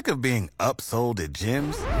of being upsold at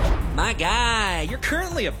gyms? My guy, you're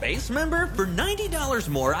currently a base member? For $90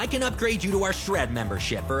 more, I can upgrade you to our Shred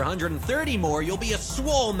membership. For $130 more, you'll be a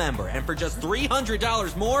Swole member. And for just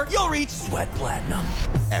 $300 more, you'll reach Sweat Platinum.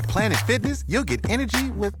 At Planet Fitness, you'll get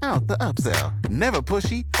energy without the upsell. Never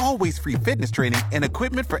pushy, always free fitness training and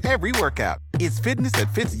equipment for every workout. It's fitness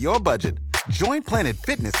that fits your budget. Join Planet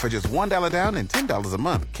Fitness for just $1 down and $10 a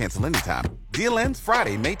month. Cancel anytime. Deal ends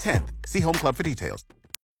Friday, May 10th. See Home Club for details.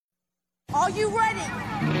 Are you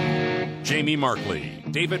ready? Jamie Markley,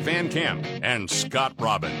 David Van Camp, and Scott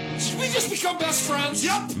Robbins. We just become best friends.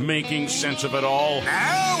 Yep. Making sense of it all.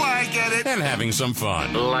 Now I get it. And having some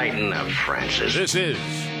fun. Lighten up, Francis. This is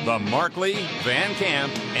the Markley, Van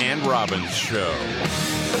Camp, and Robbins Show.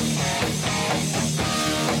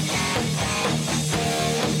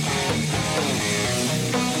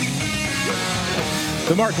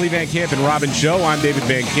 The Markley, Van Camp, and Robbins Show. I'm David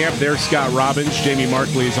Van Camp. There's Scott Robbins. Jamie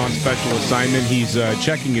Markley is on special assignment. He's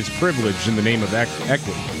checking his privilege in the name of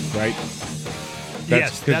equity, right?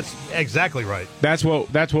 That's exactly right. That's what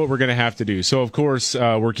we're going to have to do. So, of course,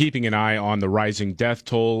 we're keeping an eye on the rising death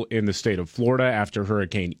toll in the state of Florida after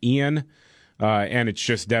Hurricane Ian, and it's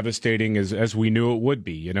just devastating as we knew it would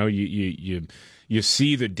be. You know, you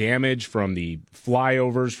see the damage from the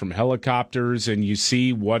flyovers, from helicopters, and you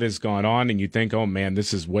see what has gone on, and you think, oh, man,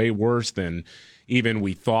 this is way worse than even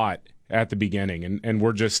we thought at the beginning. And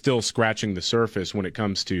we're just still scratching the surface when it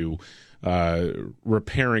comes to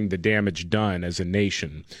repairing the damage done as a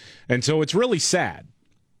nation. And so it's really sad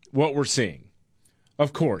what we're seeing,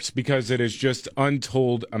 of course, because it is just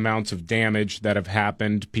untold amounts of damage that have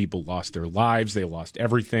happened. People lost their lives. They lost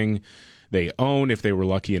everything they own if they were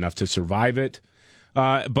lucky enough to survive it.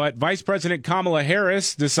 But Vice President Kamala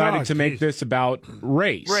Harris decided to make this about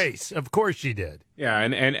race. Race, of course she did. Yeah,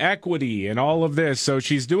 and equity and all of this. So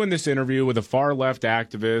she's doing this interview with a far-left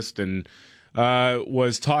activist and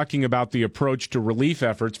was talking about the approach to relief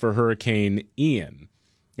efforts for Hurricane Ian.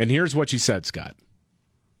 And here's what she said, Scott.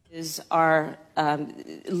 Is our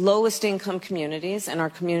lowest income communities and our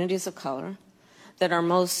communities of color that are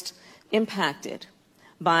most impacted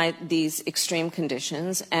by these extreme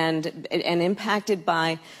conditions and impacted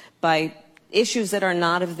by issues that are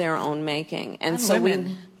not of their own making. And so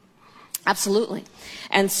absolutely.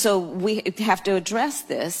 And so we have to address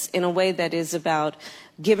this in a way that is about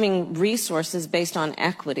giving resources based on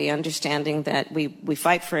equity, understanding that we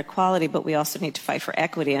fight for equality, but we also need to fight for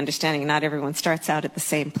equity, understanding not everyone starts out at the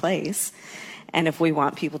same place. And if we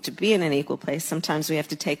want people to be in an equal place, sometimes we have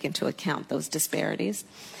to take into account those disparities.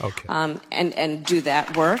 Okay. And do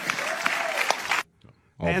that work.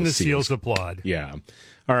 And the seals applaud. Yeah.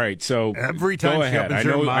 All right. So every time go she ahead. opens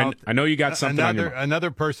her mouth, I know you got something on your mind. Another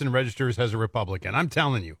person registers as a Republican. I'm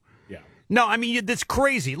telling you. Yeah. No, I mean that's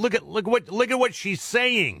crazy. Look at what she's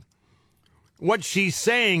saying. What she's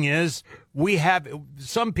saying is we have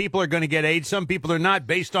some people are going to get aid, some people are not,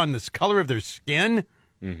 based on the color of their skin.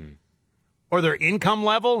 Mm-hmm. Or their income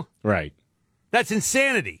level? Right. That's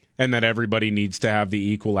insanity. And that everybody needs to have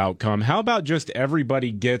the equal outcome. How about just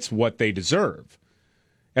everybody gets what they deserve?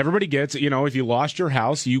 Everybody gets, if you lost your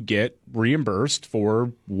house, you get reimbursed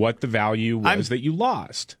for what the value was that you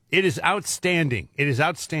lost. It is outstanding. It is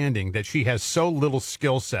outstanding that she has so little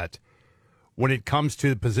skill set when it comes to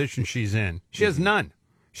the position she's in. She has none.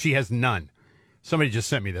 She has none. Somebody just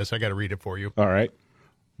sent me this. I got to read it for you. All right.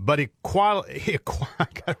 But I got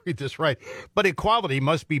to read this right. But equality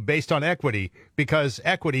must be based on equity because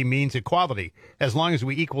equity means equality. As long as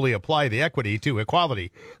we equally apply the equity to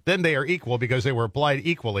equality, then they are equal because they were applied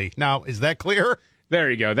equally. Now, is that clear? There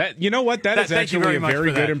you go. That is actually a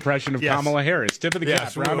very good impression of Kamala Harris. Tip of the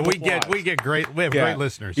cap. Round of applause. We have great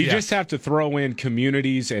listeners. You just have to throw in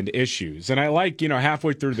communities and issues. And I like,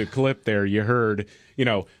 halfway through the clip there, you heard,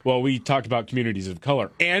 we talked about communities of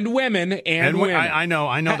color and women and women. I know.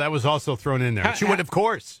 That was also thrown in there. She would, of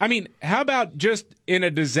course. I mean, how about just in a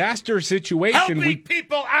disaster situation, helping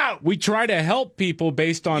people out? We try to help people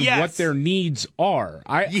based on what their needs are.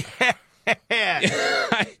 I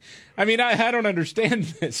don't understand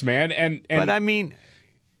this, man. But I mean,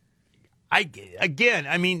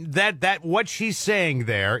 that what she's saying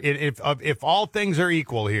there, if all things are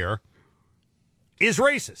equal here, is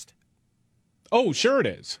racist. Oh, sure it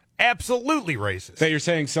is. Absolutely racist. That you're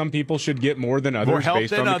saying some people should get more than others, more help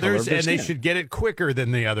based than on the others, color of their and skin. they should get it quicker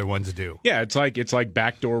than the other ones do. Yeah, it's like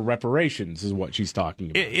backdoor reparations is what she's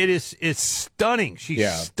talking about. It's stunning. She's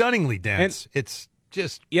stunningly dense. It's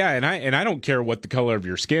just and I don't care what the color of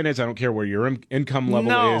your skin is. I don't care where your income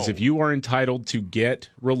level is. If you are entitled to get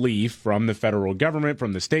relief from the federal government,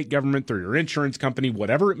 from the state government, through your insurance company,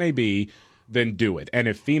 whatever it may be, then do it. And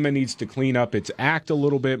if FEMA needs to clean up its act a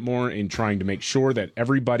little bit more in trying to make sure that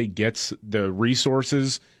everybody gets the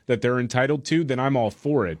resources that they're entitled to, then I'm all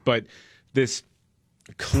for it. But this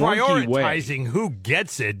prioritizing who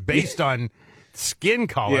gets it based on skin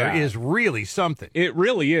color is really something. It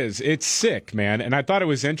really is. It's sick, man. And I thought it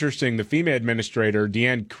was interesting. The FEMA administrator,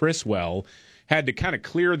 Deanne Criswell, had to kind of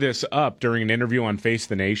clear this up during an interview on Face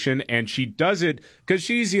the Nation, and she does it because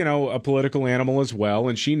she's, a political animal as well,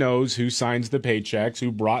 and she knows who signs the paychecks,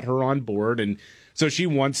 who brought her on board, and so she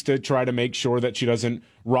wants to try to make sure that she doesn't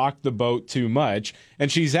rock the boat too much. And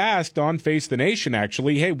she's asked on Face the Nation,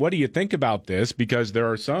 actually, hey, what do you think about this? Because there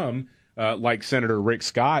are some, like Senator Rick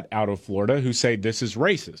Scott out of Florida, who say this is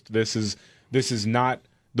racist. This is not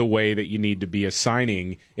the way that you need to be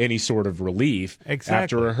assigning any sort of relief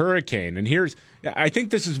after a hurricane. And I think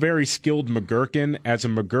this is very skilled McGurkin. As a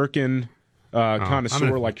McGurkin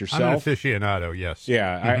connoisseur like yourself. I'm an aficionado, yes.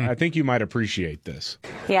 Yeah, I think you might appreciate this.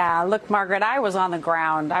 Yeah, look, Margaret, I was on the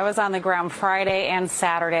ground. I was on the ground Friday and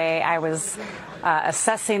Saturday. I was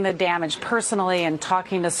assessing the damage personally and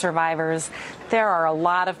talking to survivors. There are a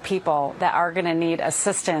lot of people that are going to need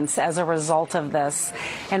assistance as a result of this.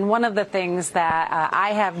 And one of the things that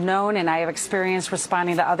I have known and I have experienced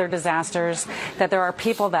responding to other disasters, that there are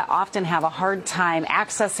people that often have a hard time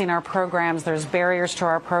accessing our programs. There's barriers to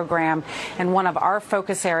our program. And one of our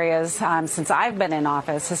focus areas since I've been in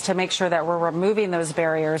office is to make sure that we're removing those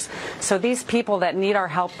barriers so these people that need our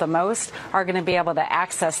help the most are going to be able to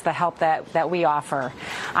access the help that we offer.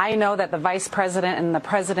 I know that the vice president and the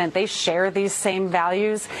president, they share these same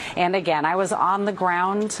values. And again, I was on the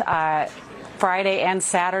ground Friday and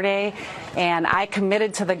Saturday, and I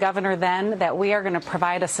committed to the governor then that we are going to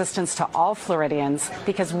provide assistance to all Floridians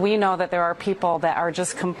because we know that there are people that are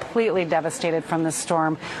just completely devastated from this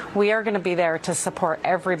storm. We are going to be there to support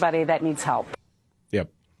everybody that needs help.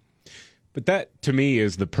 Yep. But that, to me,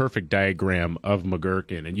 is the perfect diagram of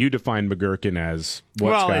McGurkin. And you define McGurkin as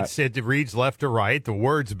what, Scott? It reads left to right. The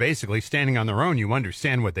words basically standing on their own. You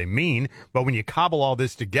understand what they mean. But when you cobble all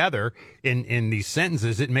this together in these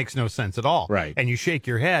sentences, it makes no sense at all. Right. And you shake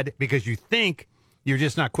your head because you think you're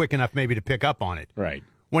just not quick enough maybe to pick up on it. Right.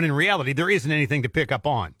 When in reality, there isn't anything to pick up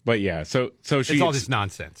on. But yeah, so it's all this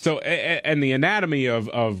nonsense. So, and the anatomy of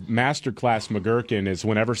Masterclass McGurkin is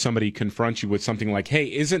whenever somebody confronts you with something like, hey,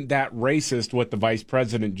 isn't that racist what the vice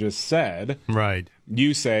president just said? Right.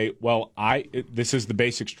 You say, well, this is the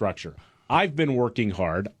basic structure. I've been working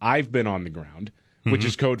hard. I've been on the ground, which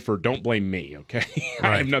is code for don't blame me, okay?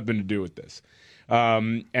 I have nothing to do with this.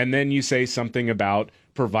 And then you say something about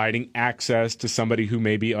providing access to somebody who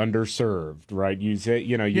may be underserved, right? You say,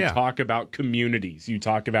 you talk about communities. You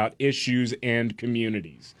talk about issues and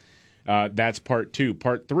communities. That's part two.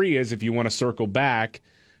 Part three is if you want to circle back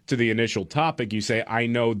to the initial topic, you say, I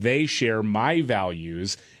know they share my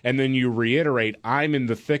values, and then you reiterate, I'm in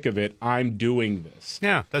the thick of it, I'm doing this.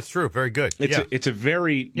 Yeah, that's true. Very good. It's a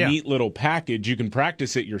very neat little package. You can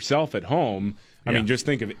practice it yourself at home. I mean, just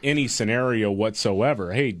think of any scenario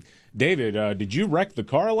whatsoever. Hey, David, did you wreck the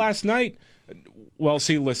car last night? Well,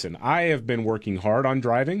 see, listen, I have been working hard on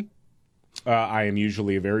driving. I am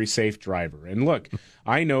usually a very safe driver. And look,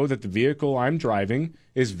 I know that the vehicle I'm driving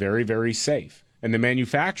is very, very safe. And the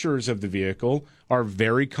manufacturers of the vehicle are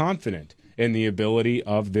very confident in the ability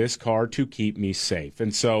of this car to keep me safe.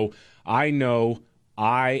 And so I know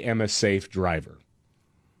I am a safe driver.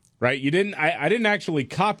 Right? I didn't actually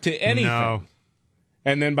cop to anything. No.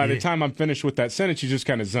 And then by the time I'm finished with that sentence, you just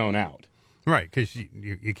kind of zone out. Right, because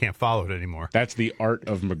you can't follow it anymore. That's the art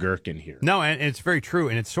of McGurkin here. No, and it's very true.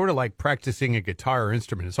 And it's sort of like practicing a guitar or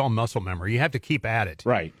instrument. It's all muscle memory. You have to keep at it.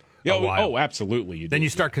 Right. Absolutely. Then you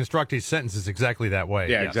start constructing sentences exactly that way.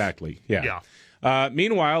 Yeah, yes. Exactly. Yeah.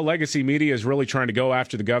 Meanwhile, Legacy Media is really trying to go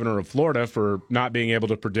after the governor of Florida for not being able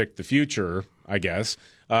to predict the future, I guess.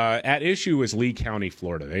 At issue is Lee County,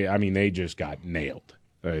 Florida. They just got nailed.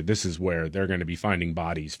 This is where they're going to be finding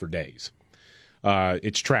bodies for days.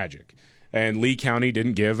 It's tragic. And Lee County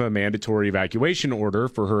didn't give a mandatory evacuation order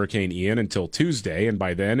for Hurricane Ian until Tuesday, and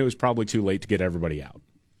by then it was probably too late to get everybody out.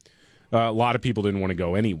 A lot of people didn't want to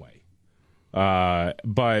go anyway.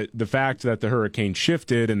 But the fact that the hurricane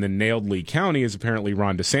shifted and then nailed Lee County is apparently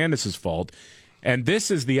Ron DeSantis' fault. And this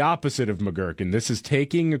is the opposite of McGurkin. This is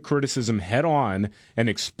taking a criticism head on and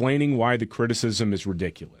explaining why the criticism is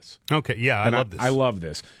ridiculous. Okay, yeah, I love this. I love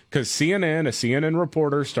this because a CNN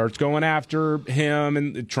reporter starts going after him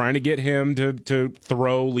and trying to get him to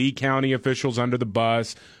throw Lee County officials under the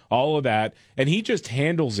bus, all of that, and he just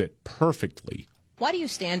handles it perfectly. Why do you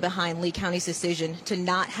stand behind Lee County's decision to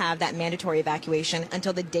not have that mandatory evacuation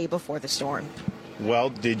until the day before the storm? well,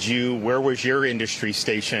 where was your industry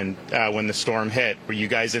station when the storm hit? Were you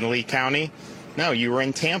guys in Lee County? No, you were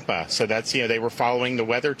in Tampa. So that's, they were following the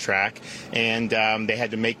weather track, and they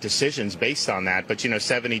had to make decisions based on that. But,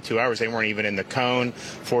 72 hours, they weren't even in the cone.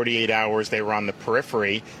 48 hours, they were on the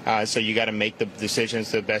periphery. So you got to make the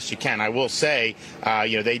decisions the best you can. I will say,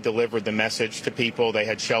 they delivered the message to people. They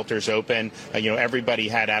had shelters open. Everybody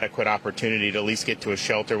had adequate opportunity to at least get to a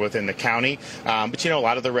shelter within the county. But, a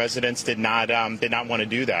lot of the residents did not want to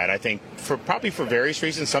do that. I think probably for various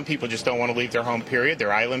reasons. Some people just don't want to leave their home, period.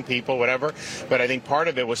 They're island people, whatever. But I think part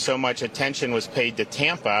of it was so much attention was paid to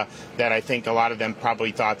Tampa that I think a lot of them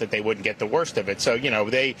probably thought that they wouldn't get the worst of it. So,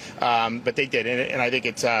 but they did. And I think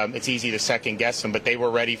it's easy to second guess them, but they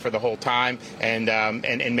were ready for the whole time and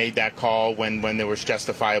made that call when there was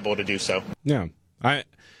justifiable to do so. Yeah.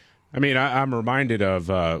 I'm reminded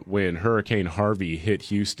of when Hurricane Harvey hit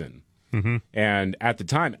Houston. Mm-hmm. And at the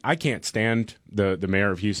time, I can't stand the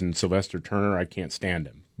mayor of Houston, Sylvester Turner. I can't stand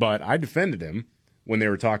him. But I defended him when they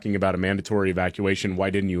were talking about a mandatory evacuation.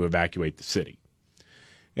 Why didn't you evacuate the city?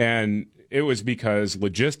 And it was because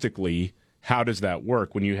logistically, how does that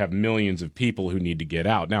work when you have millions of people who need to get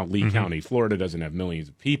out? Now, Lee County, Florida doesn't have millions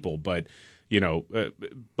of people, but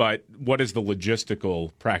but what is the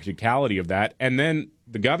logistical practicality of that? And then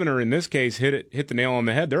the governor in this case hit the nail on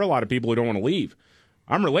the head. There are a lot of people who don't want to leave.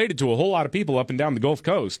 I'm related to a whole lot of people up and down the Gulf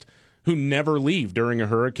Coast who never leave during a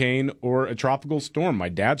hurricane or a tropical storm. My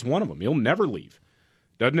dad's one of them. He'll never leave.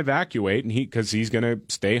 Doesn't evacuate, and because he's going to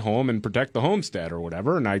stay home and protect the homestead or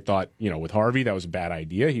whatever. And I thought, with Harvey, that was a bad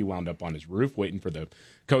idea. He wound up on his roof waiting for the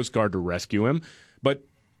Coast Guard to rescue him. But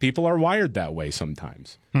people are wired that way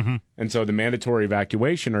sometimes. Mm-hmm. And so the mandatory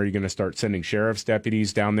evacuation, are you going to start sending sheriff's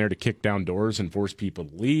deputies down there to kick down doors and force people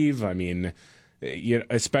to leave? I mean,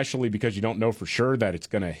 especially because you don't know for sure that it's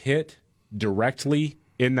going to hit directly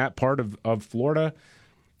in that part of Florida.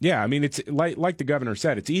 Yeah, I mean, it's like the governor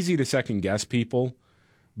said, it's easy to second guess people,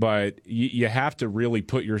 but you have to really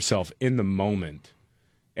put yourself in the moment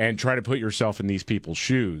and try to put yourself in these people's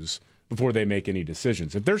shoes before they make any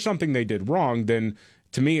decisions. If there's something they did wrong, then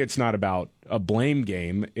to me, it's not about a blame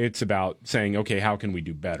game. It's about saying, okay, how can we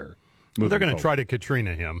do better? Well, they're going to try to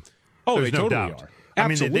Katrina him. Oh, There's they no totally doubt. are. I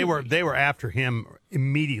Absolutely. mean, they were after him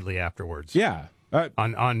immediately afterwards. Yeah.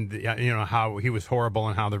 On how he was horrible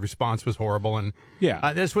and how the response was horrible, and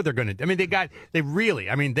that's what they're going to do.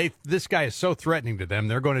 I mean, this guy is so threatening to them.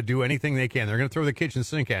 They're going to do anything they can. They're going to throw the kitchen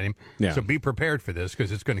sink at him. Yeah. So be prepared for this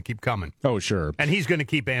because it's going to keep coming. Oh, sure. And he's going to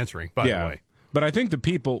keep answering. By the way. But I think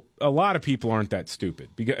a lot of people aren't that stupid,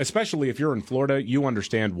 because especially if you're in Florida, you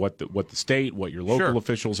understand what the state, what your local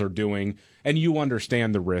officials are doing, and you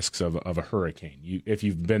understand the risks of a hurricane. If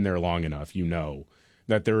you've been there long enough, you know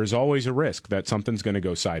that there is always a risk that something's going to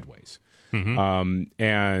go sideways. Mm-hmm.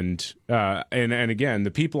 And again,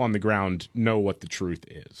 the people on the ground know what the truth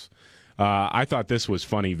is. I thought this was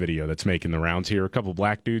funny video that's making the rounds here. A couple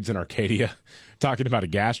black dudes in Arcadia talking about a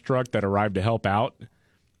gas truck that arrived to help out,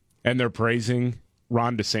 and they're praising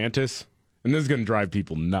Ron DeSantis, and this is going to drive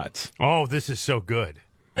people nuts. Oh, this is so good.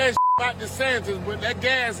 That about DeSantis, but that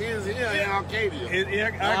gas is here in Arcadia.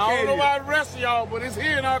 I don't know about the rest of y'all, but it's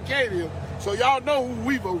here in Arcadia, so y'all know who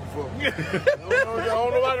we vote for. I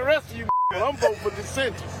don't know about the rest of you, but I'm voting for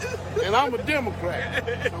DeSantis, and I'm a Democrat.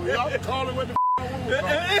 So y'all can call it what the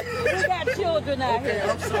We got children out here.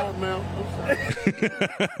 I'm sorry,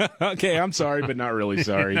 ma'am. Okay, I'm sorry, but not really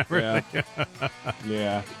sorry. Not really.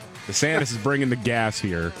 Yeah. DeSantis is bringing the gas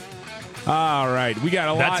here. All right, we got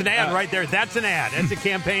a lot. That's an ad right there. That's an ad. That's a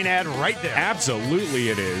campaign ad right there. Absolutely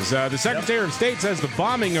it is. The Secretary of State says the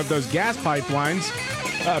bombing of those gas pipelines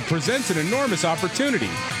presents an enormous opportunity.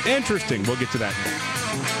 Interesting. We'll get to that next.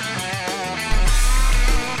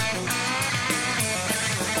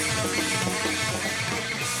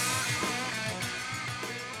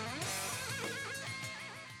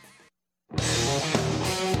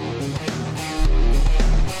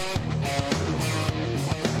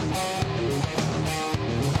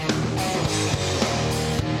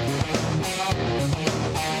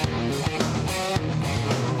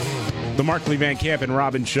 The Markley, Van Camp, and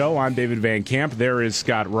Robbins Show. I'm David Van Camp. There is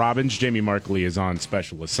Scott Robbins. Jamie Markley is on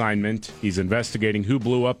special assignment. He's investigating who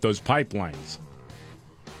blew up those pipelines.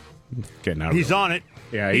 Okay, now he's on it.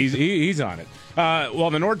 Yeah, he's on it.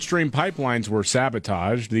 Well, the Nord Stream pipelines were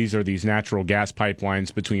sabotaged. These are these natural gas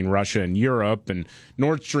pipelines between Russia and Europe, and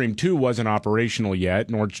Nord Stream 2 wasn't operational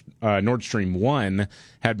yet. Nord Stream 1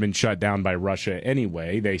 had been shut down by Russia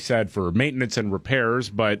anyway. They said for maintenance and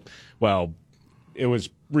repairs, but, well, it was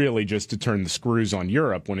really just to turn the screws on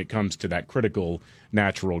Europe when it comes to that critical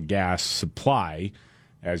natural gas supply,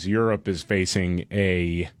 as Europe is facing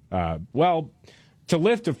To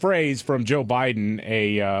lift a phrase from Joe Biden,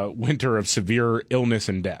 a winter of severe illness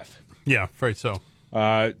and death. Yeah, afraid so.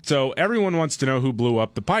 So everyone wants to know who blew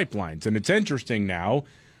up the pipelines. And it's interesting now.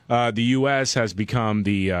 The U.S. has become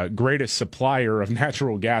the greatest supplier of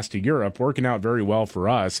natural gas to Europe, working out very well for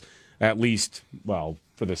us, at least, well,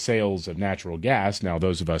 for the sales of natural gas. Now,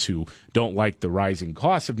 those of us who don't like the rising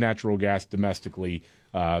cost of natural gas domestically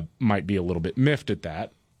might be a little bit miffed at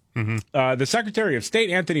that. Mm-hmm. The Secretary of State,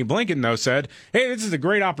 Anthony Blinken, though, said, hey, this is a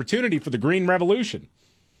great opportunity for the Green Revolution.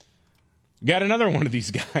 Got another one of these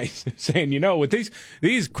guys saying, with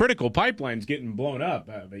these critical pipelines getting blown up,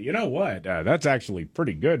 but you know what? That's actually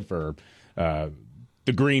pretty good for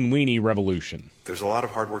the green weenie revolution. There's a lot of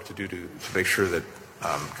hard work to do to make sure that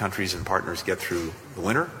countries and partners get through the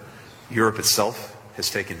winter. Europe itself has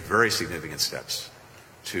taken very significant steps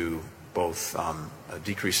to both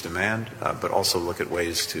decrease demand, but also look at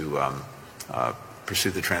ways to pursue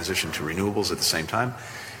the transition to renewables at the same time.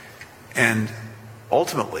 And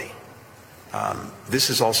ultimately, this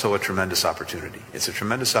is also a tremendous opportunity. It's a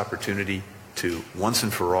tremendous opportunity to once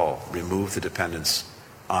and for all remove the dependence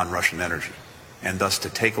on Russian energy, and thus to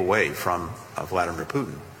take away from Vladimir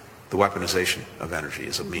Putin the weaponization of energy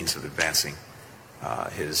as a means of advancing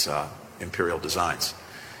his imperial designs.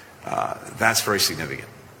 That's very significant,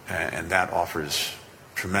 and that offers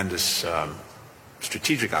tremendous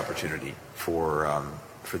strategic opportunity for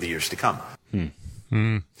the years to come.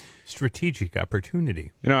 Strategic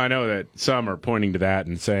opportunity. I know that some are pointing to that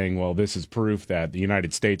and saying, well, this is proof that the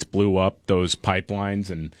United States blew up those pipelines,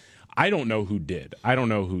 and I don't know who did. I don't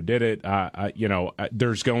know who did it.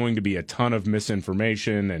 There's going to be a ton of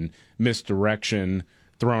misinformation and misdirection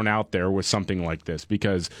thrown out there with something like this,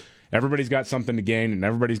 because everybody's got something to gain and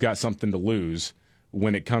everybody's got something to lose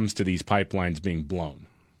when it comes to these pipelines being blown.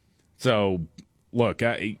 So, look,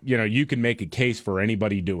 you can make a case for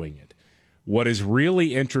anybody doing it. What is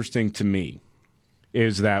really interesting to me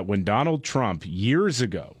is that when Donald Trump years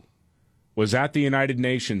ago was at the United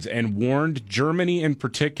Nations and warned Germany in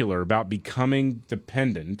particular about becoming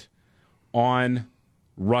dependent on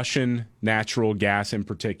Russian natural gas in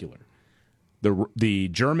particular, the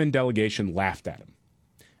German delegation laughed at him.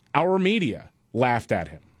 Our media laughed at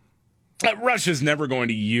him. Russia's never going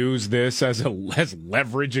to use this as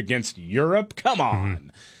leverage against Europe. Come on. Mm-hmm.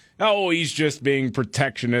 Oh, he's just being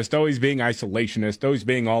protectionist. Oh, he's being isolationist. Oh, he's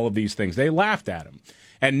being all of these things. They laughed at him.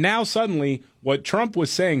 And now suddenly what Trump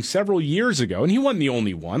was saying several years ago, and he wasn't the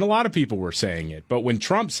only one. A lot of people were saying it. But when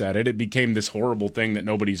Trump said it, it became this horrible thing that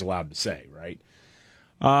nobody's allowed to say, right?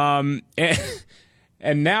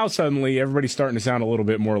 And now suddenly everybody's starting to sound a little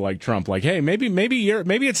bit more like Trump. Like, hey, maybe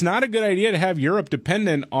it's not a good idea to have Europe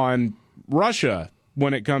dependent on Russia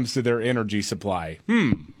when it comes to their energy supply.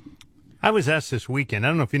 I was asked this weekend, I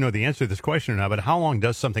don't know if you know the answer to this question or not, but how long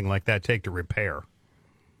does something like that take to repair?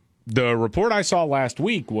 The report I saw last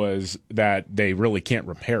week was that they really can't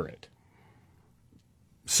repair it.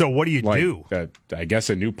 So what do you do? I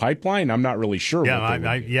guess a new pipeline? I'm not really sure.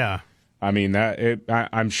 Yeah, I mean,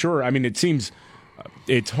 I'm sure. I mean, it seems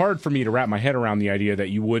it's hard for me to wrap my head around the idea that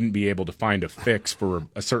you wouldn't be able to find a fix for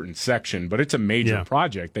a certain section, but it's a major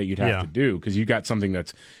project that you'd have to do because you got something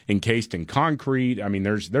that's encased in concrete. I mean,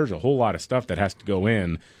 there's a whole lot of stuff that has to go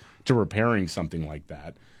in to repairing something like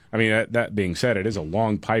that. I mean, that being said, it is a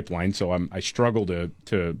long pipeline, so I struggle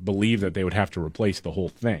to believe that they would have to replace the whole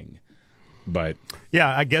thing. But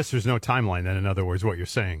yeah, I guess there's no timeline then, in other words, what you're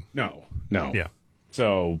saying. No. Yeah.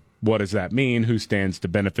 So what does that mean? Who stands to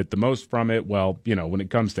benefit the most from it? Well, when it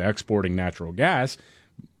comes to exporting natural gas,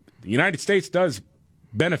 the United States does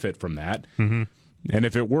benefit from that. Mm-hmm. And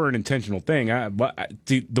if it were an intentional thing,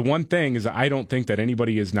 the one thing is I don't think that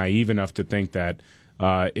anybody is naive enough to think that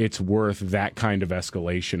it's worth that kind of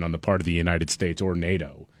escalation on the part of the United States or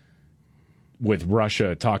NATO with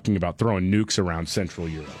Russia talking about throwing nukes around Central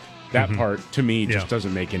Europe. That part, to me, just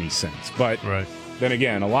doesn't make any sense. But then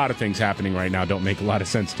again, a lot of things happening right now don't make a lot of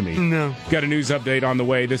sense to me. No. Got a news update on the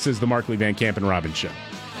way. This is the Markley, Van Camp, and Robbins Show.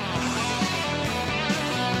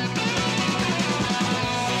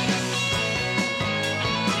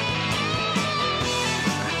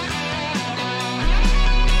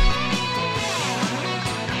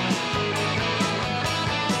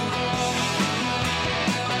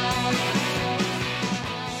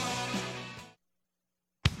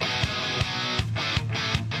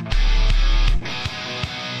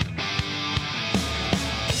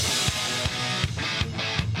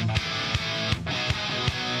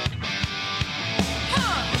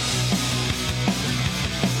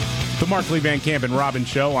 Markley, Van Camp, and Robbins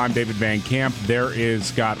Show. I'm David Van Camp. There is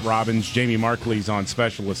Scott Robbins. Jamie Markley's on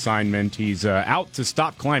special assignment. He's out to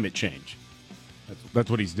stop climate change.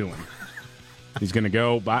 That's what he's doing. He's going to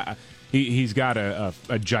go. He's got a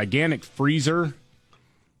gigantic freezer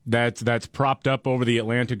that's propped up over the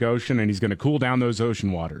Atlantic Ocean, and he's going to cool down those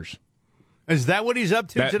ocean waters. Is that what he's up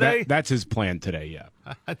to today? That's his plan today,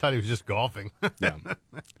 yeah. I thought he was just golfing. Yeah.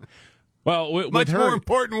 Well, with more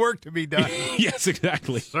important work to be done. Yes,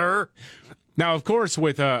 exactly. Sir. Now, of course,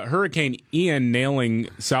 with Hurricane Ian nailing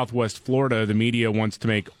Southwest Florida, the media wants to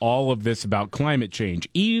make all of this about climate change,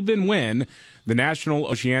 even when the National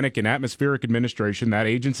Oceanic and Atmospheric Administration, that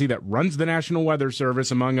agency that runs the National Weather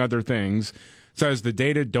Service, among other things, says the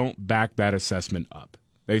data don't back that assessment up.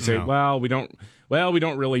 They say, well, we don't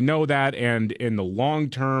really know that, and in the long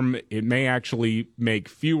term, it may actually make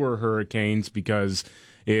fewer hurricanes because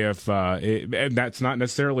and that's not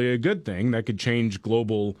necessarily a good thing. That could change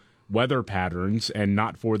global weather patterns and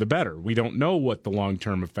not for the better. We don't know what the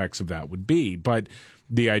long-term effects of that would be, but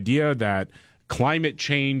the idea that climate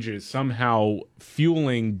change is somehow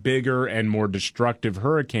fueling bigger and more destructive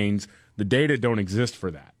hurricanes, the data don't exist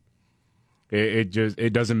for that.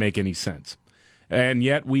 It doesn't make any sense. And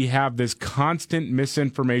yet we have this constant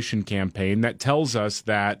misinformation campaign that tells us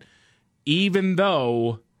that even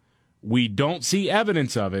though we don't see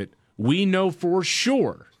evidence of it, we know for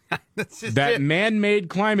sure that man-made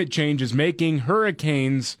climate change is making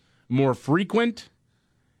hurricanes more frequent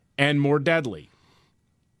and more deadly.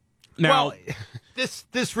 Now,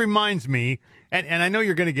 this reminds me, and I know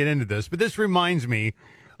you're going to get into this, but this reminds me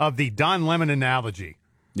of the Don Lemon analogy.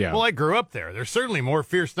 Yeah. Well, I grew up there. They're certainly more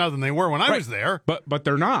fierce now than they were when I was there. But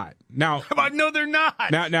they're not. Now, no, they're not.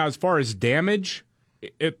 Now, as far as damage,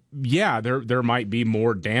 there might be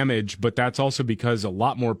more damage, but that's also because a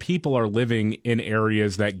lot more people are living in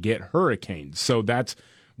areas that get hurricanes. So that's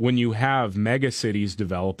when you have mega cities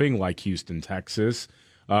developing, like Houston, Texas,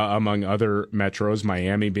 among other metros,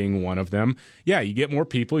 Miami being one of them. Yeah, you get more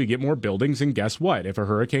people, you get more buildings, and guess what? If a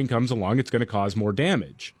hurricane comes along, it's going to cause more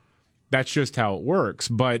damage. That's just how it works.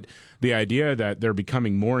 But the idea that they're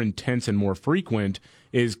becoming more intense and more frequent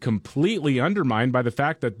is completely undermined by the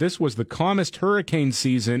fact that this was the calmest hurricane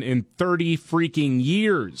season in 30 freaking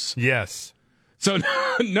years. Yes. So,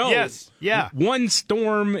 no. Yes. Yeah. One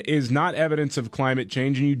storm is not evidence of climate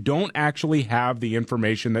change, and you don't actually have the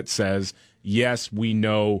information that says, yes, we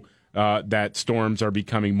know that storms are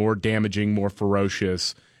becoming more damaging, more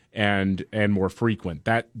ferocious, and more frequent.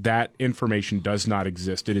 That information does not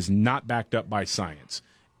exist. It is not backed up by science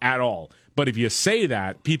at all. But if you say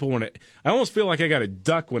that, people want to. I almost feel like I got to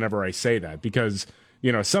duck whenever I say that because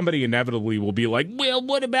somebody inevitably will be like, "Well,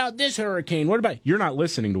 what about this hurricane? What about?" You're not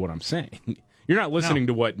listening to what I'm saying. You're not listening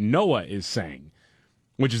to what NOAA is saying,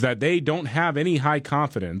 which is that they don't have any high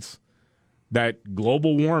confidence that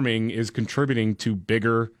global warming is contributing to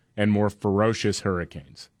bigger and more ferocious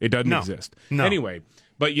hurricanes. It doesn't exist. No. Anyway.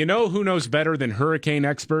 But you know who knows better than hurricane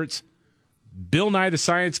experts? Bill Nye the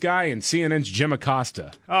Science Guy and CNN's Jim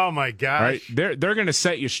Acosta. Oh, my gosh. Right? They're going to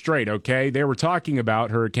set you straight, okay? They were talking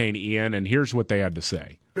about Hurricane Ian, and here's what they had to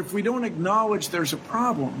say. If we don't acknowledge there's a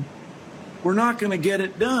problem, we're not going to get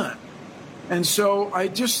it done. And so I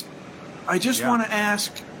just want to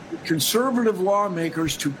ask conservative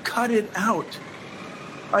lawmakers to cut it out.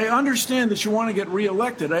 I understand that you want to get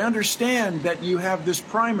reelected. I understand that you have this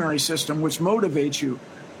primary system which motivates you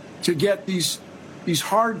to get these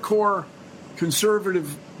hardcore conservative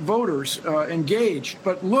voters engaged.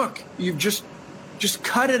 But look, you've just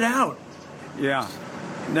cut it out. Yeah.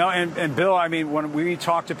 No, and Bill, I mean, when we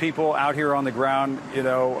talk to people out here on the ground,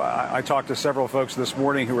 I talked to several folks this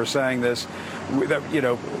morning who were saying this, that,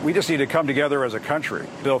 we just need to come together as a country.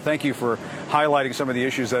 Bill, thank you for highlighting some of the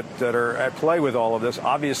issues that are at play with all of this.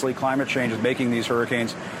 Obviously, climate change is making these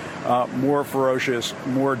hurricanes more ferocious,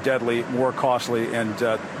 more deadly, more costly. And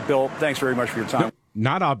Bill, thanks very much for your time. No,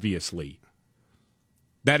 not obviously.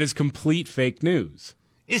 That is complete fake news.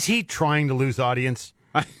 Is he trying to lose audience?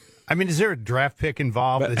 I mean, is there a draft pick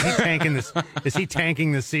involved? Is he tanking this? Is he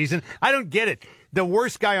tanking this season? I don't get it. The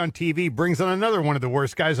worst guy on TV brings on another one of the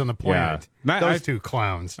worst guys on the planet. Yeah. Those two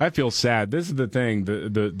clowns. I feel sad. This is the thing.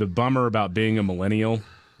 The bummer about being a millennial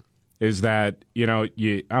is that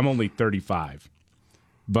I'm only 35,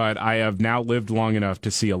 but I have now lived long enough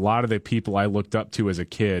to see a lot of the people I looked up to as a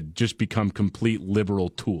kid just become complete liberal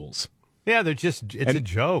tools. Yeah, it's a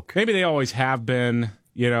joke. Maybe they always have been.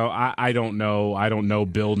 I don't know. I don't know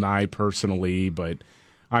Bill Nye personally, but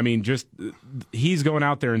I mean, he's going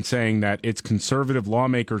out there and saying that it's conservative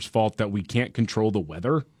lawmakers' fault that we can't control the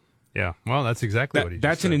weather. Yeah, well, that's exactly what he just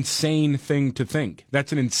That's said. an insane thing to think.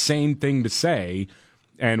 That's an insane thing to say.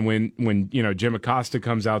 And when Jim Acosta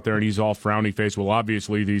comes out there and he's all frowny face, well,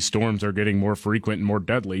 obviously these storms are getting more frequent and more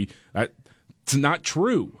deadly. It's not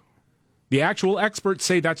true. The actual experts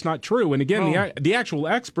say that's not true. And again, the actual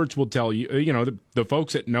experts will tell you, the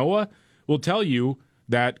folks at NOAA will tell you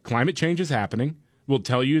that climate change is happening, will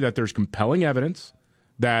tell you that there's compelling evidence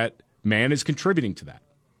that man is contributing to that.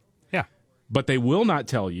 Yeah. But they will not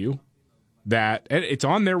tell you that it's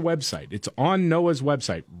on their website. It's on NOAA's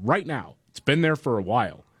website right now. It's been there for a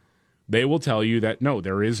while. They will tell you that, no,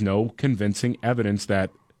 there is no convincing evidence that,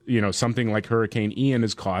 something like Hurricane Ian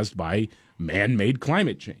is caused by man-made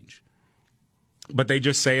climate change. But they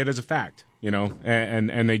just say it as a fact,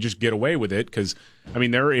 and they just get away with it because,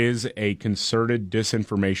 there is a concerted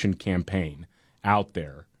disinformation campaign out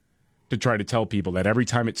there to try to tell people that every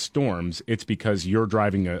time it storms, it's because you're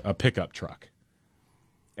driving a pickup truck.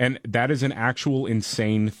 And that is an actual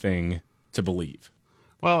insane thing to believe.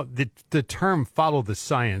 Well, the term follow the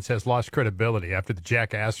science has lost credibility after the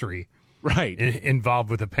jackassery involved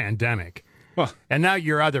with the pandemic. Well, and now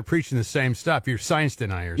you're out there preaching the same stuff. You're science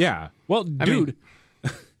deniers. Yeah. Well, dude,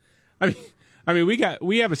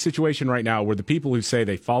 we have a situation right now where the people who say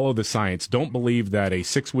they follow the science don't believe that a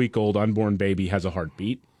 6-week-old unborn baby has a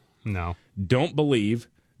heartbeat. No. Don't believe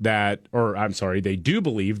that, they do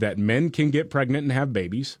believe that men can get pregnant and have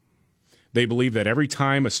babies. They believe that every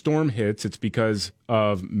time a storm hits, it's because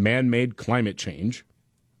of man-made climate change.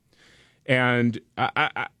 And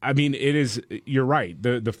it is, you're right.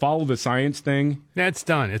 The follow the science thing. That's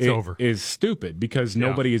done. It's over. Is stupid because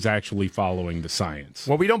nobody is actually following the science.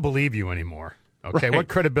 Well, we don't believe you anymore. Okay. Right. What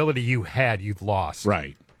credibility you've lost.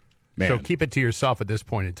 Right. Man. So keep it to yourself at this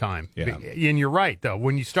point in time. Yeah. And you're right, though.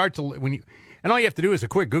 And all you have to do is a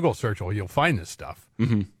quick Google search, you'll find this stuff.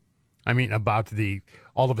 Mm-hmm. About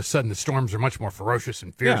all of a sudden the storms are much more ferocious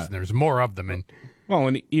and fierce, and there's more of them. And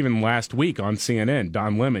even last week on CNN,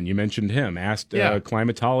 Don Lemon, you mentioned him, asked a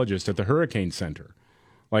climatologist at the Hurricane Center,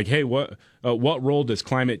 like, hey, what role does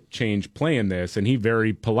climate change play in this? And he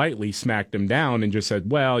very politely smacked him down and just said,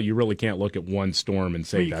 well, you really can't look at one storm and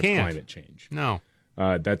say that's climate change. No.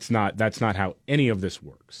 That's not how any of this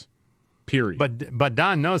works. Period. But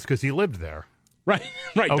Don knows because he lived there. Right.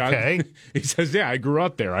 Okay. Don, he says, I grew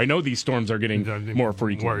up there. I know these storms are getting more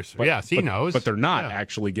frequent. Worse. Yes, he knows. But they're not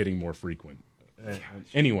actually getting more frequent.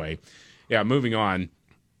 Anyway, moving on.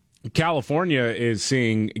 California is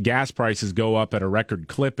seeing gas prices go up at a record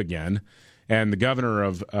clip again. And the governor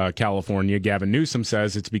of California, Gavin Newsom,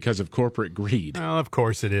 says it's because of corporate greed. Well, of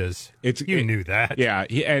course it is. You knew that. Yeah.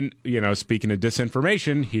 And, speaking of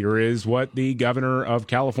disinformation, here is what the governor of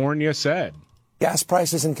California said. Gas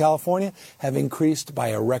prices in California have increased by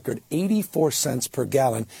a record 84 cents per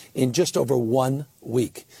gallon in just over 1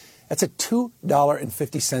 week. That's a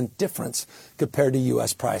 $2.50 difference compared to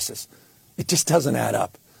U.S. prices. It just doesn't add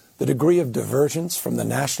up. The degree of divergence from the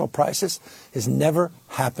national prices has never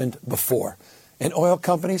happened before. And oil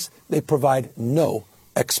companies, they provide no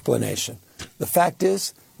explanation. The fact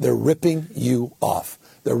is, they're ripping you off.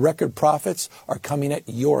 Their record profits are coming at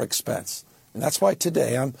your expense. And that's why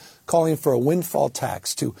today I'm calling for a windfall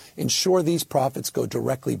tax to ensure these profits go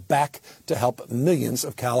directly back to help millions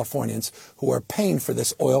of Californians who are paying for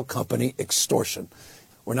this oil company extortion.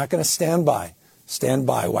 We're not going to stand by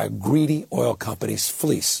while greedy oil companies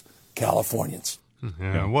fleece Californians.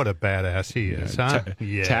 Yeah, what a badass he is, huh?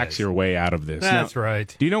 Yes. Tax your way out of this. That's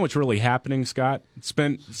right. Do you know what's really happening, Scott?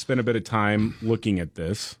 Spent a bit of time looking at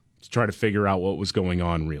this to try to figure out what was going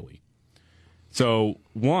on, really. So,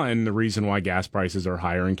 one, the reason why gas prices are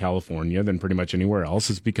higher in California than pretty much anywhere else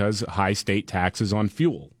is because high state taxes on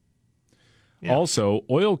fuel. Yeah. Also,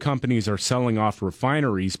 oil companies are selling off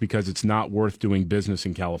refineries because it's not worth doing business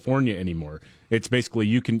in California anymore. It's basically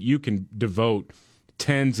you can devote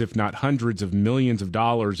tens, if not hundreds of millions of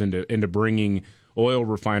dollars into bringing oil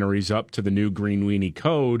refineries up to the new Green Weenie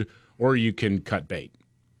code, or you can cut bait.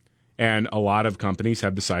 And a lot of companies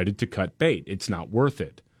have decided to cut bait. It's not worth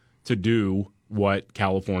it to do what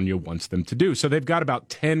California wants them to do. So they've got about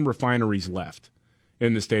 10 refineries left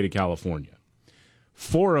in the state of California.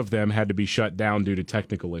 4 of them had to be shut down due to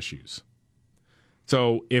technical issues.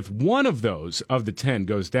 So if one of those, of the 10,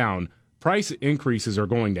 goes down, price increases are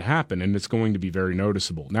going to happen, and it's going to be very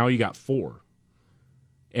noticeable. Now you got 4.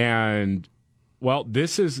 And, well,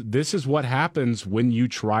 this is what happens when you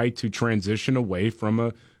try to transition away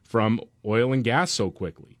from oil and gas so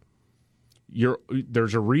quickly.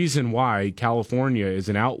 There's a reason why California is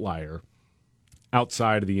an outlier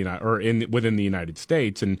outside of within the United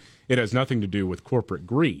States, and it has nothing to do with corporate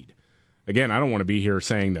greed. Again, I don't want to be here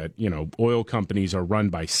saying that oil companies are run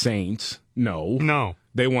by saints. No,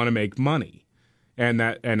 they want to make money, and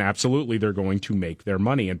absolutely they're going to make their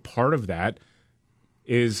money, and part of that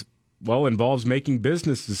is well, involves making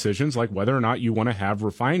business decisions like whether or not you want to have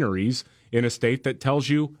refineries in a state that tells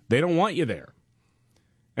you they don't want you there.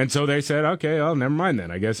 And so they said, okay, well, never mind then.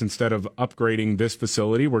 I guess instead of upgrading this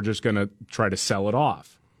facility, we're just going to try to sell it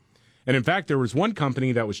off. And in fact, there was one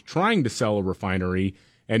company that was trying to sell a refinery,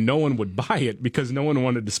 and no one would buy it because no one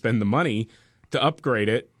wanted to spend the money to upgrade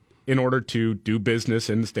it in order to do business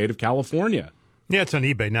in the state of California. Yeah, it's on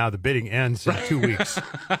eBay now. The bidding ends in 2 weeks.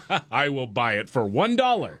 I will buy it for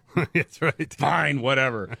 $1. That's right. Fine,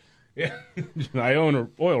 whatever. I own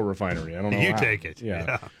an oil refinery. I don't know. You how. take it.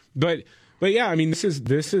 Yeah. But yeah, I mean, this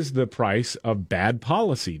is the price of bad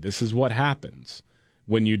policy. This is what happens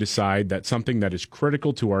when you decide that something that is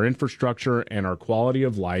critical to our infrastructure and our quality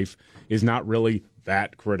of life is not really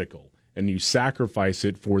that critical, and you sacrifice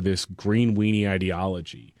it for this green weenie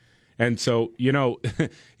ideology. And so,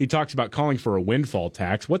 he talks about calling for a windfall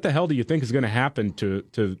tax. What the hell do you think is going to happen to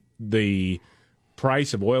the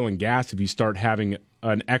price of oil and gas if you start having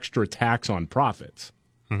an extra tax on profits?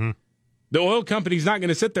 Mm-hmm. The oil company's not going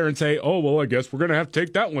to sit there and say, oh, well, I guess we're going to have to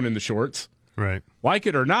take that one in the shorts. Right. Like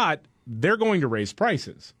it or not, they're going to raise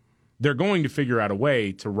prices. They're going to figure out a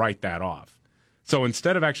way to write that off. So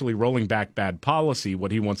instead of actually rolling back bad policy,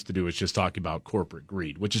 what he wants to do is just talk about corporate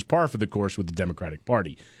greed, which is par for the course with the Democratic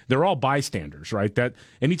Party. They're all bystanders, right? That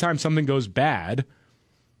anytime something goes bad,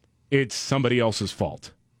 it's somebody else's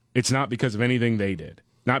fault. It's not because of anything they did,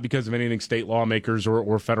 not because of anything state lawmakers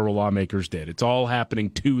or federal lawmakers did. It's all happening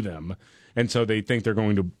to them. And so they think they're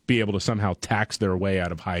going to be able to somehow tax their way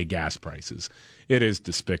out of high gas prices. It is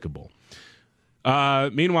despicable.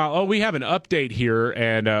 Meanwhile, we have an update here,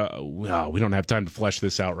 and we don't have time to flesh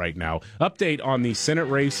this out right now. Update on the Senate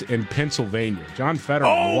race in Pennsylvania. John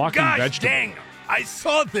Fetterman, walking vegetable. Dang. I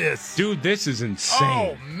saw this. Dude, this is insane.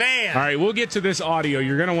 Oh, man. All right, we'll get to this audio.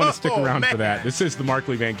 You're going to want to stick around for that. This is the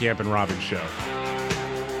Markley, Van Camp, and Robbins Show.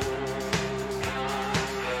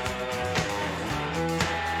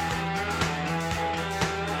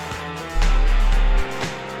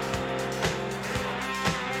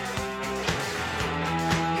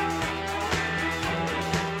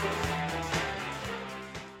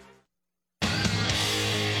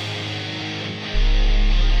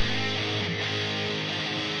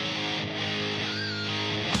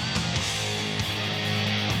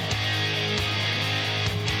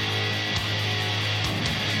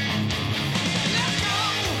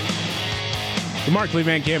 The Markley,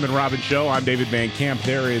 Van Camp, and Robbins Show. I'm David Van Camp.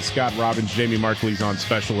 There is Scott Robbins. Jamie Markley's on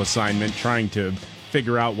special assignment trying to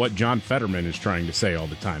figure out what John Fetterman is trying to say all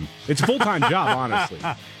the time. It's a full-time job, honestly.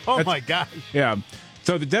 My gosh. Yeah.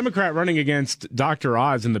 So the Democrat running against Dr.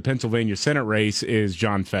 Oz in the Pennsylvania Senate race is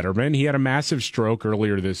John Fetterman. He had a massive stroke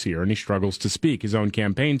earlier this year, and he struggles to speak. His own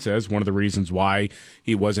campaign says one of the reasons why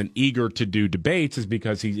he wasn't eager to do debates is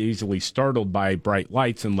because he's easily startled by bright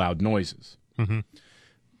lights and loud noises. Mm-hmm.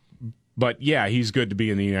 But, yeah, he's good to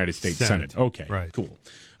be in the United States Senate. Okay, right. Cool.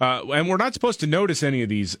 And we're not supposed to notice any of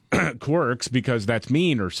these quirks because that's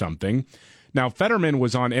mean or something. Now, Fetterman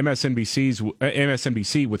was on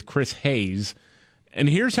MSNBC with Chris Hayes, and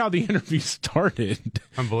here's how the interview started.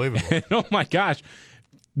 Unbelievable. And, oh, my gosh.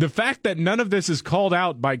 The fact that none of this is called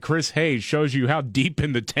out by Chris Hayes shows you how deep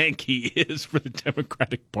in the tank he is for the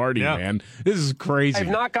Democratic Party, man. This is crazy. I've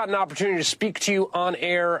not gotten an opportunity to speak to you on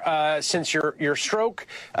air since your stroke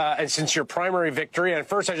and since your primary victory. And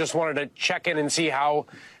first, I just wanted to check in and see how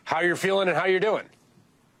you're feeling and how you're doing.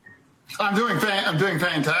 I'm doing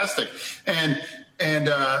fantastic. And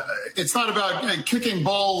it's not about kicking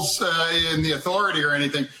balls in the authority or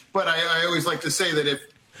anything, but I always like to say that if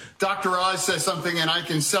Dr. Oz says something and I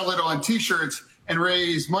can sell it on T-shirts and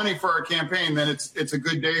raise money for our campaign, then it's a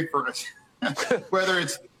good day for us. Whether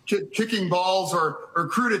it's kicking balls or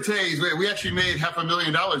crudités, we actually made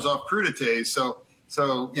 $500,000 off crudités. So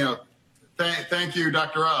thank you,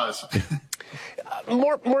 Dr. Oz.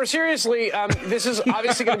 More seriously, this is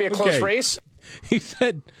obviously going to be a close race. He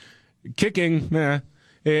said kicking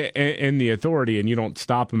in the authority, and you don't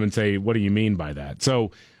stop him and say, what do you mean by that?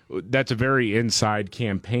 So that's a very inside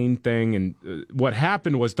campaign thing. And what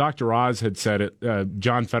happened was Dr. Oz had said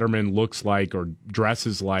John Fetterman looks like or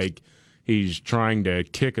dresses like he's trying to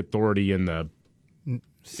kick authority in the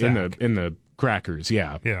crackers.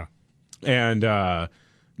 Yeah. Yeah. And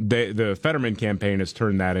the Fetterman campaign has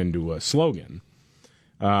turned that into a slogan.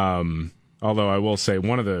 Although I will say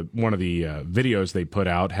one of the videos they put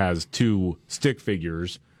out has two stick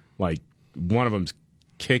figures, like one of them's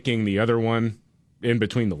kicking the other one in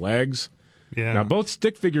between the legs. Yeah. Now, both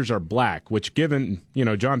stick figures are black, which given,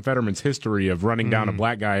 John Fetterman's history of running down a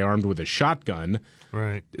black guy armed with a shotgun,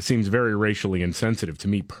 right, seems very racially insensitive to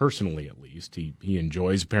me personally, at least. He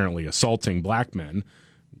enjoys apparently assaulting black men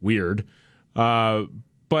weird. But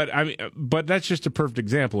that's just a perfect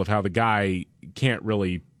example of how the guy can't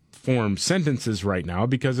really form sentences right now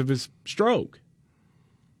because of his stroke.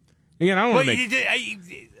 Again, I don't want to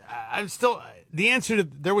make. I'm still. The answer to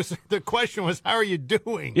the question was, how are you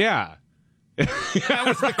doing? Yeah. That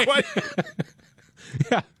was the question.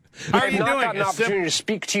 Yeah. How are you doing? I've not gotten an opportunity to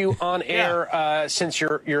speak to you on air since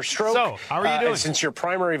your stroke. So, how are you doing? And since your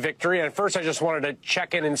primary victory. And first, I just wanted to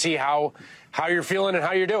check in and see how you're feeling and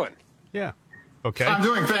how you're doing. Yeah. Okay. I'm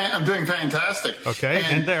doing fantastic. Okay.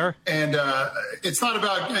 And there. And it's not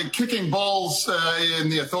about kicking balls in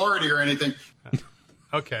the authority or anything.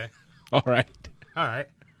 Okay. All right.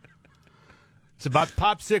 It's about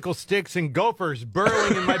popsicle sticks and gophers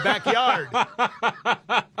burrowing in my backyard.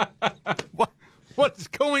 What's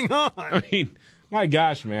going on? I mean, my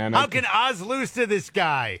gosh, man. How can Oz lose to this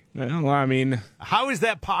guy? Well, I mean, how is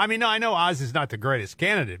that? I mean, I know Oz is not the greatest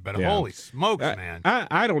candidate, but holy smokes, man!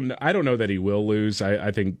 I don't know that he will lose.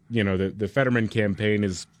 I think the Fetterman campaign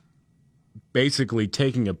is basically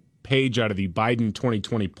taking a page out of the Biden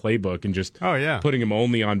 2020 playbook and just putting him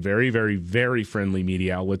only on very, very, very friendly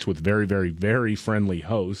media outlets with very, very, very friendly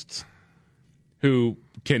hosts who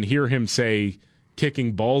can hear him say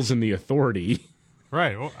kicking balls in the authority.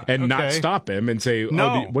 Right. Well, and not stop him and say,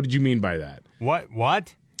 no. What did you mean by that? What?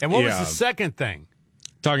 And what was the second thing?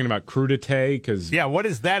 Talking about crudité, because what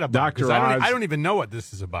is that about? Dr. Oz, I don't even know what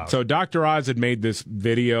this is about. So Dr. Oz had made this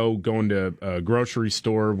video going to a grocery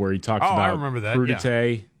store where he talks about I remember that.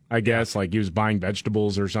 crudité, I guess, like he was buying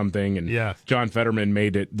vegetables or something, and John Fetterman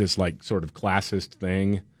made it this like sort of classist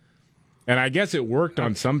thing. And I guess it worked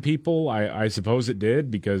on some people. I suppose it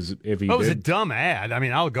did, because if he it was a dumb ad. I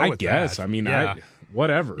mean, I'll go with that. I guess. I mean,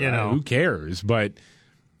 whatever. Who cares? But,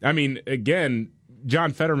 I mean, again,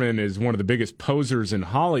 John Fetterman is one of the biggest posers in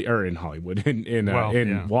Hollywood,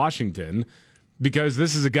 in Washington, because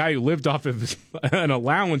this is a guy who lived off of an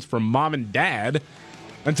allowance from mom and dad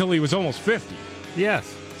until he was almost 50.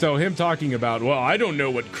 Yes. So him talking about, well, I don't know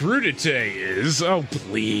what crudité is. Oh,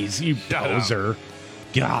 please, you poser.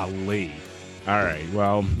 Golly. All right.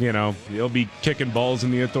 Well, he'll be kicking balls in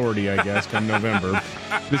the authority, I guess, come November.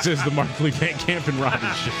 This is the Markley, Van Camp, and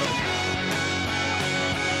Robbins Show.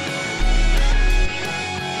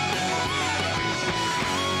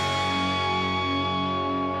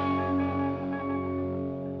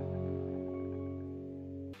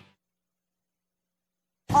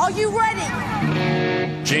 Are you ready?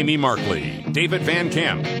 Jamie Markley, David Van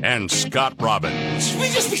Camp, and Scott Robbins. We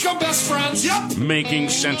just become best friends. Yep. Making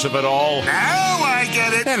sense of it all. Now I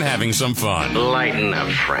get it. And having some fun. Lighten up,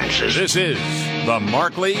 Francis. This is the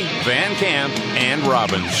Markley, Van Camp, and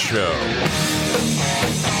Robbins Show.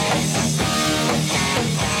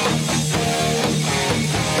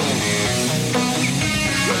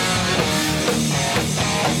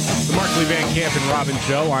 Markley, Van Camp, and Robbins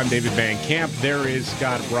Show. I'm David Van Camp. There is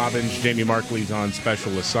Scott Robbins. Jamie Markley's on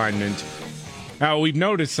special assignment. We've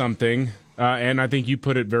noticed something, and I think you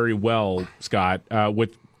put it very well, Scott,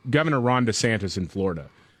 with Governor Ron DeSantis in Florida.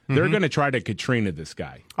 Mm-hmm. They're going to try to Katrina this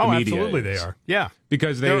guy. Oh, absolutely they are. Yeah.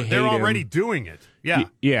 Because they're already doing it. Yeah.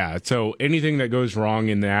 Yeah. So anything that goes wrong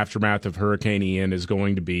in the aftermath of Hurricane Ian is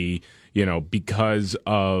going to be, because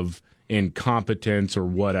of incompetence or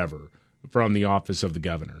whatever from the office of the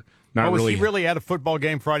governor. Was he really at a football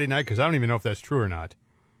game Friday night? Because I don't even know if that's true or not.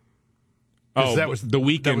 That was the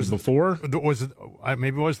weekend before? Maybe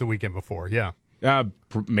it was the weekend before, yeah.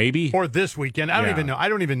 Maybe. Or this weekend. I don't even know. I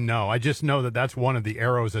don't even know. I just know that that's one of the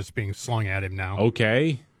arrows that's being slung at him now.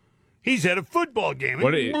 Okay. He's at a football game.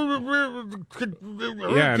 And a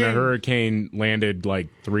hurricane landed like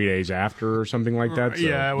 3 days after or something like that. So,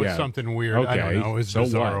 it was something weird. Okay. I don't know. It was so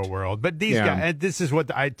bizarro what? world. But these guys, this is what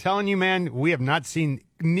I'm telling you, man, we have not seen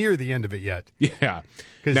near the end of it yet. Yeah.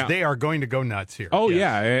 Because they are going to go nuts here. Oh,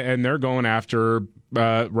 yeah. And they're going after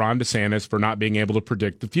Ron DeSantis for not being able to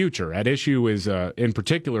predict the future. At issue is, in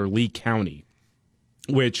particular, Lee County,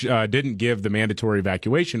 which didn't give the mandatory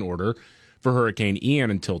evacuation order for Hurricane Ian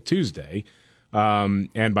until Tuesday.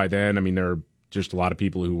 And by then, there are just a lot of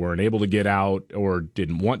people who weren't able to get out or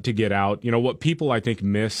didn't want to get out. What people, I think,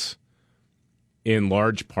 miss in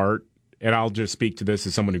large part, and I'll just speak to this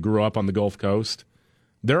as someone who grew up on the Gulf Coast,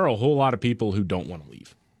 there are a whole lot of people who don't want to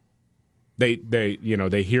leave. They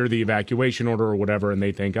hear the evacuation order or whatever, and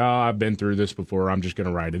they think, I've been through this before. I'm just going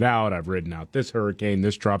to ride it out. I've ridden out this hurricane,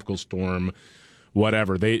 this tropical storm,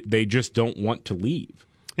 whatever. They just don't want to leave.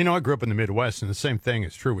 I grew up in the Midwest, and the same thing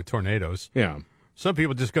is true with tornadoes. Yeah. Some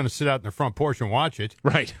people are just going to sit out in their front porch and watch it.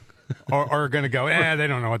 Right. or are going to go, they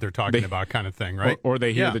don't know what they're talking about kind of thing, right? Or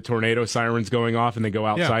they hear the tornado sirens going off, and they go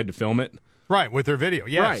outside to film it. Right, with their video,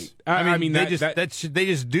 yes. Right. I mean they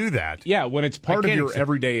just do that. Yeah, when it's part of your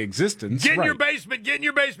everyday existence. Get in your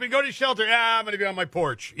basement, go to shelter. I'm going to be on my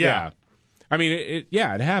porch. Yeah. I mean,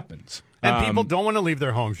 it happens. And people don't want to leave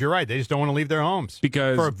their homes. You're right. They just don't want to leave their homes.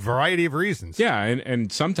 For a variety of reasons. Yeah,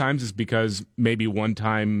 and sometimes it's because maybe one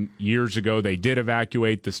time years ago they did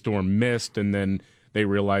evacuate, the storm missed, and then they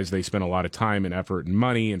realized they spent a lot of time and effort and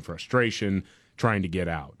money and frustration trying to get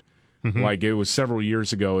out. Mm-hmm. Like it was several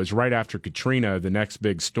years ago, it was right after Katrina, the next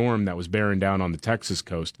big storm that was bearing down on the Texas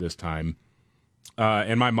coast this time.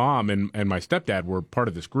 And my mom and my stepdad were part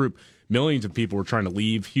of this group. Millions of people were trying to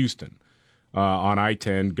leave Houston. On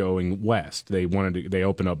I-10 going west. They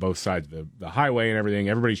opened up both sides of the highway and everything.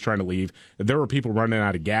 Everybody's trying to leave. There were people running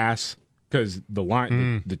out of gas because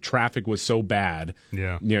the traffic was so bad.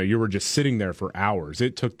 Yeah. You were just sitting there for hours.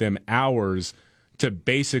 It took them hours to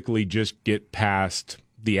basically just get past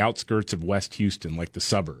the outskirts of West Houston, like the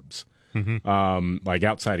suburbs, like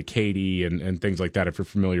outside of Katy and things like that, if you're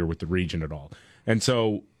familiar with the region at all. And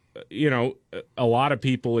so, a lot of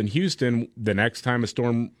people in Houston, the next time a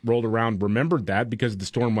storm rolled around, remembered that because the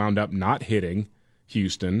storm wound up not hitting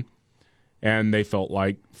Houston, and they felt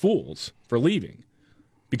like fools for leaving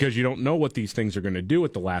because you don't know what these things are going to do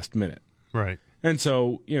at the last minute. Right. And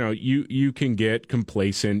so, you can get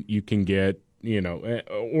complacent, you can get,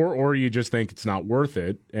 or you just think it's not worth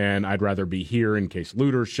it, and I'd rather be here in case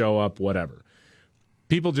looters show up, whatever.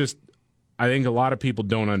 I think a lot of people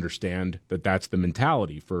don't understand that that's the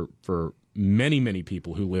mentality for many, many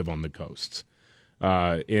people who live on the coasts,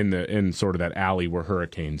 in sort of that alley where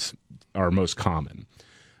hurricanes are most common.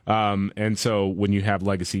 And so when you have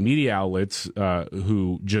legacy media outlets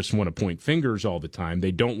who just want to point fingers all the time,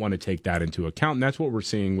 they don't want to take that into account. And that's what we're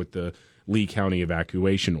seeing with the Lee County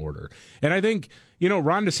evacuation order. And I think,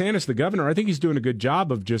 Ron DeSantis, the governor, I think he's doing a good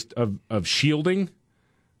job of shielding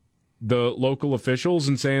the local officials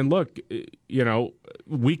and saying, look,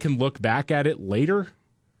 we can look back at it later,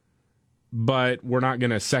 but we're not going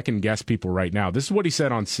to second guess people right now. This is what he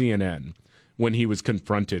said on CNN when he was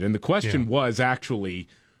confronted. And the question was actually,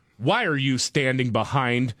 why are you standing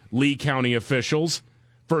behind Lee County officials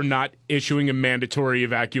for not issuing a mandatory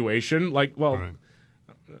evacuation? Right.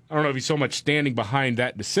 I don't know if he's so much standing behind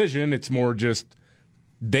that decision. It's more just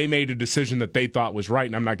they made a decision that they thought was right,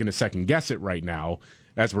 and I'm not going to second guess it right now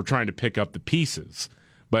as we're trying to pick up the pieces.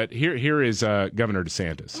 But here is Governor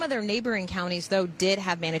DeSantis. Some of their neighboring counties, though, did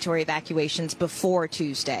have mandatory evacuations before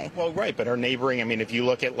Tuesday. Well, right, but our neighboring, if you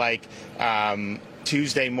look at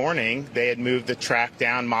Tuesday morning, they had moved the track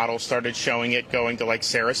down. Models started showing it going to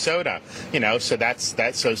Sarasota, so that's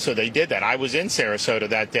that. So they did that. I was in Sarasota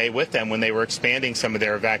that day with them when they were expanding some of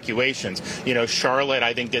their evacuations. Charlotte,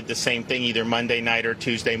 I think, did the same thing either Monday night or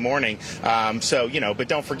Tuesday morning. But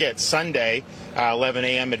don't forget Sunday, 11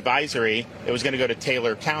 a.m. advisory, it was going to go to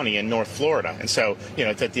Taylor County in North Florida. And so,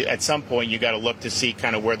 at some point you got to look to see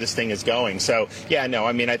kind of where this thing is going. So,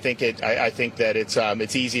 I think that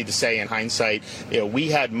it's easy to say in hindsight. We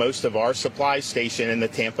had most of our supply station in the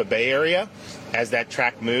Tampa Bay area. As that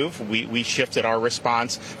track moved, we shifted our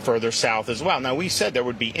response further south as well. Now, we said there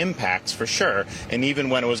would be impacts for sure, and even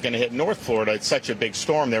when it was going to hit North Florida, it's such a big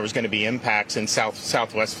storm, there was going to be impacts in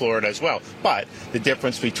southwest Florida as well. But the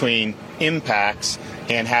difference between impacts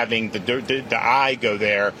and having the eye go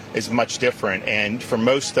there is much different. And for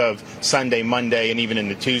most of Sunday, Monday, and even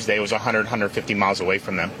into Tuesday, it was 150 miles away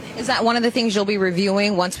from them. Is that one of the things you'll be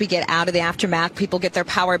reviewing once we get out of the aftermath, people get their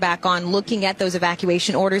power back on, looking at those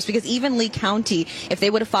evacuation orders? Because even Lee County, if they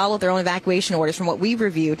would have followed their own evacuation orders from what we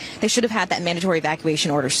reviewed, they should have had that mandatory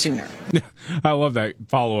evacuation order sooner. I love that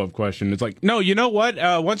follow-up question. It's like, no, you know what?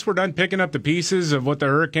 Once we're done picking up the pieces of what the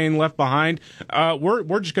hurricane left behind,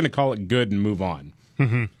 we're just going to call it good and move on.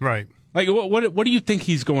 Mm-hmm. Right. Like, what do you think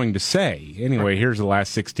he's going to say? Anyway, here's the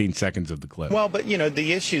last 16 seconds of the clip. Well, but,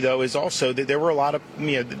 the issue, though, is also that there were a lot of,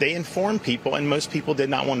 they informed people, and most people did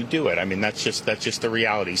not want to do it. That's just the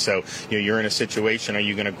reality. So, you're in a situation, are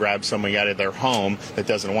you going to grab somebody out of their home that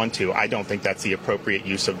doesn't want to? I don't think that's the appropriate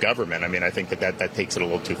use of government. I think that takes it a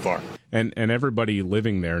little too far. And everybody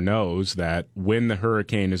living there knows that when the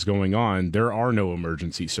hurricane is going on, there are no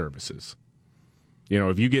emergency services.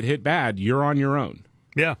 If you get hit bad, you're on your own.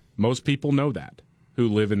 Yeah. Most people know that, who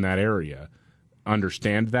live in that area,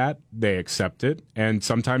 understand that, they accept it, and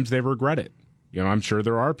sometimes they regret it. I'm sure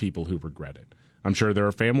there are people who regret it. I'm sure there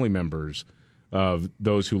are family members of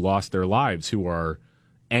those who lost their lives who are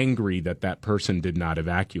angry that person did not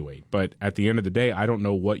evacuate. But at the end of the day, I don't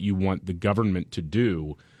know what you want the government to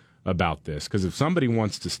do about this, because if somebody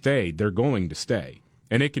wants to stay, they're going to stay.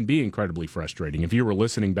 And it can be incredibly frustrating. If you were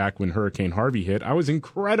listening back when Hurricane Harvey hit, I was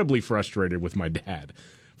incredibly frustrated with my dad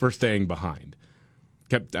for staying behind.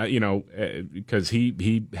 Kept, because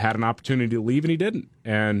he had an opportunity to leave and he didn't,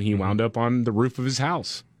 and he wound up on the roof of his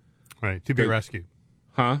house. Right, to be rescued.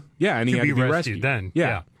 Huh? Yeah, and he had to be rescued then.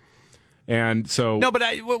 Yeah. And so no, but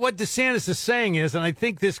what DeSantis is saying is, and I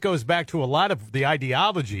think this goes back to a lot of the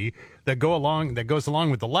ideology that goes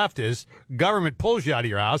along with the left, is government pulls you out of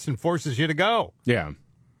your house and forces you to go. Yeah.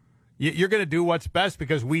 You're going to do what's best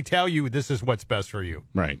because we tell you this is what's best for you.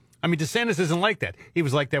 Right. I mean, DeSantis isn't like that. He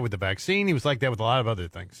was like that with the vaccine. He was like that with a lot of other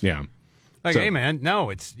things. Yeah. Like, hey, man, no,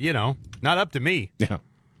 it's, not up to me. Yeah.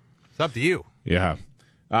 It's up to you. Yeah.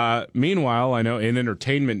 Meanwhile, I know in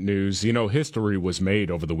entertainment news, history was made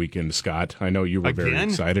over the weekend, Scott. I know you were very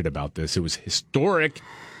excited about this. It was historic.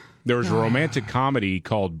 There was a romantic comedy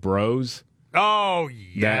called Bros. Oh,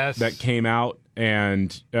 yes. That came out,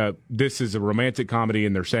 and this is a romantic comedy,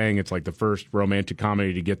 and they're saying it's like the first romantic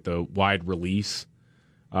comedy to get the wide release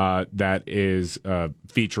that is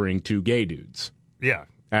featuring two gay dudes. Yeah.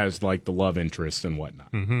 As like the love interest and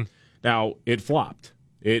whatnot. Mm-hmm. Now, it flopped.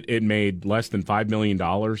 It made less than $5 million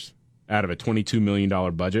out of a $22 million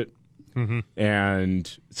budget. Mm-hmm.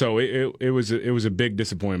 And so it was a big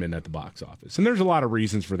disappointment at the box office. And there's a lot of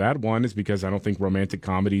reasons for that. One is because I don't think romantic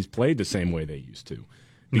comedies played the same way they used to.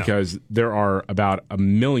 Because there are about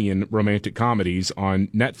 1 million romantic comedies on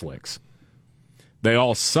Netflix. They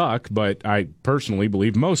all suck, but I personally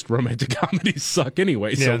believe most romantic comedies suck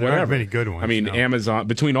anyway. Yeah, so there whatever. aren't many good ones. I mean, Amazon,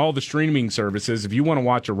 between all the streaming services, if you want to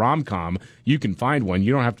watch a rom-com, you can find one.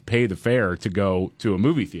 You don't have to pay the fare to go to a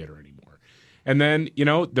movie theater anymore. And then,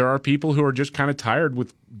 there are people who are just kind of tired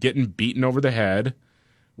with getting beaten over the head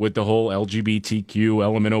with the whole LGBTQ,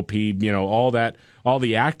 LMNOP, all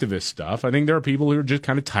the activist stuff. I think there are people who are just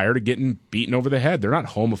kind of tired of getting beaten over the head. They're not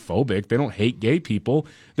homophobic. They don't hate gay people.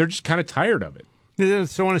 They're just kind of tired of it. They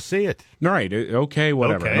just want to see it. Right. Okay,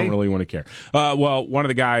 whatever. Okay. I don't really want to care. Well, one of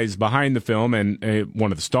the guys behind the film and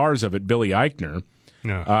one of the stars of it, Billy Eichner,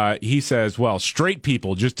 he says, well, straight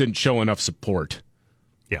people just didn't show enough support.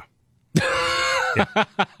 Yeah.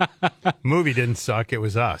 Movie didn't suck. It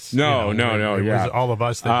was us. No. It was all of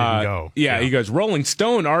us that didn't go. Yeah, he goes, Rolling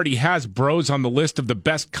Stone already has Bros on the list of the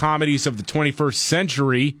best comedies of the 21st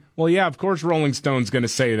century. Well, yeah, of course Rolling Stone's going to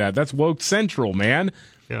say that. That's woke central, man.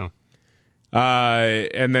 Yeah.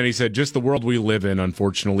 And then he said, just the world we live in,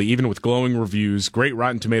 unfortunately, even with glowing reviews, great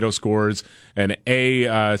Rotten Tomato scores, an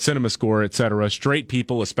A cinema score, etc., straight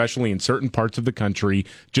people, especially in certain parts of the country,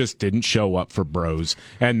 just didn't show up for Bros.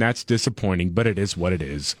 And that's disappointing, but it is what it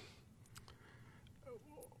is.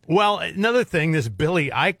 Well, another thing, this Billy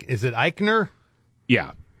Eichner?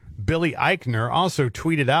 Yeah. Billy Eichner also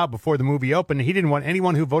tweeted out before the movie opened he didn't want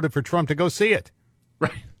anyone who voted for Trump to go see it.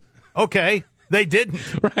 Right. Okay, they didn't.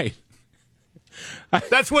 Right.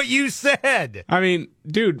 That's what you said. I mean,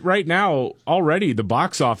 dude, right now, already the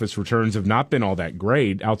box office returns have not been all that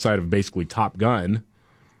great outside of basically Top Gun.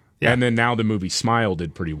 Yeah. And then now the movie Smile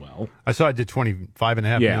did pretty well. I saw it did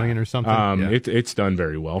 25.5 million or something. It's done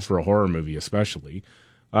very well for a horror movie, especially.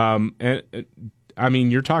 And I mean,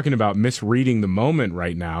 you're talking about misreading the moment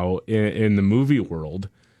right now in the movie world.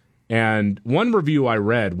 And one review I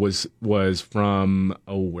read was from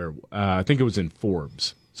I think it was in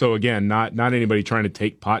Forbes. So again, not anybody trying to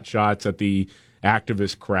take pot shots at the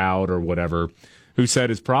activist crowd or whatever, who said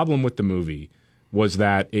his problem with the movie was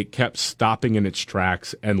that it kept stopping in its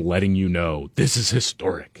tracks and letting you know this is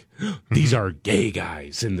historic. These are gay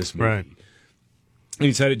guys in this movie. Right. And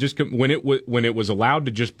he said it just when it was allowed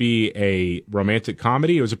to just be a romantic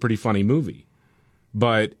comedy, it was a pretty funny movie.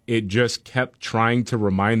 But it just kept trying to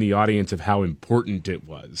remind the audience of how important it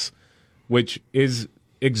was, which is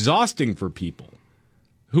exhausting for people.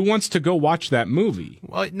 Who wants to go watch that movie?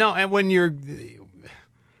 Well, no, and when you're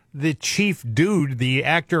the chief dude, the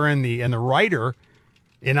actor and the writer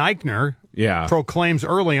in Eichner proclaims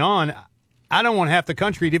early on, I don't want half the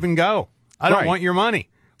country to even go. I don't want your money.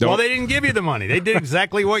 Well, they didn't give you the money. They did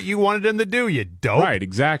exactly what you wanted them to do, you dope. Right,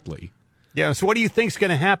 exactly. Yeah, so what do you think's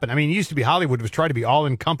going to happen? I mean, it used to be Hollywood was trying to be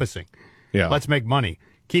all-encompassing. Yeah. Let's make money.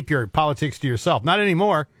 Keep your politics to yourself. Not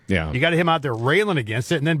anymore. Yeah. You got him out there railing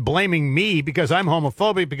against it and then blaming me because I'm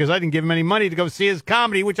homophobic because I didn't give him any money to go see his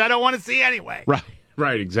comedy, which I don't want to see anyway.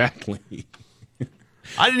 Right, exactly.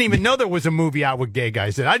 I didn't even know there was a movie out with gay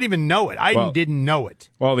guys. I didn't even know it. I didn't know it.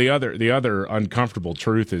 Well, the other uncomfortable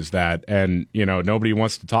truth is that, and nobody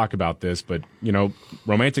wants to talk about this, but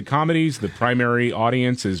romantic comedies, the primary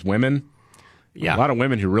audience is women. Yeah. A lot of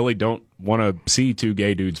women who really don't want to see two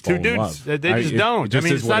gay dudes fall in love. They just don't. Just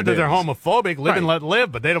it's not that they're homophobic, live and let live,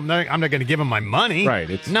 but they don't. I'm not going to give them my money. Right.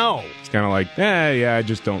 It's kind of like, I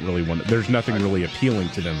just don't really want it. There's nothing really appealing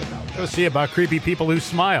to them about that. Go see about creepy people who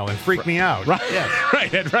smile and freak me out. Right. Yes.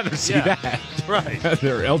 Right. I'd rather see that. Right.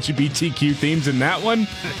 There are LGBTQ themes in that one.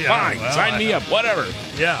 Fine. Well, sign me up. Whatever.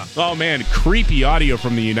 Yeah. Oh, man. Creepy audio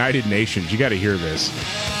from the United Nations. You got to hear this.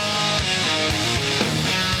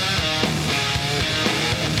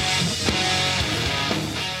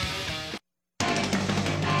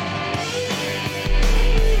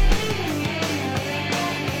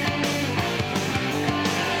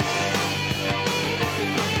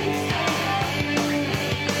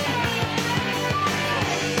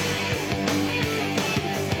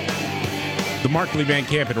 Markley, Van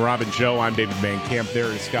Camp, and Robbins Show. I'm David Van Camp. There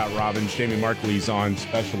is Scott Robbins. Jamie Markley's on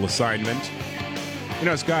special assignment. You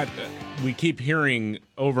know, Scott, we keep hearing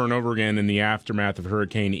over and over again in the aftermath of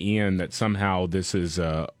Hurricane Ian that somehow this is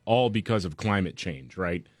all because of climate change,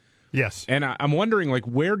 right? Yes. And I'm wondering, like,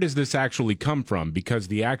 where does this actually come from? Because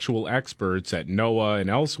the actual experts at NOAA and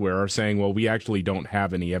elsewhere are saying, well, we actually don't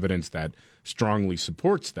have any evidence that strongly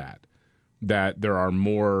supports that there are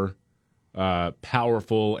more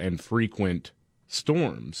powerful and frequent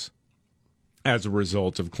storms as a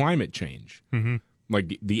result of climate change. Mm-hmm.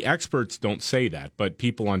 Like, the experts don't say that, but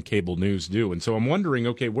people on cable news do. And so I'm wondering,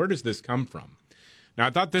 okay, where does this come from? Now, I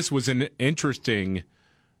thought this was an interesting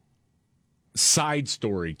side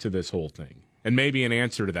story to this whole thing, and maybe an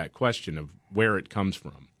answer to that question of where it comes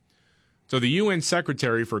from. So the UN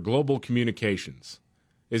Secretary for Global Communications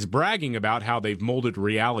is bragging about how they've molded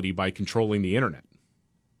reality by controlling the internet.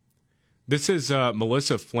 This is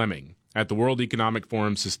Melissa Fleming at the World Economic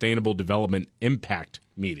Forum Sustainable Development Impact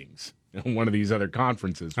meetings, one of these other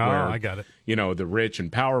conferences where, I got it. You know, the rich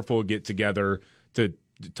and powerful get together to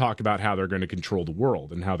talk about how they're going to control the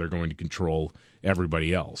world and how they're going to control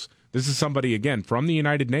everybody else. This is somebody, again, from the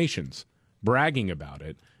United Nations bragging about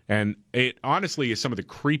it, and it honestly is some of the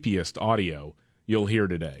creepiest audio you'll hear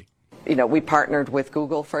today. You know, we partnered with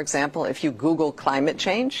Google, for example. If you Google climate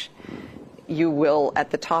change, you will, at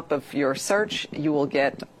the top of your search, you will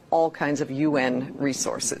get all kinds of UN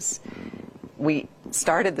resources. We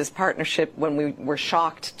started this partnership when we were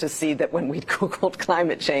shocked to see that when we Googled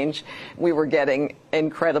climate change, we were getting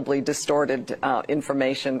incredibly distorted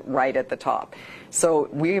information right at the top. So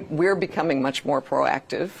we're becoming much more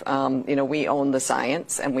proactive. You know, we own the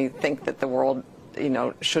science, and we think that the world, you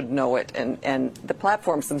know, should know it, and the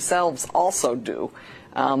platforms themselves also do.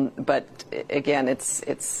 But again, it's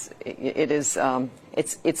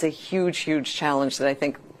a huge challenge that I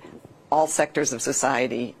think all sectors of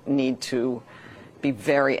society need to be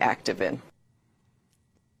very active in.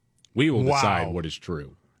 We will decide what is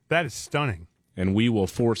true. That is stunning. And we will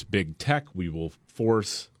force big tech. We will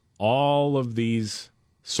force all of these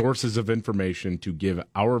sources of information to give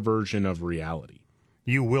our version of reality.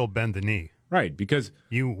 You will bend the knee. Right, because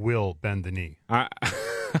you will bend the knee. I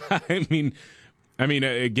mean,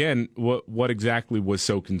 again, what exactly was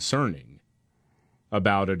so concerning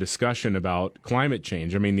about a discussion about climate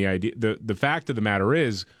change? I mean, the fact of the matter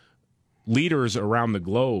is, leaders around the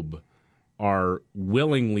globe are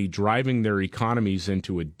willingly driving their economies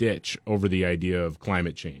into a ditch over the idea of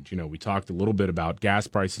climate change. You know, we talked a little bit about gas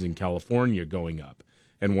prices in California going up.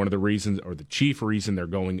 And one of the reasons, or the chief reason they're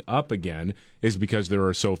going up again, is because there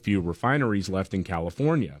are so few refineries left in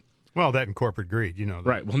California. Well, that and corporate greed, you know that.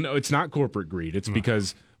 Right. Well, no, it's not corporate greed. It's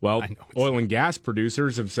because, well, oil and gas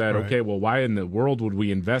producers have said, Right. okay, well, why in the world would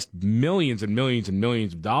we invest millions and millions and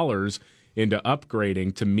millions of dollars into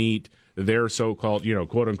upgrading to meet their so-called, you know,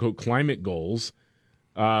 quote-unquote climate goals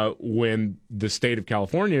when the state of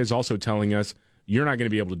California is also telling us you're not going to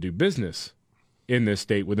be able to do business in this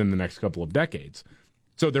state within the next couple of decades.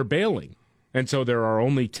 So they're bailing. And so there are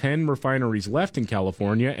only 10 refineries left in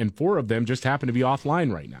California, and 4 of them just happen to be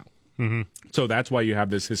offline right now. Mm-hmm. So that's why you have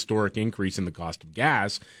this historic increase in the cost of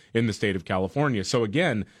gas in the state of California. So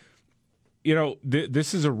again, you know,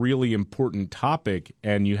 this is a really important topic,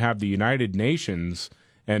 and you have the United Nations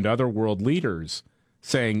and other world leaders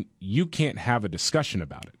saying you can't have a discussion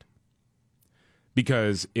about it.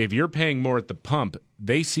 Because if you're paying more at the pump,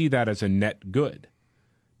 they see that as a net good,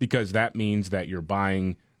 because that means that you're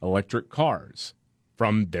buying electric cars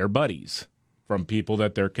from their buddies, from people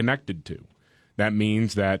that they're connected to. That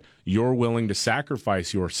means that you're willing to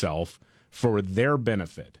sacrifice yourself for their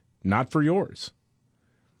benefit, not for yours.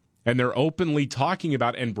 And they're openly talking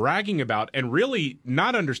about and bragging about and really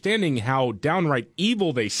not understanding how downright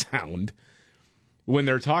evil they sound when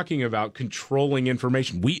they're talking about controlling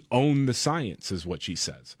information. We own the science, is what she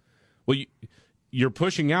says. Well, you're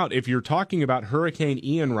pushing out. If you're talking about Hurricane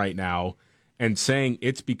Ian right now and saying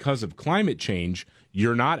it's because of climate change,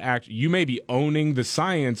 you're not you may be owning the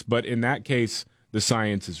science, but in that case, the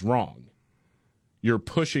science is wrong. You're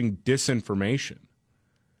pushing disinformation.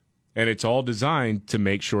 And it's all designed to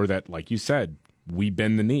make sure that, like you said, we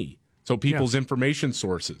bend the knee. So people's information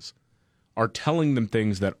sources are telling them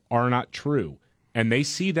things that are not true, and they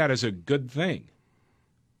see that as a good thing.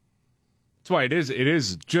 That's why it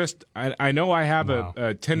is just, I know I have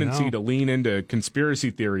a tendency to lean into conspiracy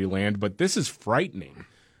theory land, but this is frightening,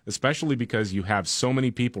 especially because you have so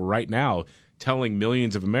many people right now telling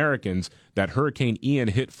millions of Americans that Hurricane Ian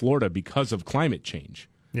hit Florida because of climate change.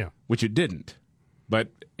 Yeah. Which it didn't. But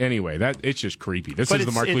anyway, it's just creepy. This is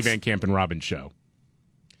the Markley, Van Camp, and Robbins show.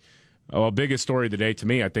 Well, biggest story of the day to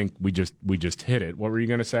me, I think we just hit it. What were you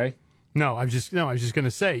going to say? I was just going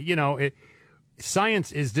to say,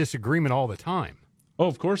 science is disagreement all the time. Oh,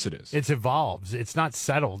 of course it is. It evolves. It's not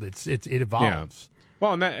settled. It evolves.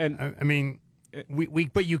 Yeah. Well, I mean,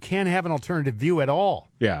 but you can't have an alternative view at all.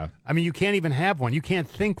 Yeah. I mean, you can't even have one. You can't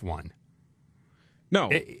think one. No.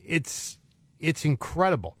 It's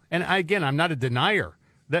incredible. And again, I'm not a denier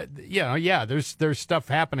that there's stuff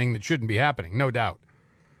happening that shouldn't be happening, no doubt.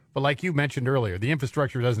 But like you mentioned earlier, the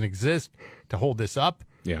infrastructure doesn't exist to hold this up.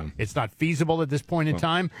 Yeah. It's not feasible at this point in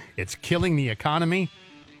time. It's killing the economy.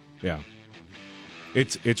 Yeah.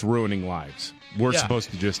 It's ruining lives. We're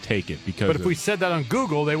supposed to just take it because. But if we said that on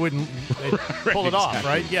Google, they'd pull it off,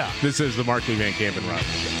 right? Yeah. This is the Markley, Van Camp, and Robbins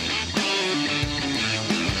show.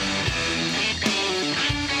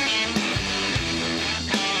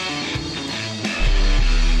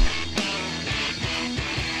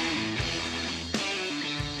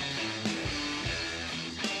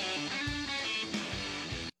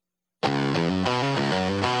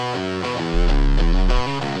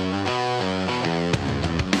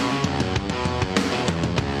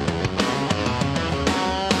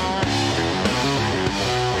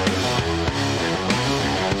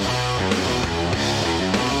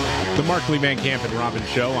 Markley, Van Camp, and Robbins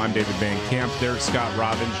show. I'm David Van Camp. There's Scott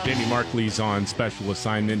Robbins. Jamie Markley's on special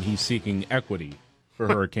assignment. He's seeking equity for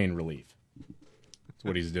hurricane relief. That's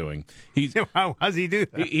what he's doing. How does he do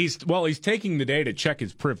that? He's taking the day to check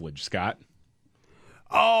his privilege, Scott.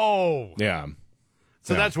 Oh. Yeah.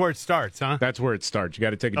 So that's where it starts, huh? That's where it starts. You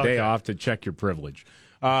got to take a day off to check your privilege.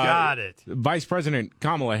 Got it. Vice President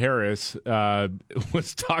Kamala Harris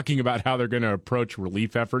was talking about how they're going to approach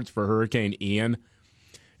relief efforts for Hurricane Ian.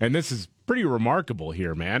 And this is pretty remarkable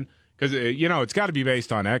here, man, because, it's got to be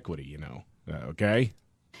based on equity, okay?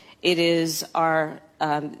 It is our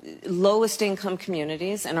lowest income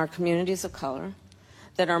communities and our communities of color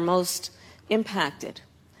that are most impacted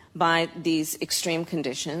by these extreme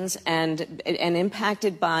conditions and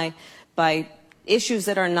impacted by issues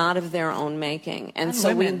that are not of their own making. And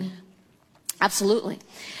so women. Absolutely.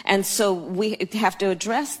 And so we have to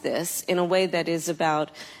address this in a way that is about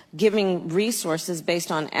giving resources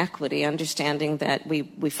based on equity, understanding that we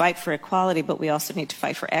fight for equality, but we also need to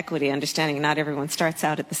fight for equity, understanding not everyone starts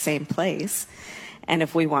out at the same place. And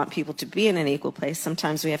if we want people to be in an equal place,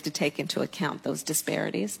 sometimes we have to take into account those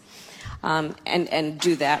disparities and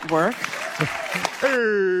do that work.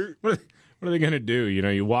 What are they going to do?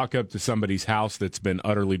 You walk up to somebody's house that's been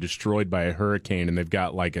utterly destroyed by a hurricane and they've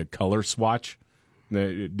got like a color swatch.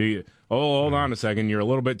 Hold on a second. You're a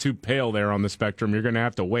little bit too pale there on the spectrum. You're going to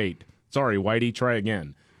have to wait. Sorry, Whitey, try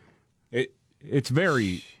again. It's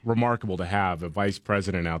very remarkable to have a vice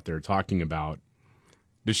president out there talking about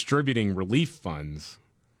distributing relief funds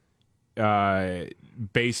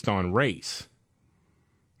based on race.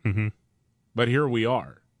 Mm-hmm. But here we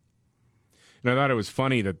are. And I thought it was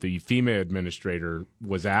funny that the FEMA administrator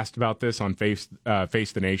was asked about this on Face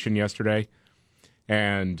the Nation yesterday,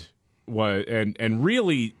 and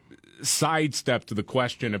really sidestepped the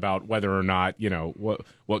question about whether or not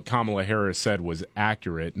what Kamala Harris said was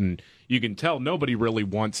accurate. And you can tell nobody really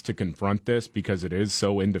wants to confront this because it is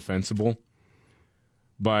so indefensible.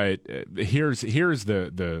 But here's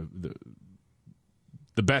the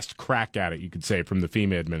best crack at it, you could say, from the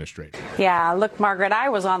FEMA administrator. Yeah, look, Margaret, I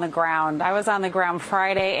was on the ground. I was on the ground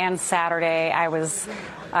Friday and Saturday. I was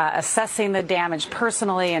assessing the damage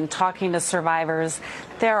personally and talking to survivors.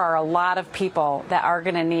 There are a lot of people that are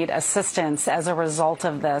going to need assistance as a result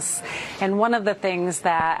of this. And one of the things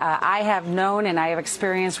that I have known and I have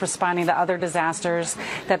experienced responding to other disasters,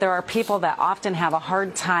 that there are people that often have a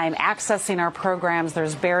hard time accessing our programs.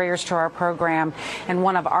 There's barriers to our program. And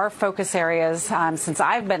one of our focus areas, since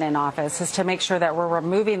since I've been in office is to make sure that we're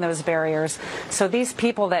removing those barriers so these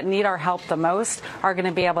people that need our help the most are going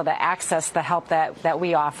to be able to access the help that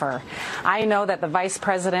we offer. I know that the vice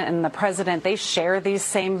president and the president, they share these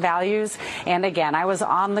same values. And again, I was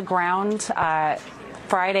on the ground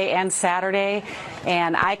Friday and Saturday,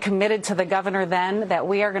 and I committed to the governor then that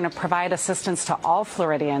we are going to provide assistance to all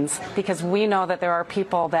Floridians because we know that there are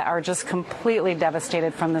people that are just completely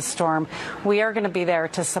devastated from this storm. We are going to be there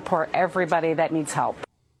to support everybody that needs help.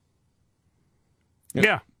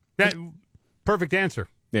 Yeah, that perfect answer.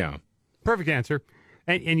 Yeah, perfect answer.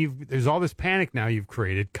 And there's all this panic now you've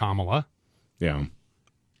created, Kamala. Yeah,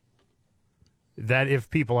 that if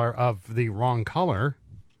people are of the wrong color,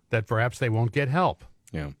 that perhaps they won't get help.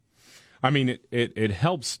 Yeah. I mean, it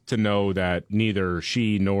helps to know that neither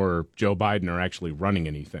she nor Joe Biden are actually running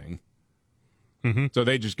anything. Mm-hmm. So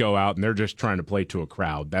they just go out and they're just trying to play to a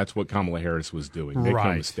crowd. That's what Kamala Harris was doing. Make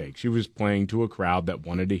no mistake. She was playing to a crowd that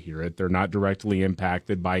wanted to hear it. They're not directly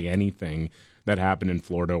impacted by anything that happened in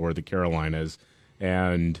Florida or the Carolinas.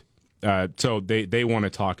 And so they want to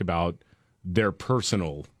talk about their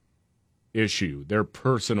personal issue, their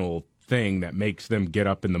personal thing that makes them get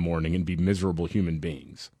up in the morning and be miserable human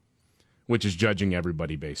beings, which is judging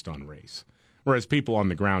everybody based on race. Whereas people on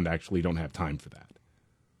the ground actually don't have time for that.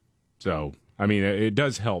 So, I mean, it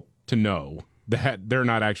does help to know that they're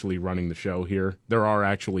not actually running the show here. There are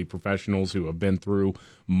actually professionals who have been through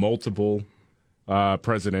multiple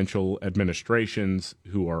presidential administrations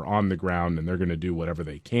who are on the ground, and they're going to do whatever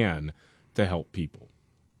they can to help people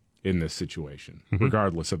in this situation,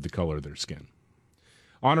 regardless of the color of their skin.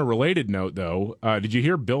 On a related note, though, did you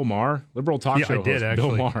hear Bill Maher, liberal talk show host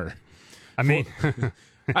Bill Maher? I mean,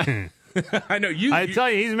 I know you. I tell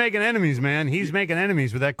you, he's making enemies, man. He's making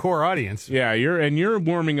enemies with that core audience. Yeah, you're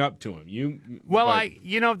warming up to him.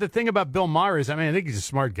 The thing about Bill Maher is, I mean, I think he's a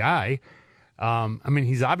smart guy. I mean,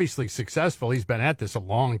 he's obviously successful. He's been at this a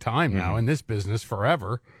long time now, in this business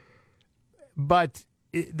forever. But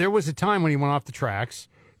there was a time when he went off the tracks.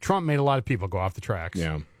 Trump made a lot of people go off the tracks.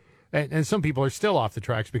 Yeah. And some people are still off the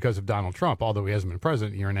tracks because of Donald Trump. Although he hasn't been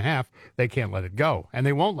president a year and a half, they can't let it go, and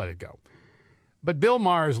they won't let it go. But Bill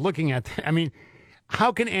Maher is looking at, I mean,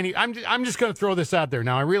 how can I'm just going to throw this out there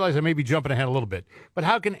now. I realize I may be jumping ahead a little bit, but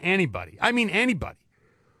how can anybody,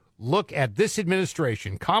 look at this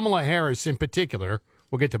administration, Kamala Harris in particular,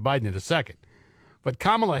 we'll get to Biden in a second, but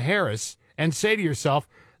Kamala Harris, and say to yourself,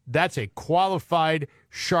 that's a qualified,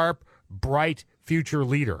 sharp, bright future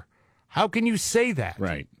leader. How can you say that?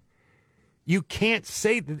 Right. You can't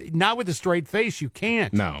say that. Not with a straight face, you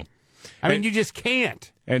can't. No. I mean, you just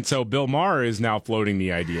can't. And so Bill Maher is now floating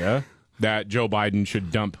the idea that Joe Biden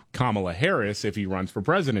should dump Kamala Harris if he runs for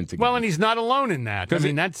president again. Well, and he's not alone in that. I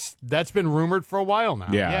mean, that's been rumored for a while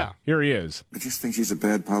now. Yeah. Here he is. I just think she's a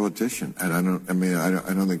bad politician, and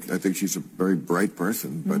I think she's a very bright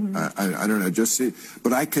person, but I don't know.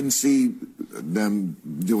 But I can see them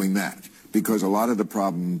doing that because a lot of the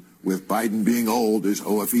problem with Biden being old is,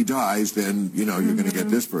 if he dies, then, you're going to get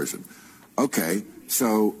this person. Okay,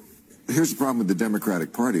 so here's the problem with the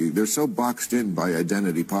Democratic Party. They're so boxed in by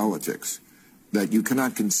identity politics that you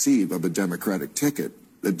cannot conceive of a Democratic ticket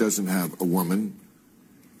that doesn't have a woman,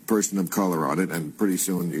 person of color on it, and pretty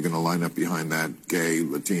soon you're going to line up behind that gay,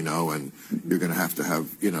 Latino, and you're going to have,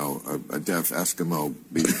 a deaf Eskimo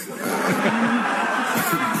be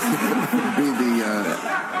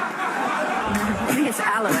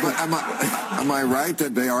Am I right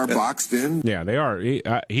that they are boxed in? Yeah, they are.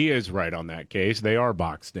 He is right on that case. They are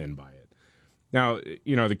boxed in by it. Now,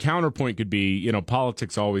 the counterpoint could be,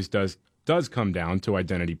 politics always does come down to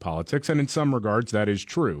identity politics, and in some regards that is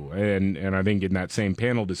true. And I think in that same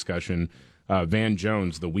panel discussion, Van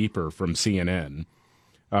Jones, the weeper from CNN,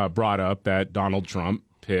 brought up that Donald Trump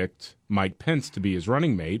picked Mike Pence to be his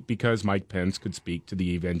running mate because Mike Pence could speak to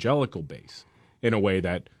the evangelical base in a way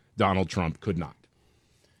that Donald Trump could not.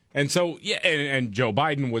 And so, and Joe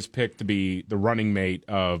Biden was picked to be the running mate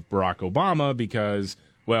of Barack Obama because,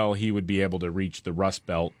 he would be able to reach the Rust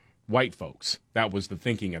Belt white folks. That was the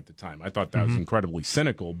thinking at the time. I thought that was incredibly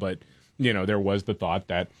cynical, but, there was the thought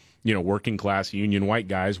that, working class union white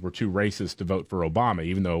guys were too racist to vote for Obama,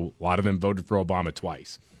 even though a lot of them voted for Obama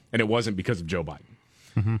twice. And it wasn't because of Joe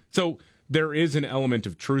Biden. So there is an element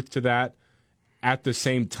of truth to that. At the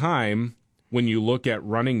same time, when you look at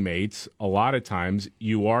running mates, a lot of times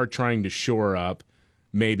you are trying to shore up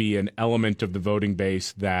maybe an element of the voting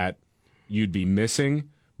base that you'd be missing,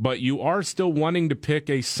 but you are still wanting to pick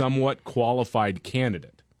a somewhat qualified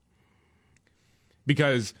candidate.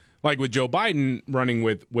 Because, like with Joe Biden running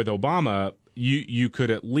with Obama, you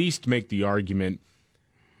could at least make the argument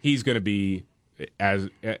he's going to be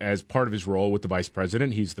as part of his role with the vice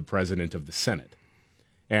president, he's the president of the Senate.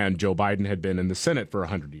 And Joe Biden had been in the Senate for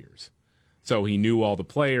 100 years. So he knew all the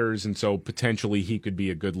players, and so potentially he could be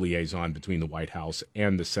a good liaison between the White House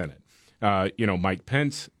and the Senate. Mike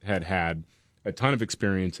Pence had a ton of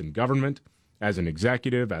experience in government as an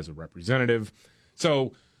executive, as a representative.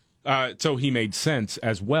 So he made sense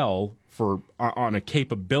as well for on a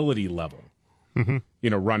capability level,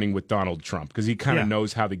 running with Donald Trump, because he kind of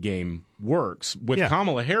knows how the game works. With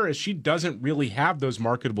Kamala Harris, she doesn't really have those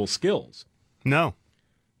marketable skills. No.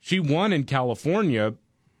 She won in California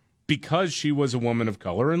because she was a woman of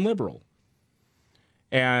color and liberal.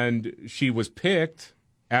 And she was picked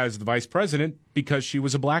as the vice president because she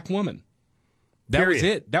was a black woman. That was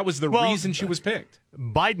it. That was the reason she was picked.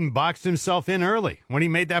 Biden boxed himself in early when he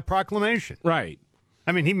made that proclamation. Right.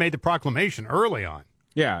 I mean, he made the proclamation early on.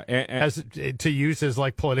 Yeah. As to use as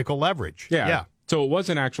like political leverage. Yeah. So it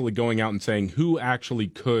wasn't actually going out and saying who actually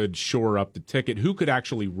could shore up the ticket, who could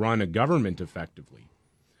actually run a government effectively.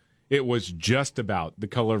 It was just about the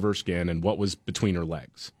color of her skin and what was between her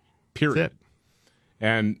legs. Period.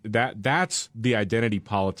 And that's the identity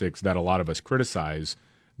politics that a lot of us criticize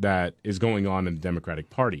that is going on in the Democratic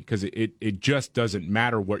Party, because it just doesn't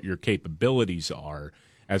matter what your capabilities are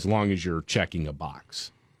as long as you're checking a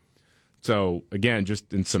box. So, again,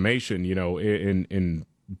 just in summation, in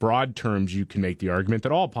broad terms, you can make the argument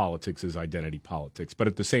that all politics is identity politics. But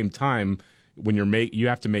at the same time, when you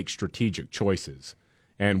have to make strategic choices.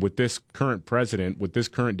 And with this current president, with this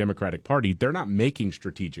current Democratic Party, they're not making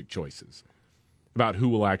strategic choices about who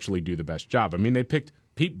will actually do the best job. I mean, they picked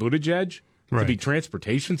Pete Buttigieg to be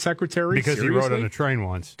transportation secretary. Because Seriously? he rode on a train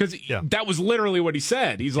once. Because that was literally what he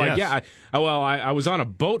said. He's like, I was on a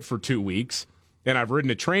boat for 2 weeks, and I've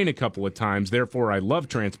ridden a train a couple of times. Therefore, I love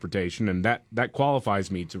transportation, and that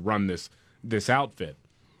qualifies me to run this outfit.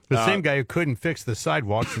 The same guy who couldn't fix the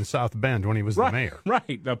sidewalks in South Bend when he was the mayor.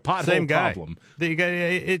 Right, the pothole same guy. problem.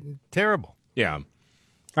 Terrible. Yeah.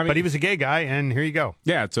 I mean, but he was a gay guy, and here you go.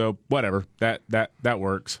 Yeah, so whatever. That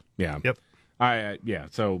works. Yeah. Yep.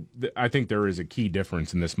 So I think there is a key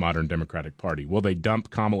difference in this modern Democratic Party. Will they dump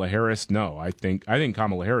Kamala Harris? No. I think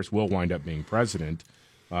Kamala Harris will wind up being president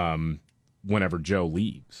whenever Joe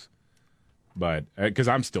leaves. But because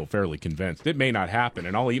I'm still fairly convinced. It may not happen,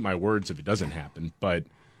 and I'll eat my words if it doesn't happen, but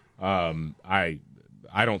I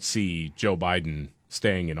don't see Joe Biden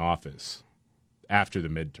staying in office after the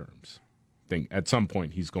midterms. I think at some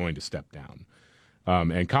point he's going to step down.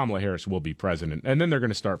 And Kamala Harris will be president. And then they're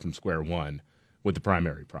going to start from square one with the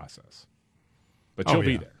primary process. But she'll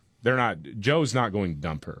be there. Joe's not going to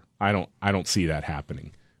dump her. I don't see that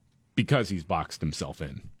happening because he's boxed himself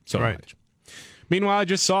in so much. Meanwhile, I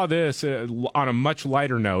just saw this on a much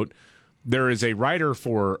lighter note. There is a writer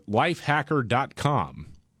for lifehacker.com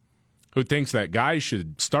who thinks that guys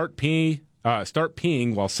should start peeing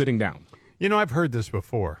while sitting down. I've heard this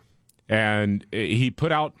before. And he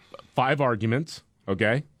put out 5 arguments,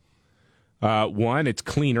 okay? One, it's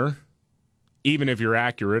cleaner. Even if you're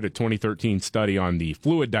accurate, a 2013 study on the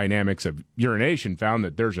fluid dynamics of urination found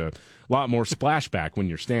that there's a lot more splashback when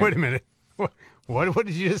you're standing. Wait a minute. What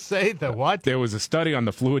did you just say? The what? There was a study on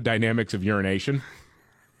the fluid dynamics of urination.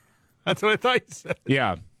 That's what I thought you said.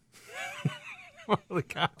 Yeah. Holy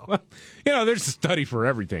cow. Well, there's a study for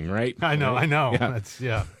everything, right? I know.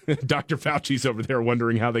 Yeah. Dr. Fauci's over there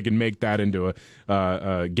wondering how they can make that into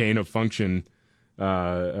a gain of function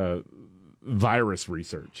virus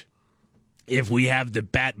research. If we have the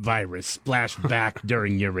bat virus splash back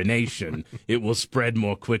during urination, it will spread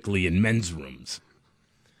more quickly in men's rooms.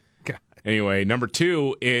 God. Anyway, number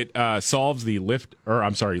 2, it solves the left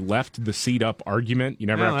the seat up argument. You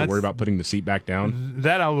never have to worry about putting the seat back down.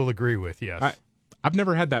 That I will agree with, yes. I've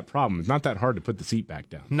never had that problem. It's not that hard to put the seat back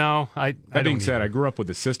down. No, That being said, I grew up with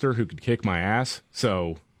a sister who could kick my ass,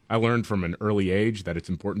 so I learned from an early age that it's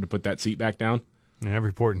important to put that seat back down. And every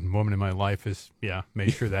important woman in my life is,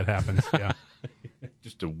 made sure that happens, yeah.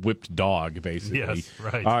 Just a whipped dog, basically. Yes,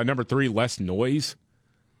 right. Number 3, less noise.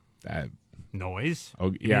 Noise?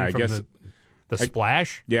 Oh, yeah, I guess. The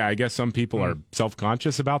splash? Yeah, I guess some people are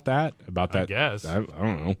self-conscious about that. I guess. I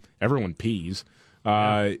don't know. Everyone pees.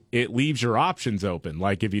 It leaves your options open,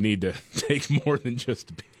 like if you need to take more than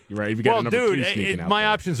just a pee, right? If you got a number 2 sneaking out my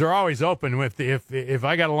there. options are always open. If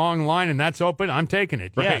I got a long line and that's open, I'm taking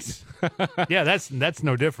it. Right. Yes. Yeah, that's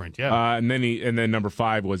no different. Yeah. And then number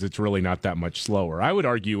 5 was it's really not that much slower. I would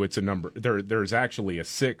argue it's a number. There's actually a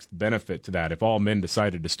 6th benefit to that. If all men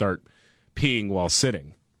decided to start peeing while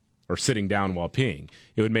sitting, or sitting down while peeing,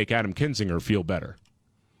 it would make Adam Kinzinger feel better.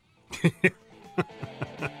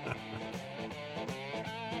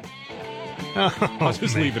 I'll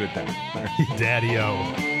just leave it at that.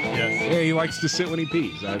 Daddy-o. Yes. Yeah, he likes to sit when he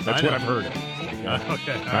pees. That's what I've heard of.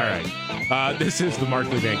 Okay. All right. This is the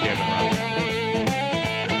Markley, Van Camp, and Robbins.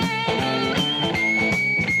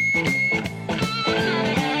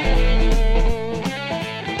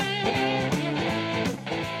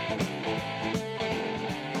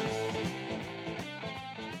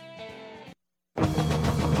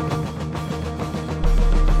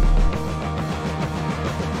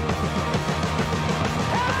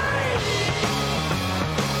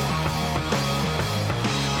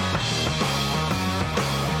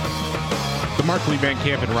 Markley, Van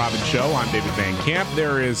Camp, and Robbins show. I'm David Van Camp.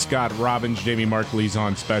 There is Scott Robbins. Jamie Markley's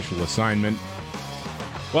on special assignment.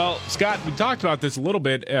 Well, Scott, we talked about this a little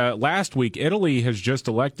bit last week. Italy has just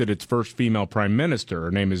elected its first female prime minister.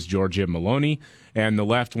 Her name is Giorgia Meloni, and the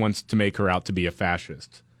left wants to make her out to be a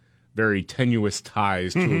fascist. Very tenuous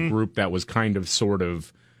ties to a group that was kind of sort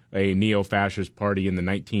of a neo-fascist party in the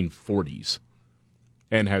 1940s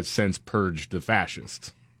and has since purged the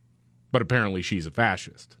fascists. But apparently she's a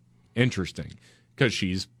fascist. Interesting, because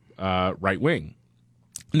she's right-wing.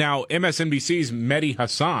 Now, MSNBC's Mehdi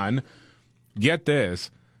Hasan, get this,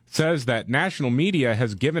 says that national media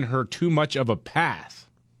has given her too much of a pass.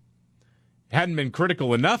 Hadn't been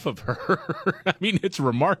critical enough of her. I mean, it's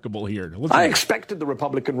remarkable here. I expected the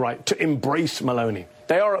Republican right to embrace Meloni.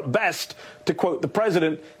 They are at best, to quote the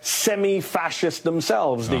president, semi-fascist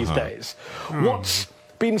themselves these days. What's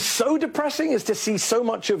been so depressing is to see so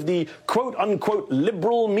much of the quote-unquote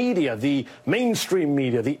liberal media, the mainstream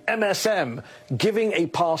media, the MSM, giving a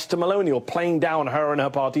pass to Meloni or playing down her and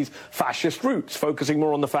her party's fascist roots, focusing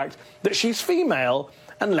more on the fact that she's female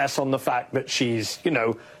and less on the fact that she's,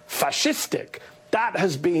 fascistic. That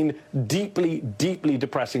has been deeply, deeply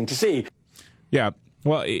depressing to see. Yeah.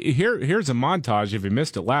 Well, here's a montage, if you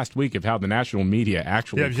missed it last week, of how the national media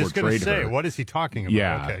actually portrayed her. I was just going to say, what is he talking about?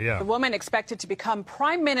 Yeah. Okay, yeah. The woman expected to become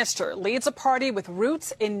prime minister leads a party with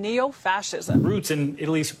roots in neo-fascism. Roots in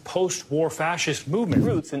Italy's post-war fascist movement.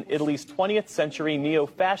 Roots in Italy's 20th century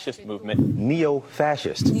neo-fascist movement.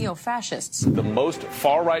 Neo-fascists. Neo-fascists. The most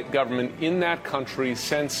far-right government in that country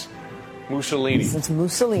since Mussolini. Since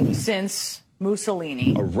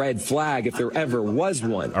Mussolini. A red flag, if there ever was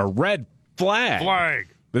one. A red flag.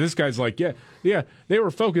 But this guy's like, yeah, they were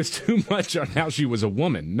focused too much on how she was a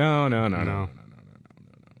woman. No.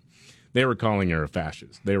 They were calling her a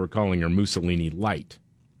fascist. They were calling her Mussolini light.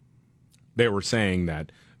 They were saying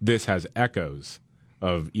that this has echoes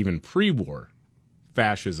of even pre-war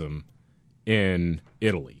fascism in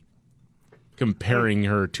Italy, comparing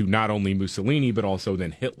her to not only Mussolini, but also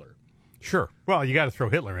then Hitler. Sure. Well, you got to throw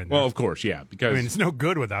Hitler in there. Well, of course, yeah. Because it's no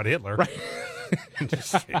good without Hitler. Right.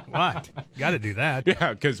 What? You got to do that.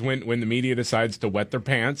 Yeah, because when the media decides to wet their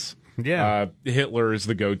pants, Hitler is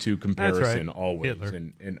the go-to comparison always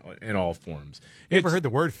in all forms. You ever heard the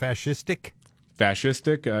word fascistic?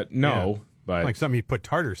 Fascistic? No, but like something you put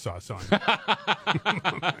tartar sauce on. I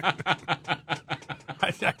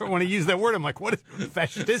don't want to use that word. I'm like, what is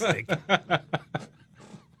fascistic?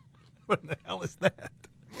 What the hell is that?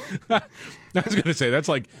 I was going to say, that's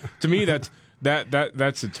like, to me, that's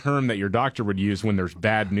a term that your doctor would use when there's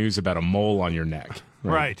bad news about a mole on your neck.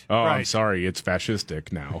 Right. Oh, right. I'm sorry, it's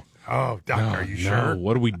fascistic now. Oh, doc, are you sure?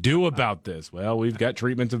 What do we do about this? Well, we've got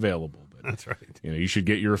treatments available. But, that's right. You should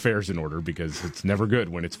get your affairs in order because it's never good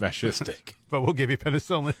when it's fascistic. But we'll give you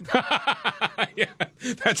penicillin. Yeah,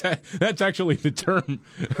 that's actually the term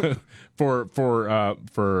for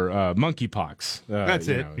monkeypox. That's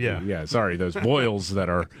it. Yeah. Sorry, those boils that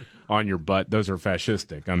are on your butt, those are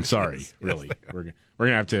fascistic. I'm sorry, really. We're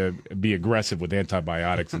gonna have to be aggressive with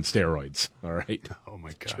antibiotics and steroids. All right. Oh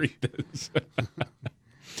my God. Treat this.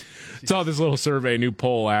 Saw this little survey. A new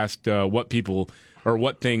poll asked what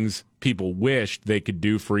things people wished they could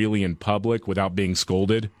do freely in public without being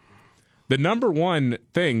scolded. The number one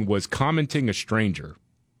thing was commenting a stranger.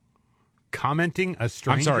 Commenting a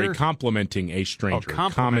stranger? I'm sorry, complimenting a stranger.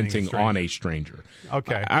 Commenting on a stranger.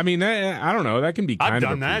 Okay. I mean, I don't know. That can be kind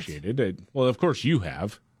of that. appreciated. Well, of course you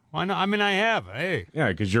have. Why not? I mean, I have. Hey. Yeah,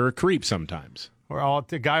 because you're a creep sometimes. Or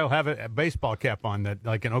the guy will have a baseball cap on that,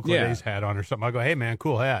 like an Oakland A's hat on or something. I'll go, hey, man,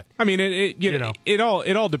 cool hat. I mean, it all depends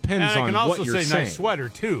on what you're saying. And I can also say nice sweater,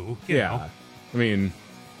 too. You know. I mean,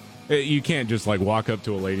 you can't just, like, walk up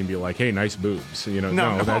to a lady and be like, hey, nice boobs.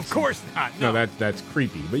 No, of course not. No, that's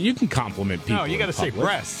creepy. But you can compliment people. No, you got to say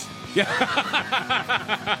breasts. Yeah.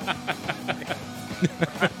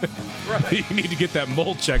 Right. You need to get that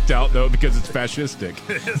mole checked out, though, because it's fascistic.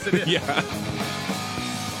 Yes, it is. Yeah.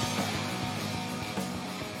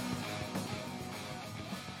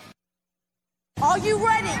 Are you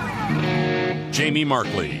ready? Jamie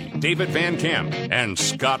Markley, David Van Camp, and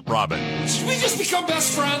Scott Robbins. Did we just become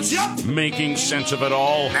best friends? Yep. Making sense of it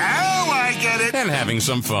all. Now I get it. And having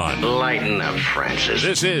some fun. Lighten up, Francis.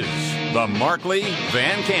 This is the Markley,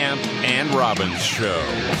 Van Camp, and Robbins Show.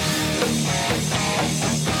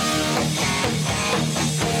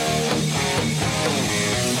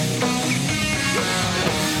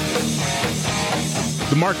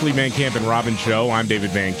 The Markley, Van Camp, and Robbins Show. I'm David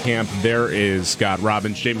Van Camp. There is Scott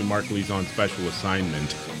Robbins. Jamie Markley's on special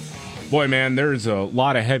assignment. Boy, man, there's a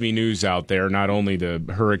lot of heavy news out there, not only the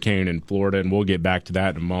hurricane in Florida, and we'll get back to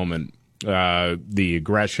that in a moment, the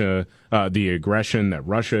aggression that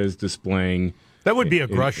Russia is displaying. That would be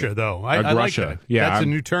aggression, though. I like that. Yeah, that's a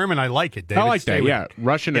new term, and I like it, David. I like that, yeah.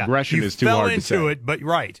 Russian aggression is too hard to say. You fell into it, but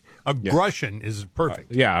right. Aggression is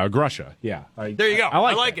perfect. Yeah, aggression. Yeah. There you go.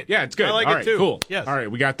 I like it. Yeah, it's good. I like All it, right, too. Cool. Yes. All right,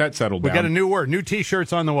 we got that settled down. We got a new word. New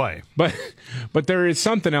T-shirts on the way. But there is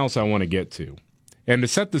something else I want to get to. And to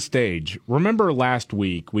set the stage, remember last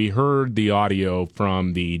week we heard the audio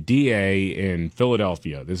from the DA in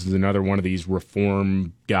Philadelphia. This is another one of these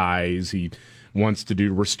reform guys. He wants to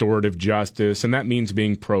do restorative justice, and that means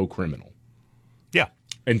being pro-criminal. Yeah.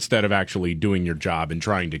 Instead of actually doing your job and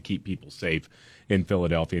trying to keep people safe in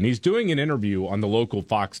Philadelphia. And he's doing an interview on the local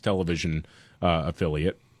Fox television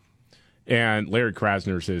affiliate. And Larry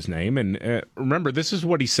Krasner's his name. And remember, this is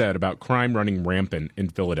what he said about crime running rampant in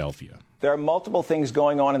Philadelphia. There are multiple things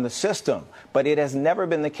going on in the system, but it has never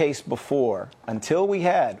been the case before, until we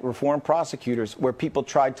had reformed prosecutors, where people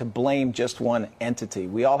tried to blame just one entity.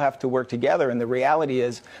 We all have to work together, and the reality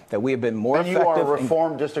is that we have been more effective. You are a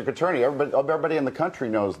reformed district attorney. Everybody in the country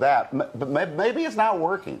knows that. But maybe it's not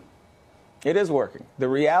working. It is working. The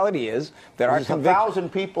reality is that there's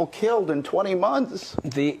 1,000 people killed in 20 months.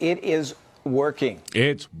 It is working.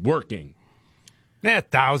 It's working.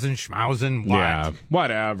 1,000 schmausen, what? Yeah,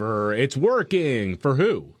 whatever. It's working. For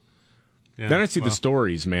who? Yeah, then I see the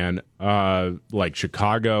stories, man. Like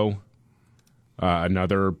Chicago,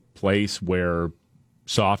 another place where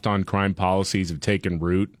soft on crime policies have taken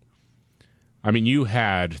root. I mean, you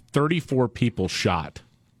had 34 people shot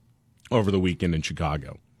over the weekend in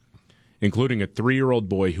Chicago, including a 3-year-old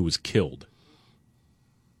boy who was killed.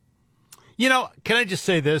 You know, can I just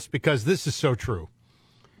say this? Because this is so true.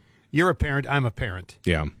 You're a parent. I'm a parent.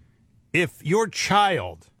 Yeah. If your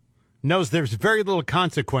child knows there's very little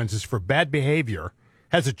consequences for bad behavior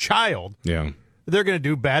as a child, yeah, they're going to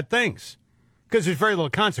do bad things because there's very little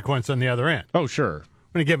consequence on the other end. Oh, sure.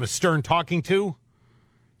 When you give them a stern talking to,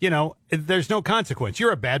 you know, there's no consequence.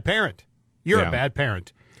 You're a bad parent. You're a bad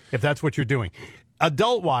parent if that's what you're doing.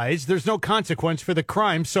 Adult-wise, there's no consequence for the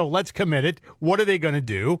crime, so let's commit it. What are they going to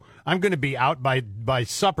do? I'm going to be out by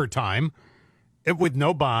supper time. With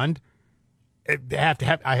no bond. I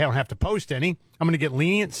don't have to post any. I'm going to get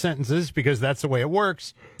lenient sentences because that's the way it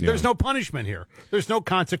works. Yeah. There's no punishment here. There's no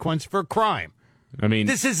consequence for crime. I mean,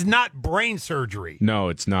 this is not brain surgery. No,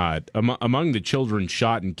 it's not. Among the children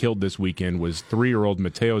shot and killed this weekend was 3-year-old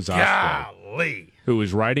Mateo Zasco, who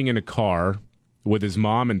was riding in a car with his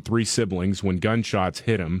mom and 3 siblings when gunshots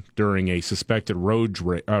hit him during a suspected road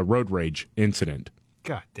rage incident.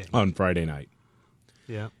 God damn. On Friday night.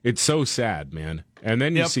 Yeah. It's so sad, man. And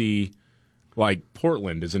then you see, like,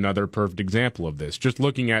 Portland is another perfect example of this. Just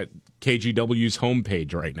looking at KGW's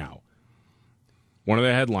homepage right now. One of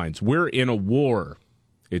the headlines, "We're in a war."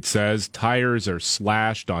 It says tires are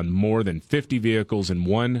slashed on more than 50 vehicles in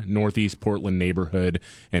one Northeast Portland neighborhood,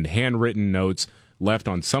 and handwritten notes left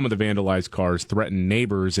on some of the vandalized cars threaten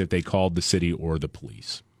neighbors if they called the city or the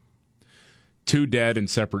police. 2 dead in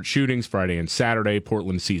separate shootings Friday and Saturday.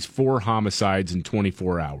 Portland sees 4 homicides in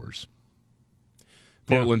 24 hours.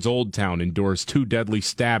 Portland's Old Town endures 2 deadly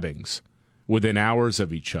stabbings within hours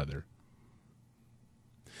of each other.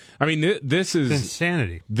 I mean, this is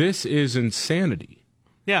insanity. This is insanity.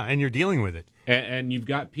 Yeah, and you're dealing with it. And you've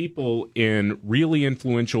got people in really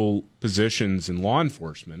influential positions in law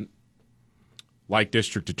enforcement, like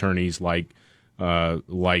district attorneys, like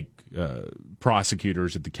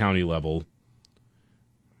prosecutors at the county level,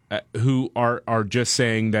 who are just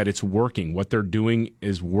saying that it's working. What they're doing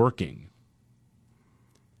is working.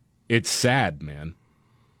 It's sad, man.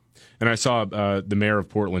 And I saw the mayor of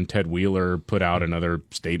Portland, Ted Wheeler, put out another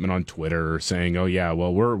statement on Twitter saying, "Oh yeah,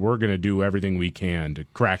 well we're going to do everything we can to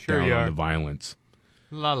crack down on the violence."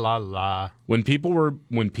 La la la. When people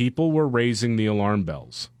were raising the alarm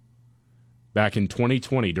bells back in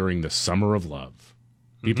 2020 during the Summer of Love,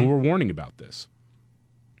 people were warning about this.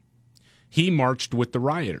 He marched with the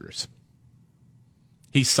rioters.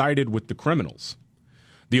 He sided with the criminals.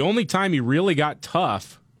 The only time he really got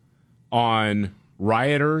tough on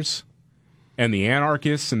rioters and the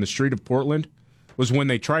anarchists in the street of Portland was when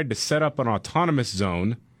they tried to set up an autonomous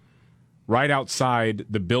zone right outside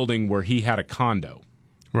the building where he had a condo.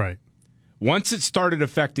 Right. Once it started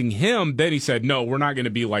affecting him, then he said, no, we're not going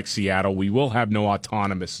to be like Seattle. We will have no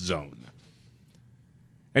autonomous zone.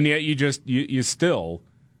 And yet you still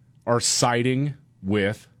are siding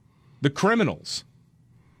with the criminals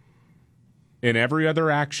in every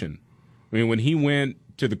other action. I mean, when he went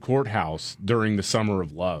to the courthouse during the Summer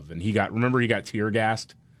of Love and he got tear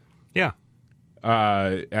gassed? Yeah.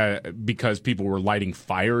 Because people were lighting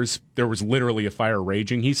fires. There was literally a fire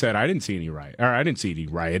raging. He said, I didn't see any rioting. I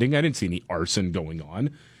didn't see any arson going on.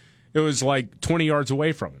 It was like 20 yards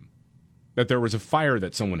away from him that there was a fire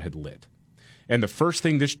that someone had lit. And the first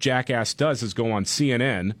thing this jackass does is go on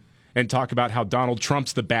CNN and talk about how Donald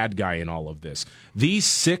Trump's the bad guy in all of this. These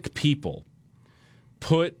sick people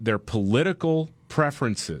put their political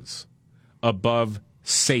preferences above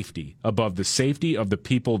safety, above the safety of the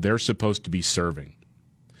people they're supposed to be serving.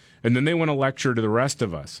 And then they want to lecture to the rest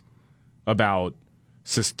of us about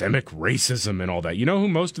systemic racism and all that. You know who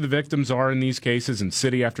most of the victims are in these cases in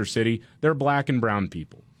city after city? They're black and brown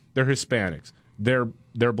people. They're Hispanics. They're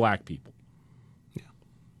black people. Yeah.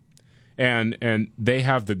 And they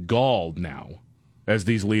have the gall now as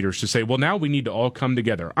these leaders to say, well, now we need to all come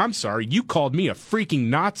together. I'm sorry, you called me a freaking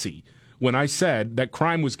Nazi when I said that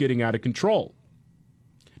crime was getting out of control.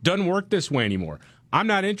 Doesn't work this way anymore. I'm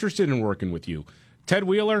not interested in working with you. Ted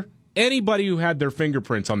Wheeler, anybody who had their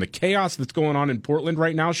fingerprints on the chaos that's going on in Portland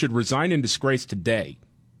right now should resign in disgrace today.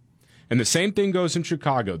 And the same thing goes in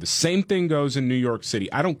Chicago. The same thing goes in New York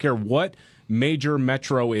City. I don't care what major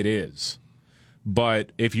metro it is.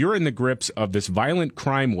 But if you're in the grips of this violent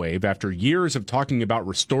crime wave after years of talking about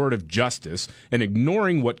restorative justice and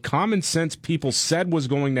ignoring what common sense people said was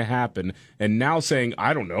going to happen and now saying,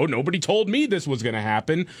 I don't know, nobody told me this was going to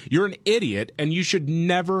happen, you're an idiot and you should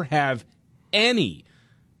never have any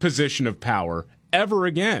position of power ever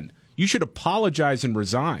again. You should apologize and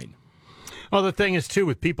resign. Well, the thing is, too,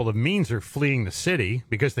 with people of means are fleeing the city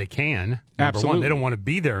because they can. Number one, they don't want to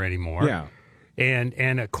be there anymore. Yeah.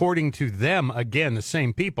 And according to them, again, the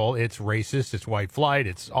same people, it's racist, it's white flight,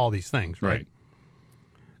 it's all these things, right?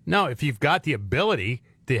 No, if you've got the ability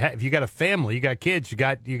to, if you got a family, you got kids, you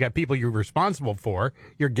got people you're responsible for,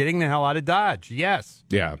 you're getting the hell out of Dodge. Yes.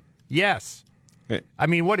 Yeah. Yes. I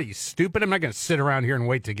mean, what are you, stupid? I'm not going to sit around here and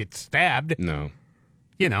wait to get stabbed. No.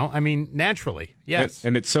 You know, I mean, naturally, yes.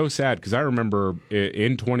 And it's so sad because I remember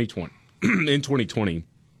in 2020,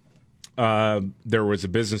 there was a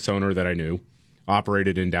business owner that I knew,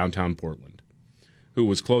 operated in downtown Portland, who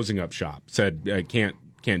was closing up shop, said, I can't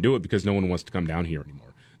do it because no one wants to come down here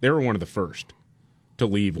anymore. They were one of the first to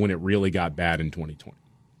leave when it really got bad in 2020.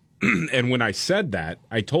 And when I said that,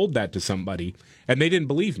 I told that to somebody, and they didn't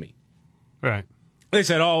believe me. Right. They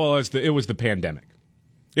said, oh, well, it was the pandemic.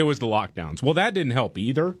 It was the lockdowns. Well, that didn't help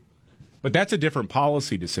either, but that's a different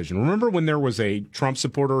policy decision. Remember when there was a Trump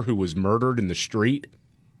supporter who was murdered in the street?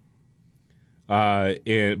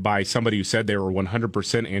 By somebody who said they were 100%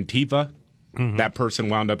 Antifa. Mm-hmm. That person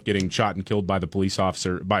wound up getting shot and killed by police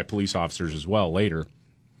officers as well later.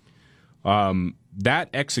 That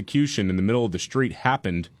execution in the middle of the street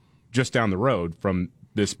happened just down the road from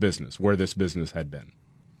this business, where this business had been.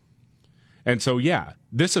 And so, yeah,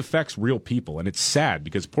 this affects real people, and it's sad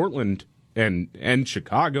because Portland and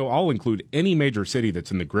Chicago, I'll include any major city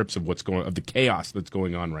that's in the grips of of the chaos that's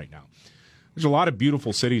going on right now. There's a lot of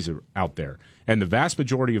beautiful cities out there, and the vast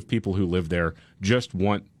majority of people who live there just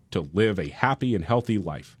want to live a happy and healthy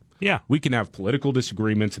life. Yeah. We can have political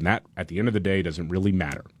disagreements, and that, at the end of the day, doesn't really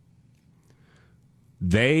matter.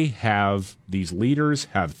 These leaders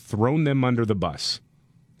have thrown them under the bus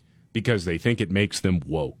because they think it makes them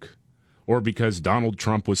woke, or because Donald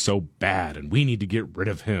Trump was so bad and we need to get rid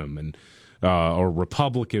of him, and or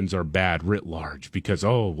Republicans are bad writ large because,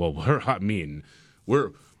 we're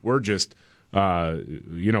just...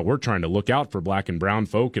 we're trying to look out for black and brown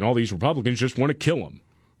folk, and all these Republicans just want to kill them.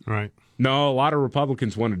 Right. No, a lot of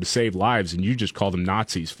Republicans wanted to save lives, and you just call them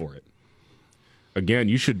Nazis for it. Again,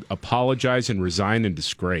 you should apologize and resign in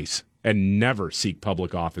disgrace and never seek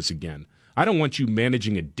public office again. I don't want you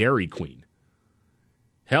managing a Dairy Queen.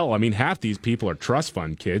 Hell, I mean, half these people are trust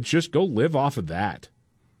fund kids. Just go live off of that.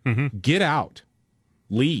 Mm-hmm. Get out.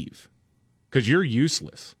 Leave. Because you're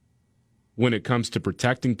useless when it comes to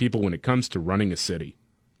protecting people, when it comes to running a city.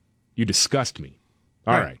 You disgust me.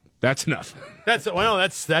 All right. That's enough.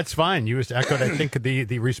 That's fine. You just echoed, I think,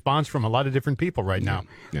 the response from a lot of different people right now.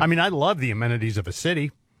 Yeah. I mean, I love the amenities of a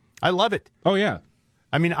city. I love it. Oh, yeah.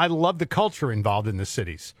 I mean, I love the culture involved in the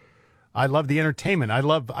cities. I love the entertainment. I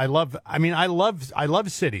love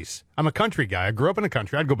cities. I'm a country guy. I grew up in the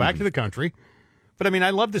country. I'd go back to the country But I mean,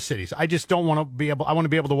 I love the cities. I just don't want to be able. I want to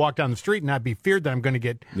be able to walk down the street and not be feared that I'm going to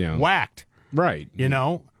get whacked. Right.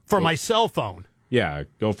 For my cell phone. Yeah,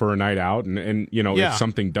 go for a night out, and Yeah. if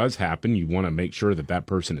something does happen, you want to make sure that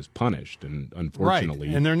person is punished, and unfortunately,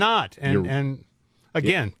 Right. And they're not. And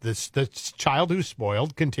again, the child who's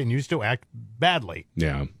spoiled continues to act badly.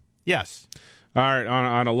 Yeah. Yes. All right.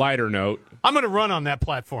 On a lighter note, I'm going to run on that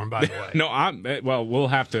platform. By the way. No, we'll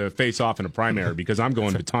have to face off in a primary because I'm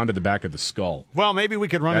going baton to the back of the skull. Well, maybe we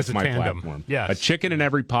could run That's as a my tandem. platform. Yes. A chicken in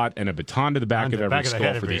every pot and a baton to the back of every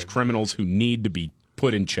skull for these criminals who need to be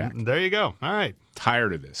put in check. There you go. All right.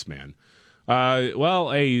 Tired of this, man.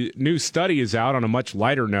 A new study is out on a much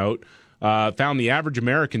lighter note. Found the average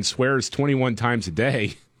American swears 21 times a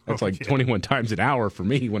day. That's 21 times an hour for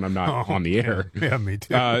me when I'm not on the air. Yeah, me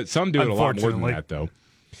too. Some do it a lot more than that, though.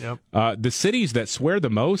 Yep. The cities that swear the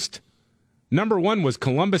most, number one was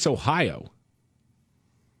Columbus, Ohio.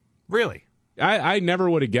 Really? I never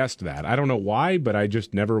would have guessed that. I don't know why, but I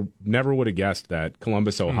just never would have guessed that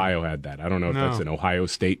Columbus, Ohio had that. I don't know if that's an Ohio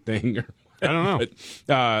State thing or I don't know.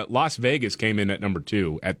 But, Las Vegas came in at number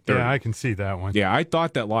 2 at 30. Yeah, I can see that one. Yeah, I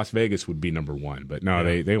thought that Las Vegas would be number 1, but no,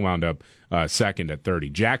 they wound up second at 30.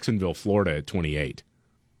 Jacksonville, Florida at 28.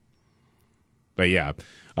 But yeah,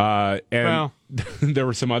 there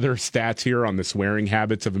were some other stats here on the swearing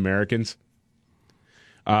habits of Americans.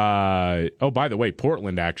 By the way,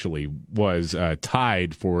 Portland actually was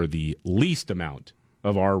tied for the least amount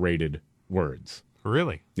of R-rated words.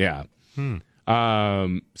 Really? Yeah.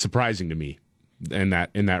 Surprising to me in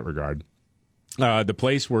that regard. The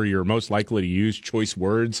place where you're most likely to use choice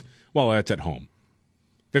words, well, that's at home.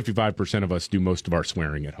 55% of us do most of our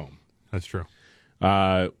swearing at home. That's true.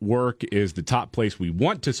 Work is the top place we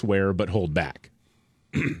want to swear but hold back.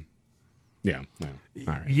 Yeah. Well,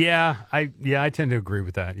 all right. Yeah, I tend to agree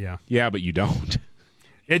with that. Yeah. Yeah, but you don't.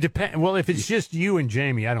 It depends. Well, if it's just you and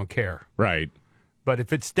Jamie, I don't care. Right. But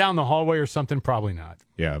if it's down the hallway or something, probably not.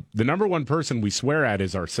 Yeah. The number one person we swear at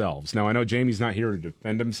is ourselves. Now, I know Jamie's not here to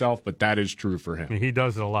defend himself, but that is true for him. I mean, he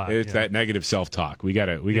does it a lot. It's that negative self-talk. We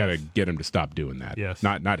gotta get him to stop doing that. Yes.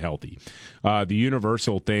 Not healthy. The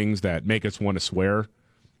universal things that make us want to swear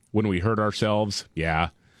when we hurt ourselves, yeah.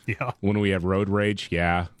 Yeah. When we have road rage,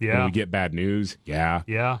 yeah. Yeah. When we get bad news, yeah.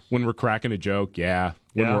 Yeah. When we're cracking a joke, yeah.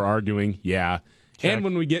 When we're arguing, yeah. Check. And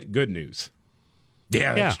when we get good news.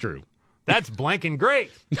 Yeah, that's true. That's blanking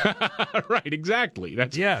great. Right, exactly.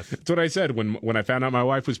 That's Yes. what I said when I found out my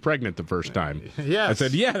wife was pregnant the first time. Yes. I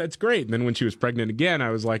said, yeah, that's great. And then when she was pregnant again, I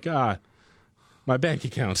was like, my bank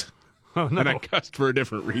account. Oh, no. And I cussed for a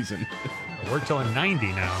different reason. We're till 90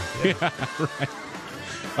 now. Yeah, right.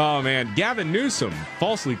 Oh, man. Gavin Newsom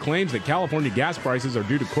falsely claims that California gas prices are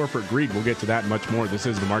due to corporate greed. We'll get to that and much more. This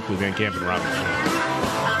is the Markley, Van Camp, and Robbins Show.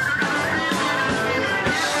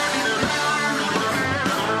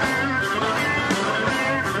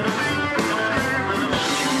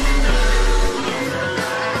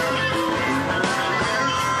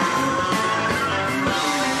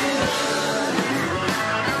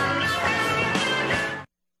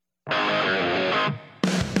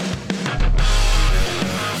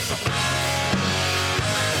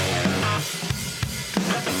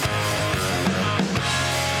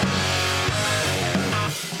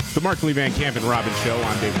 The Markley, Van Camp, and Robbins Show.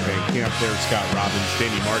 I'm David Van Camp. There's Scott Robbins.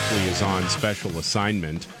 Danny Markley is on special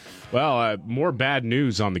assignment. Well, more bad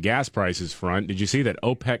news on the gas prices front. Did you see that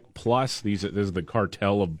OPEC Plus, this is the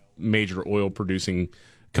cartel of major oil-producing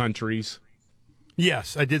countries?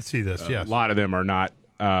 Yes, I did see this, yes. A lot of them are not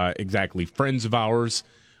exactly friends of ours.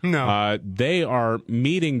 No. They are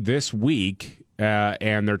meeting this week,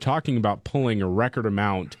 and they're talking about pulling a record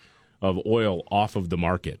amount of oil off of the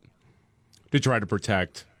market to try to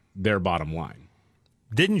protect their bottom line.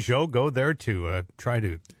 Didn't Joe go there to try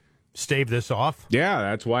to stave this off? Yeah,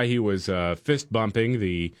 that's why he was fist bumping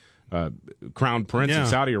the Crown Prince of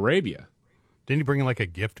Saudi Arabia. Didn't he bring in like a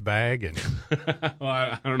gift bag and well,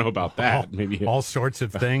 I don't know about that. Maybe all sorts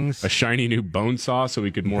of things. A shiny new bone saw so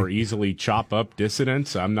he could more easily chop up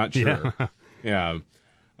dissidents. I'm not sure. Yeah.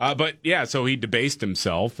 But yeah, so he debased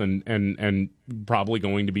himself and probably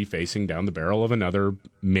going to be facing down the barrel of another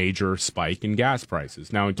major spike in gas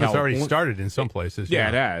prices. Now in California, it's already started in some places. Yeah,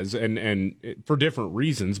 it has, and for different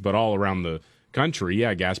reasons, but all around the country,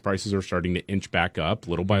 gas prices are starting to inch back up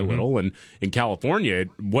little by little. And in California, it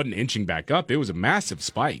wasn't inching back up; it was a massive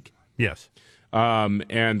spike. Yes. And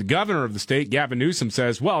the governor of the state, Gavin Newsom,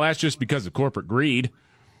 says, "Well, that's just because of corporate greed."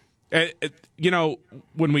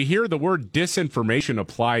 When we hear the word disinformation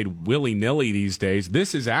applied willy-nilly these days,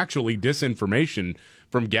 this is actually disinformation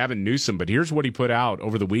from Gavin Newsom, but here's what he put out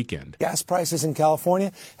over the weekend. Gas prices in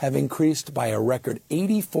California have increased by a record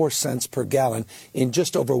 84 cents per gallon in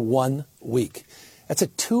just over 1 week. That's a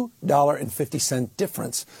 $2.50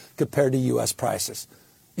 difference compared to U.S. prices.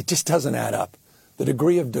 It just doesn't add up. The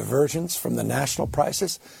degree of divergence from the national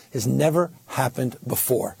prices has never happened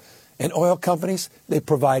before. And oil companies, they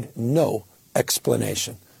provide no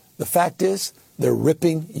explanation. The fact is, they're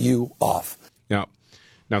ripping you off.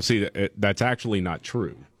 Now, see, that's actually not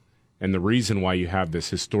true. And the reason why you have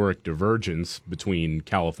this historic divergence between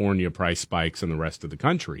California price spikes and the rest of the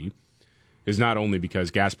country is not only because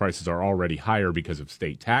gas prices are already higher because of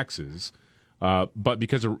state taxes, but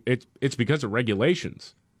because it's because of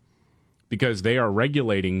regulations. Because they are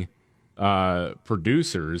regulating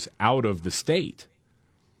producers out of the state.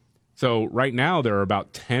 So right now there are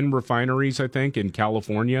about 10 refineries, I think, in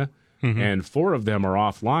California, and 4 of them are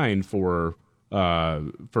offline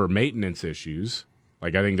for maintenance issues.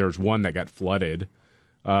 Like I think there's one that got flooded.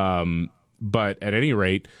 But at any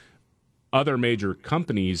rate, other major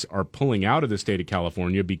companies are pulling out of the state of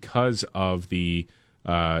California because of the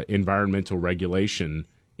environmental regulation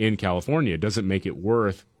in California. It doesn't make it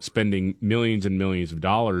worth spending millions and millions of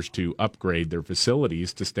dollars to upgrade their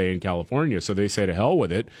facilities to stay in California. So they say, to hell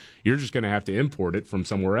with it. You're just going to have to import it from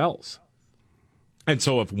somewhere else. And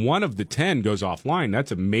so if one of the 10 goes offline,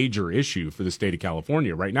 that's a major issue for the state of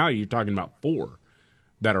California. Right now, you're talking about 4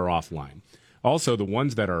 that are offline. Also, the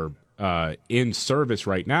ones that are in service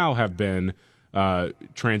right now have been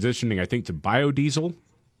transitioning, I think, to biodiesel,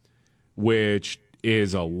 which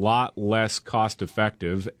is a lot less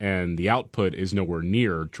cost-effective, and the output is nowhere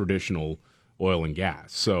near traditional oil and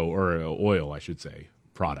gas, or oil, I should say,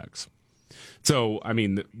 products. So, I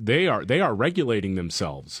mean, they are regulating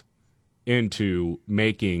themselves into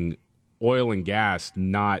making oil and gas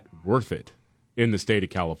not worth it in the state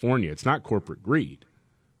of California. It's not corporate greed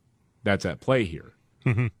that's at play here.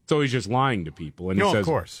 Mm-hmm. So he's just lying to people. And he says, of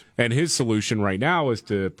course. And his solution right now is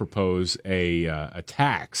to propose a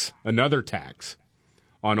tax, another tax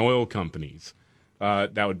on oil companies.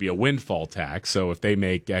 That would be a windfall tax. So if they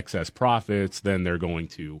make excess profits, then they're going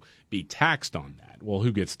to be taxed on that. Well,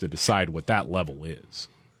 who gets to decide what that level is?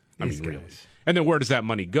 I mean, really. And then where does that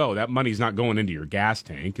money go? That money's not going into your gas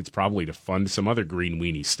tank. It's probably to fund some other green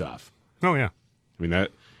weenie stuff. Oh, yeah. I mean,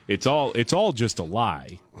 it's all just a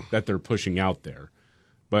lie that they're pushing out there.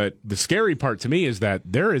 But the scary part to me is that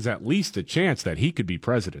there is at least a chance that he could be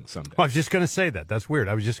president someday. Well, I was just going to say that. That's weird.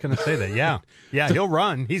 I was just going to say that. Yeah. Yeah, he'll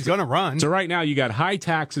run. He's going to run. So right now you got high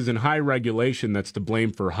taxes and high regulation that's to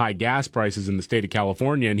blame for high gas prices in the state of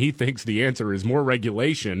California, and he thinks the answer is more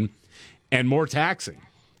regulation and more taxing.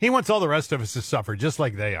 He wants all the rest of us to suffer just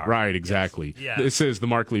like they are. Right, exactly. Yes. This is the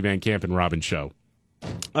Markley, Van Camp, and Robbins show.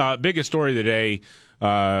 Biggest story of the day.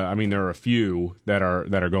 I mean, there are a few that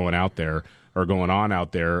are going out there. Are going on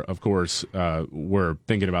out there. Of course, we're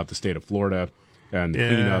thinking about the state of Florida and the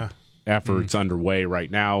cleanup efforts underway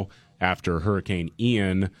right now after Hurricane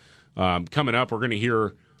Ian. Coming up, we're going to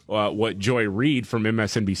hear what Joy Reid from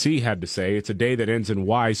MSNBC had to say. It's a day that ends in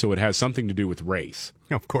Y, so it has something to do with race.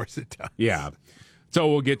 Of course it does. Yeah. So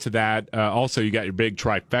we'll get to that. Also, you got your big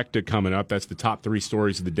trifecta coming up. That's the top 3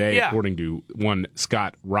 stories of the day, according to one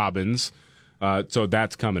Scott Robbins. So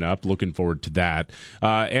that's coming up. Looking forward to that.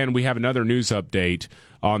 And we have another news update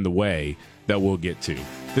on the way that we'll get to.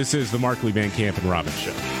 This is the Markley, Van Camp, and Robbins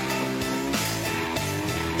show.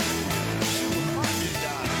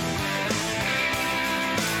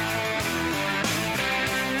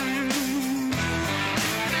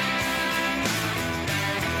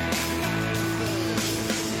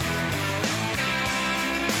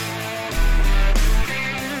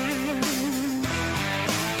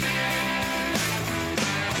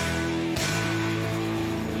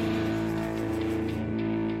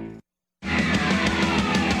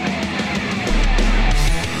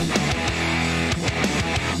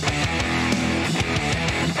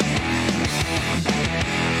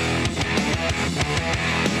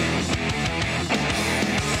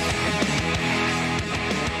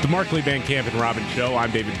 Markley, Van Camp, and Robbins show.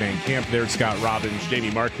 I'm David Van Camp. There's Scott Robbins.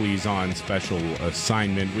 Jamie Markley's on special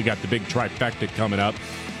assignment. We got the big trifecta coming up.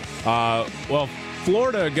 Well,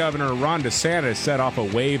 Florida Governor Ron DeSantis set off a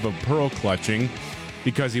wave of pearl clutching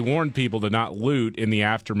because he warned people to not loot in the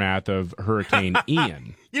aftermath of Hurricane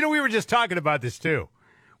Ian. You know, we were just talking about this, too.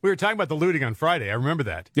 We were talking about the looting on Friday. I remember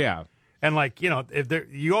that. Yeah. And, like, you know,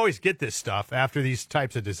 you always get this stuff after these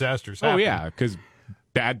types of disasters happen. Oh, yeah, because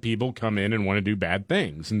bad people come in and want to do bad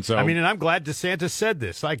things. And so, I mean, and I'm glad DeSantis said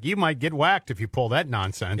this. Like, you might get whacked if you pull that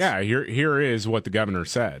nonsense. Yeah, here is what the governor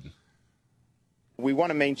said. We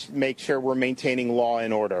want to make sure we're maintaining law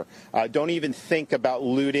and order. Don't even think about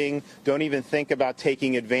looting. Don't even think about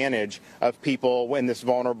taking advantage of people in this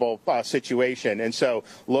vulnerable situation. And so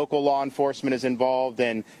local law enforcement is involved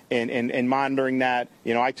in monitoring that.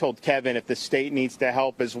 I told Kevin if the state needs to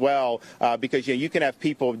help as well, because you can have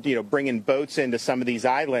people bringing boats into some of these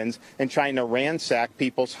islands and trying to ransack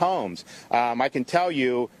people's homes. I can tell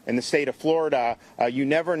you in the state of Florida, you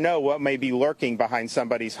never know what may be lurking behind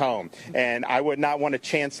somebody's home. And I would not want to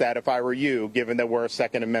chance that if I were you, given that we're a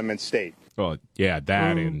Second Amendment state. Well, yeah,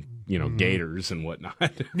 that and, gators and whatnot.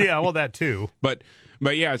 Yeah, well, that too. But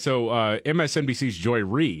yeah, so MSNBC's Joy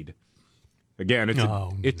Reid, again,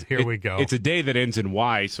 here we go. It's a day that ends in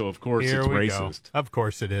Y, so of course it's racist. Go. Of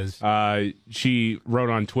course it is. She wrote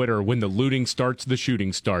on Twitter, when the looting starts, the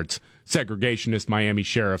shooting starts. Segregationist Miami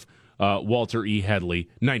Sheriff Walter E. Headley,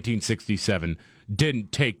 1967,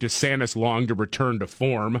 didn't take DeSantis long to return to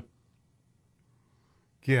form.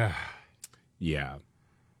 Yeah. Yeah.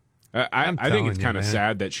 I think it's kind of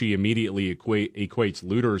sad that she immediately equates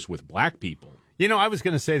looters with black people. I was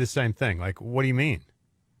going to say the same thing. Like, what do you mean?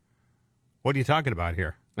 What are you talking about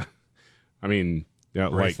here? I mean,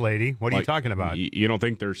 race lady, what are you talking about? You don't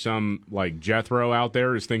think there's some, Jethro out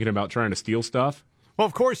there who's thinking about trying to steal stuff? Well,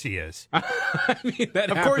 of course he is. I mean, that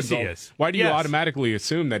of course he is. Why do you automatically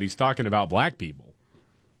assume that he's talking about black people?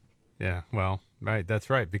 Yeah, well, right, that's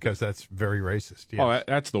right, because that's very racist. Yes. Oh,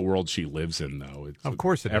 that's the world she lives in, though. Of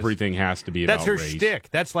course it is. Everything has to be about race. That's her shtick.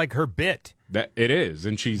 That's like her bit. It is,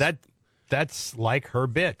 and that's like her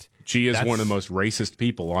bit. She is one of the most racist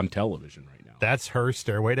people on television right now. That's her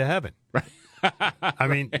stairway to heaven. Right. I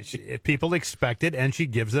mean, people expect it, and she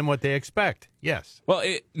gives them what they expect. Yes. Well,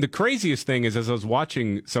 the craziest thing is, as I was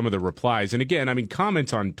watching some of the replies, and again, I mean,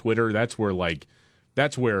 comments on Twitter, that's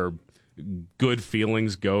where good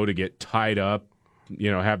feelings go to get tied up,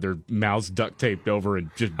 have their mouths duct taped over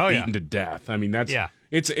and just beaten to death. I mean,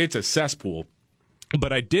 it's a cesspool.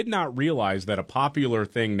 But I did not realize that a popular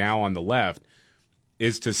thing now on the left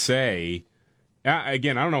is to say,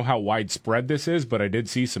 again, I don't know how widespread this is, but I did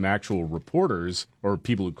see some actual reporters or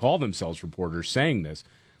people who call themselves reporters saying this.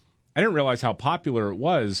 I didn't realize how popular it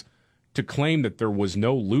was to claim that there was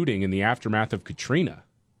no looting in the aftermath of Katrina.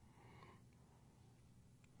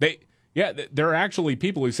 There are actually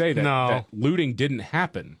people who say that looting didn't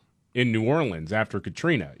happen in New Orleans after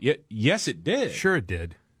Katrina. Yes, it did. Sure it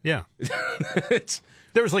did. Yeah.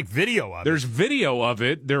 There was video of it. There's video of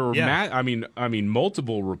it. There were I mean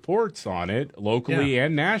multiple reports on it locally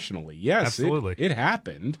and nationally. Yes, absolutely. It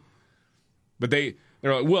happened. But they're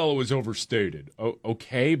like, well, it was overstated.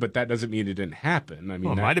 Okay, but that doesn't mean it didn't happen. I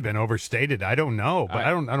mean, it might have been overstated. I don't know, but I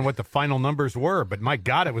don't know what the final numbers were. But my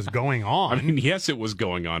God, it was going on. I mean, yes, it was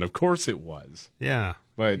going on. Of course, it was. Yeah.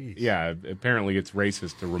 But apparently it's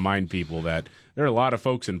racist to remind people that there are a lot of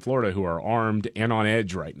folks in Florida who are armed and on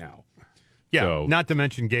edge right now. Yeah, so, not to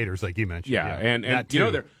mention gators, like you mentioned. Yeah,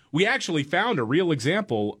 and we actually found a real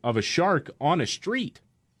example of a shark on a street.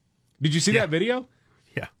 Did you see that video?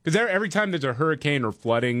 Yeah. Because every time there's a hurricane or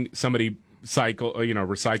flooding, somebody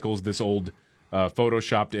recycles this old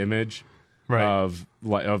photoshopped image of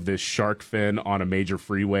this shark fin on a major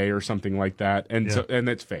freeway or something like that, and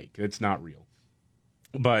that's fake. It's not real.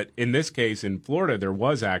 But in this case, in Florida, there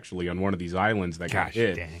was actually on one of these islands that got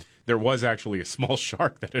hit. Dang. There was actually a small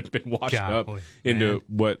shark that had been washed up into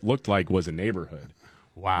what looked like was a neighborhood.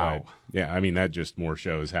 Wow. But, I mean, that just more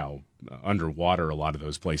shows how underwater a lot of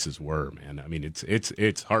those places were, man. I mean,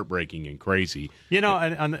 it's heartbreaking and crazy. And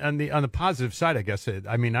on the positive side, I guess,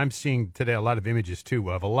 I'm seeing today a lot of images,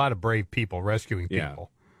 too, of a lot of brave people rescuing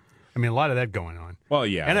people. I mean, a lot of that going on. Well,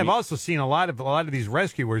 yeah. And I've also seen a lot of these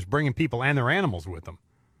rescuers bringing people and their animals with them.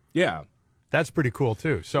 Yeah. That's pretty cool,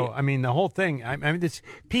 too. So, I mean, the whole thing, it's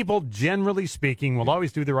people, generally speaking, will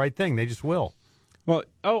always do the right thing. They just will. Well,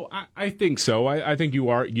 I think so. I think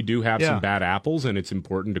you do have some bad apples, and it's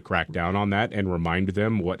important to crack down on that and remind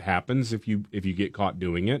them what happens if you get caught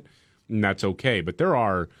doing it, and that's okay. But there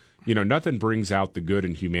are, nothing brings out the good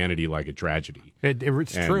in humanity like a tragedy.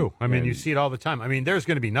 It's true. I mean, you see it all the time. I mean, there's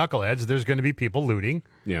going to be knuckleheads. There's going to be people looting.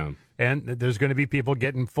 Yeah. And there's going to be people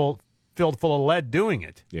getting filled full of lead doing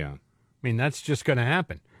it. Yeah. I mean, that's just going to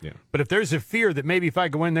happen. Yeah. But if there's a fear that maybe if I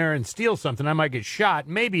go in there and steal something, I might get shot,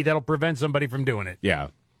 maybe that'll prevent somebody from doing it. Yeah.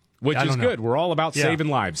 Which is good. We're all about saving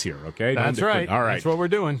lives here, okay? That's right. All right. That's what we're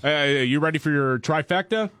doing. You ready for your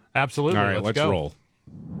trifecta? Absolutely. All right, let's roll.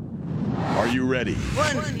 Are you ready?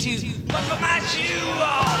 1, 2, put my shoe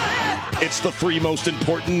on! It's the 3 most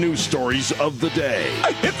important news stories of the day.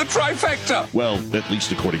 I hit the trifecta! Well, at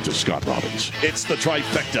least according to Scott Robbins. It's the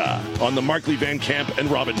trifecta on the Markley, Van Camp,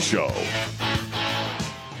 and Robbins Show.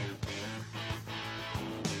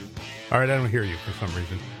 All right, I don't hear you for some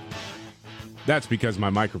reason. That's because my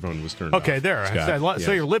microphone was turned off. Okay, there. I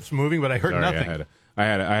saw your lips moving, but I heard nothing. I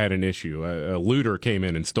had an issue. A looter came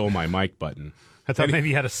in and stole my mic button. I thought maybe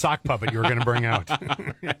you had a sock puppet you were going to bring out.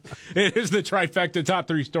 It is the trifecta top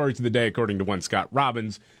 3 stories of the day, according to one Scott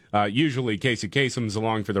Robbins. Usually Casey Kasem's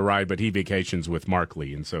along for the ride, but he vacations with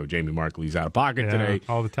Markley, and so Jamie Markley's out of pocket today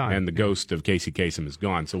all the time. And the ghost of Casey Kasem is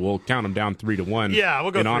gone. So we'll count him down 3-1. Yeah,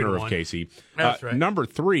 we'll go in honor 3-1. of Casey. That's right. Number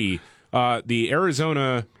 3, the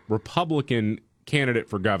Arizona Republican candidate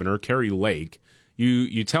for governor, Kari Lake.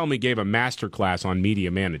 You tell me gave a master class on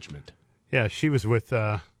media management. Yeah, she was with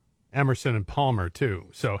Emerson and Palmer, too.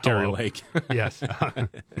 So Kari Lake. Yes.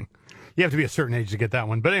 You have to be a certain age to get that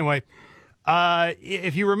one. But anyway,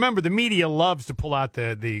 if you remember, the media loves to pull out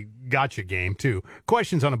the gotcha game, too.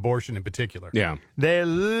 Questions on abortion in particular. Yeah. They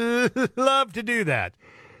love to do that.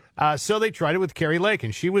 So they tried it with Kari Lake,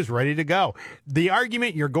 and she was ready to go. The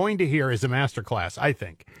argument you're going to hear is a masterclass, I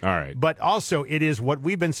think. All right. But also, it is what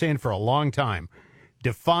we've been saying for a long time.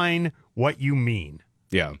 Define what you mean.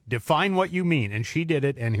 Yeah. Define what you mean. And she did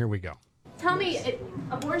it, and here we go. Tell me,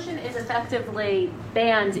 abortion is effectively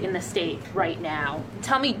banned in the state right now.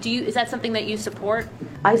 Tell me, is that something that you support?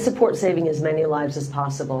 I support saving as many lives as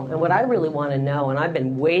possible. And what I really want to know, and I've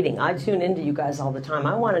been waiting, I tune into you guys all the time.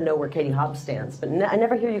 I want to know where Katie Hobbs stands, but I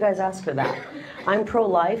never hear you guys ask her that. I'm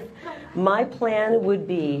pro-life. My plan would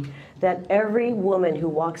be that every woman who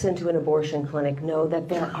walks into an abortion clinic know that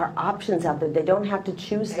there are options out there. They don't have to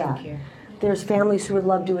choose that. There's families who would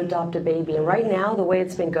love to adopt a baby. And right now, the way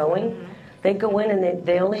it's been going, they go in and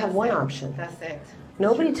they only have one option. That's it.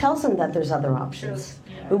 Nobody tells them that there's other options.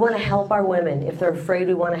 We want to help our women. If they're afraid,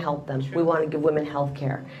 we want to help them. We want to give women health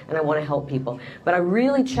care, and I want to help people. But I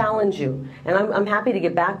really challenge you, and I'm happy to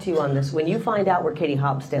get back to you on this, when you find out where Katie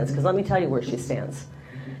Hobbs stands, because let me tell you where she stands.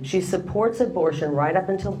 She supports abortion right up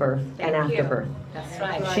until birth and after birth. That's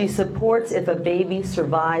right. She supports if a baby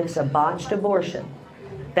survives a botched abortion,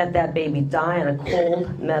 that baby die on a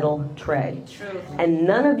cold metal tray. And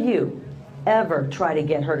none of you ever try to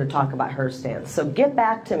get her to talk about her stance. So get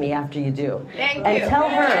back to me after you do. And tell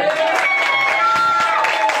her.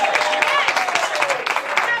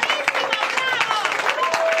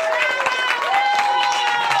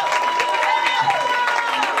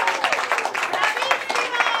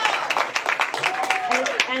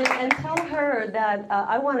 And tell her that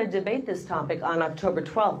I want to debate this topic on October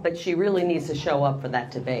 12th, but she really needs to show up for that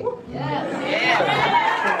debate. Yeah,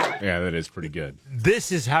 that is pretty good.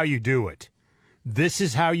 This is how you do it. This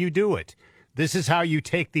is how you do it. This is how you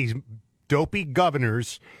take these dopey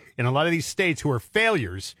governors in a lot of these states who are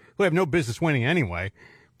failures, who have no business winning anyway,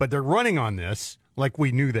 but they're running on this like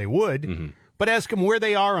we knew they would, but ask them where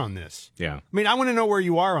they are on this. Yeah. I mean, I want to know where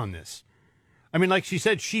you are on this. I mean, like she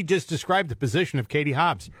said, she just described the position of Katie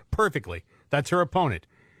Hobbs perfectly. That's her opponent.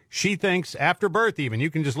 She thinks after birth even, you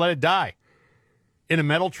can just let it die in a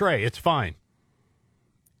metal tray. It's fine.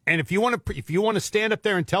 And if you want to stand up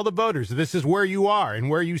there and tell the voters this is where you are and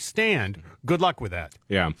where you stand, good luck with that.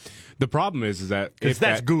 Yeah. The problem is that because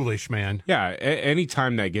that's ghoulish, man. Yeah. Any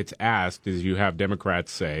time that gets asked is you have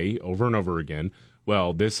Democrats say over and over again,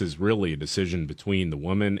 well, this is really a decision between the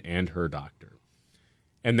woman and her doctor.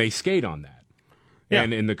 And they skate on that. Yeah.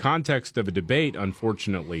 And in the context of a debate,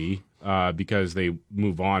 unfortunately, because they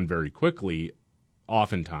move on very quickly,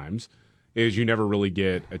 oftentimes, is you never really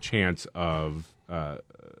get a chance of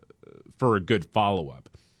for a good follow-up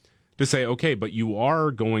to say, okay, but you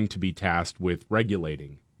are going to be tasked with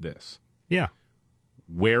regulating this. Yeah.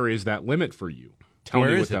 Where is that limit for you? Tell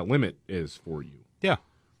me what that limit is for you. Yeah.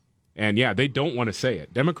 And yeah, they don't want to say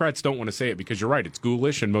it. Democrats don't want to say it because you're right, it's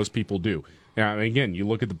ghoulish and most people do. Now, again, you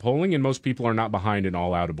look at the polling and most people are not behind an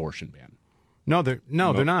all-out abortion ban. No, they're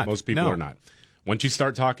not. Most people are not. Once you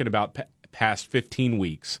start talking about past 15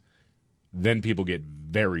 weeks, then people get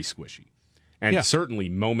very squishy. And certainly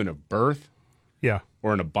moment of birth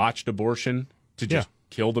or in a botched abortion to just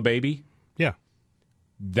kill the baby,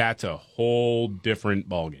 that's a whole different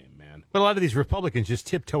ballgame, man. But a lot of these Republicans just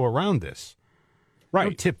tiptoe around this. Right.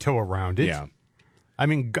 Don't tiptoe around it. Yeah. I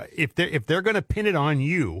mean, if they're going to pin it on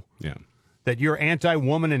you that you're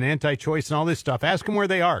anti-woman and anti-choice and all this stuff, ask them where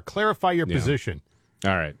they are. Clarify your position.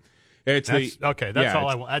 All right. That's all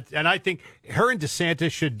I want. And I think her and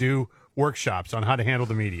DeSantis should do workshops on how to handle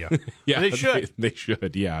the media. They should. They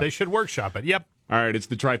should, yeah. They should workshop it. Yep. All right, it's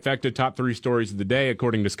the trifecta top 3 stories of the day,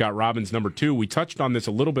 according to Scott Robbins. Number 2, we touched on this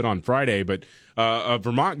a little bit on Friday, but a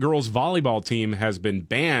Vermont girls volleyball team has been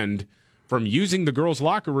banned from using the girls'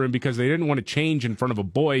 locker room because they didn't want to change in front of a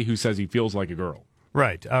boy who says he feels like a girl.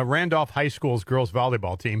 Right. Randolph High School's girls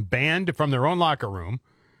volleyball team banned from their own locker room.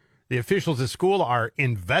 The officials at school are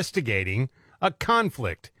investigating a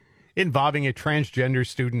conflict involving a transgender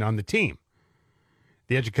student on the team.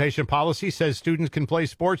 The education policy says students can play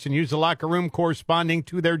sports and use the locker room corresponding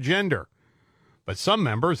to their gender. But some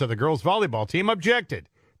members of the girls' volleyball team objected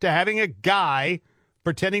to having a guy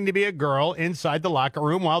pretending to be a girl inside the locker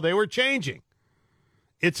room while they were changing.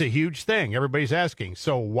 It's a huge thing. Everybody's asking,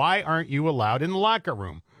 so why aren't you allowed in the locker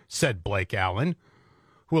room? Said Blake Allen,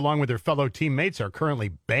 who along with their fellow teammates are currently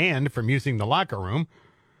banned from using the locker room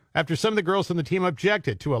after some of the girls on the team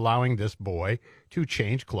objected to allowing this boy to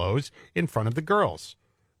change clothes in front of the girls.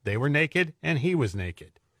 They were naked and he was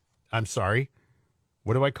naked. I'm sorry.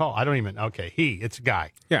 What do I call? I don't even. Okay, it's a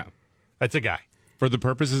guy. Yeah. That's a guy. For the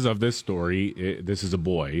purposes of this story, this is a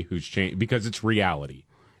boy who's changed because it's reality.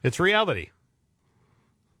 It's reality.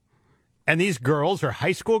 And these girls are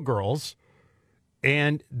high school girls,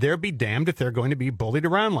 and they'll be damned if they're going to be bullied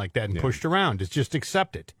around like that and pushed around. It's just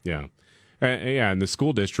accept it. Yeah. And the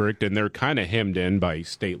school district, and they're kind of hemmed in by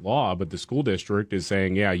state law, but the school district is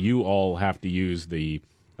saying, yeah, you all have to use the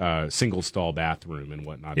single stall bathroom and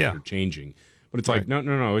whatnot if you're changing. But it's like,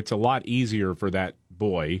 no. It's a lot easier for that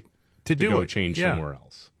boy to go change somewhere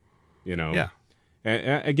else. You know? Yeah.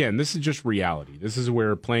 And again, this is just reality. This is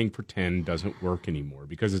where playing pretend doesn't work anymore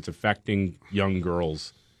because it's affecting young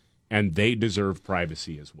girls, and they deserve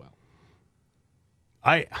privacy as well.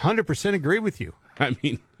 I 100% agree with you.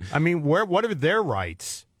 I mean, what are their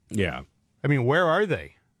rights? Yeah. I mean, where are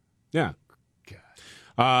they? Yeah.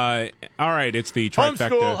 All right, it's the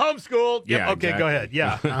trifecta. Homeschool. Yeah. Okay, exactly. go ahead.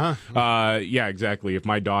 Yeah. Uh-huh. Yeah, exactly. If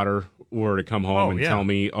my daughter were to come home and tell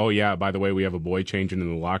me, oh, yeah, by the way, we have a boy changing in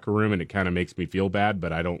the locker room, and it kind of makes me feel bad,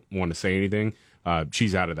 but I don't want to say anything,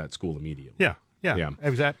 she's out of that school immediately. Yeah.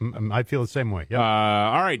 Exactly. I feel the same way. Yep.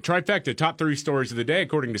 All right, trifecta, top 3 stories of the day,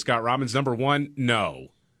 according to Scott Robbins. Number 1, no.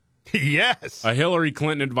 Yes. A Hillary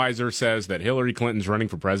Clinton advisor says that Hillary Clinton's running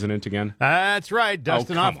for president again. That's right.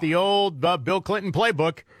 Dusting off the old Bill Clinton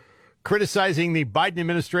playbook, criticizing the Biden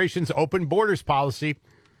administration's open borders policy,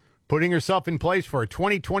 putting herself in place for a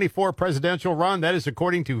 2024 presidential run. That is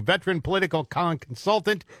according to veteran political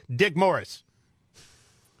consultant Dick Morris.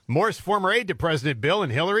 Morris, former aide to President Bill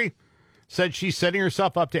and Hillary, said she's setting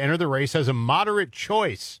herself up to enter the race as a moderate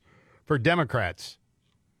choice for Democrats.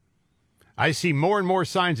 I see more and more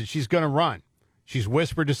signs that she's going to run. She's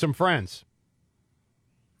whispered to some friends.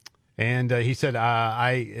 And he said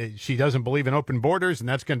she doesn't believe in open borders, and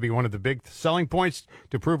that's going to be one of the big selling points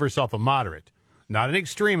to prove herself a moderate. Not an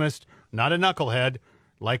extremist, not a knucklehead,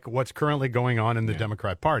 like what's currently going on in the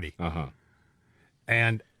Democrat Party. Uh-huh.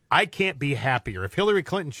 And I can't be happier. If Hillary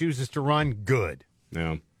Clinton chooses to run, good.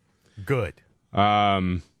 Yeah. Good. I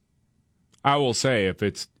will say, if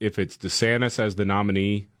it's DeSantis as the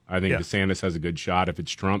nominee, I think DeSantis has a good shot. If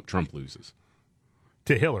it's Trump, Trump loses.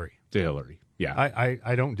 To Hillary. Yeah.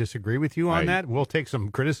 I don't disagree with you on that. We'll take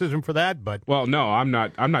some criticism for that, but well, no, I'm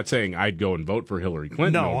not saying I'd go and vote for Hillary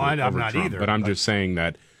Clinton. No, I'm not Trump, either. But I'm just saying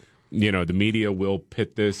that, the media will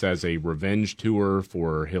pit this as a revenge tour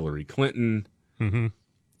for Hillary Clinton. Mm-hmm.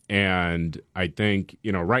 And I think,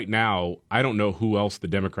 right now, I don't know who else the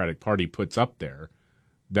Democratic Party puts up there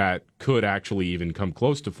that could actually even come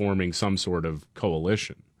close to forming some sort of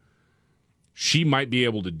coalition. She might be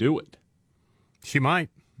able to do it. She might.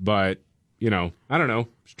 But, I don't know.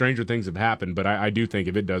 Stranger things have happened. But I do think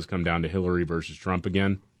if it does come down to Hillary versus Trump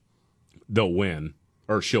again, they'll win.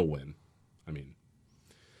 Or she'll win.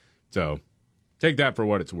 So take that for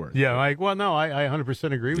what it's worth. Yeah, I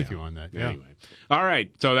 100% agree with you on that. Yeah. Anyway. All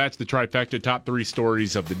right. So that's the trifecta, top 3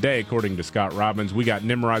 stories of the day, according to Scott Robbins. We got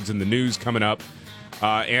Nimrods in the news coming up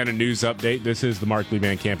and a news update. This is the Markley,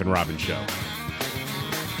 Van Camp, and Robbins Show.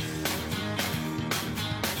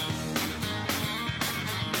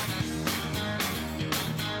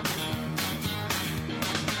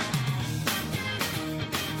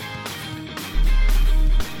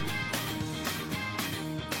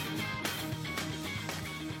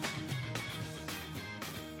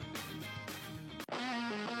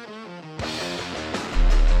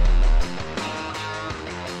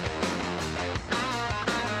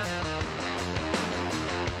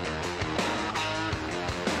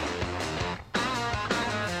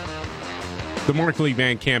 The Markley,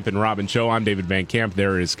 Van Camp, and Robbins Show. I'm David Van Camp.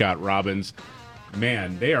 There is Scott Robbins.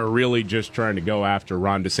 Man, they are really just trying to go after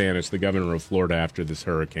Ron DeSantis, the governor of Florida, after this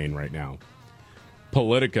hurricane right now.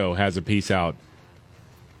 Politico has a piece out.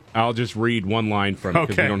 I'll just read one line from it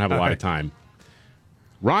because we don't have a lot of time.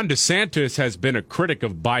 Ron DeSantis has been a critic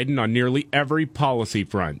of Biden on nearly every policy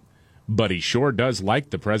front, but he sure does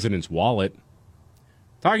like the president's wallet.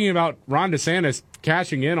 Talking about Ron DeSantis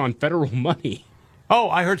cashing in on federal money. Oh,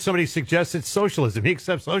 I heard somebody suggest it's socialism. He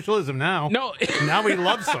accepts socialism now. No. Now he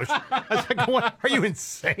loves socialism. I was like, what? Are you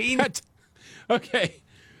insane? Okay.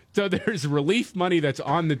 So there's relief money that's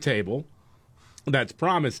on the table that's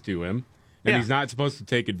promised to him, and he's not supposed to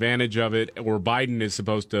take advantage of it, or Biden is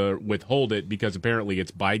supposed to withhold it because apparently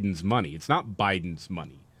it's Biden's money. It's not Biden's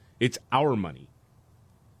money. It's our money.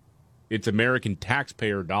 It's American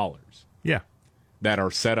taxpayer dollars. Yeah. That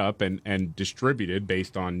are set up and distributed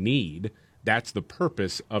based on need. That's the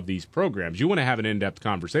purpose of these programs. You want to have an in-depth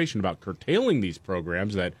conversation about curtailing these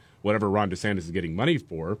programs that whatever Ron DeSantis is getting money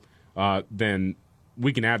for, then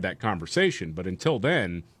we can have that conversation. But until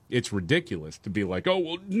then, it's ridiculous to be like, oh,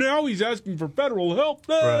 well, now he's asking for federal help.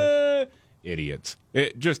 Right. Idiots.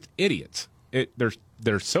 Just idiots.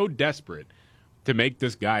 They're so desperate to make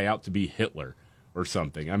this guy out to be Hitler or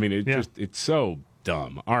something. I mean, it's so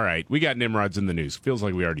dumb. All right, we got Nimrods in the news. Feels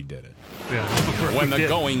like we already did it. Yeah. When the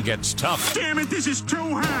going gets tough, Damn it, this is too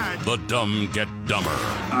hard. the dumb get dumber.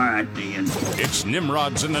 All right, Ian. It's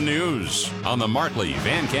Nimrods in the news on the Markley,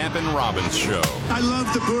 Van Camp, and Robbins show. I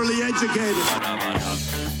love the poorly educated.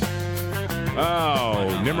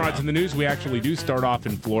 Oh, Nimrods in the news. We actually do start off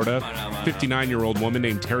in Florida. 59-year-old woman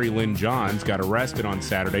named Terry Lynn Johns got arrested on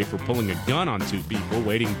Saturday for pulling a gun on two people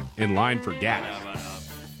waiting in line for gas.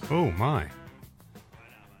 Oh, my.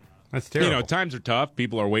 That's terrible. You know, times are tough.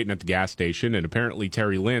 People are waiting at the gas station, and apparently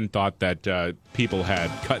Terry Lynn thought that people had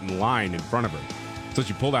cut in line in front of her. So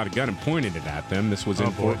she pulled out a gun and pointed it at them. This was in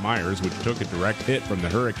Fort Myers, which took a direct hit from the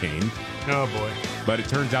hurricane. Oh, boy. But it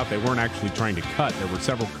turns out they weren't actually trying to cut. There were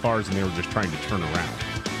several cars, and they were just trying to turn around.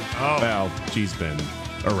 Oh. Well, she's been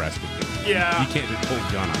arrested. Yeah. You can't just pull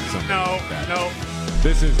a gun on somebody like that. No.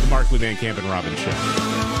 This is the Markley, Van Camp, and Robbins show.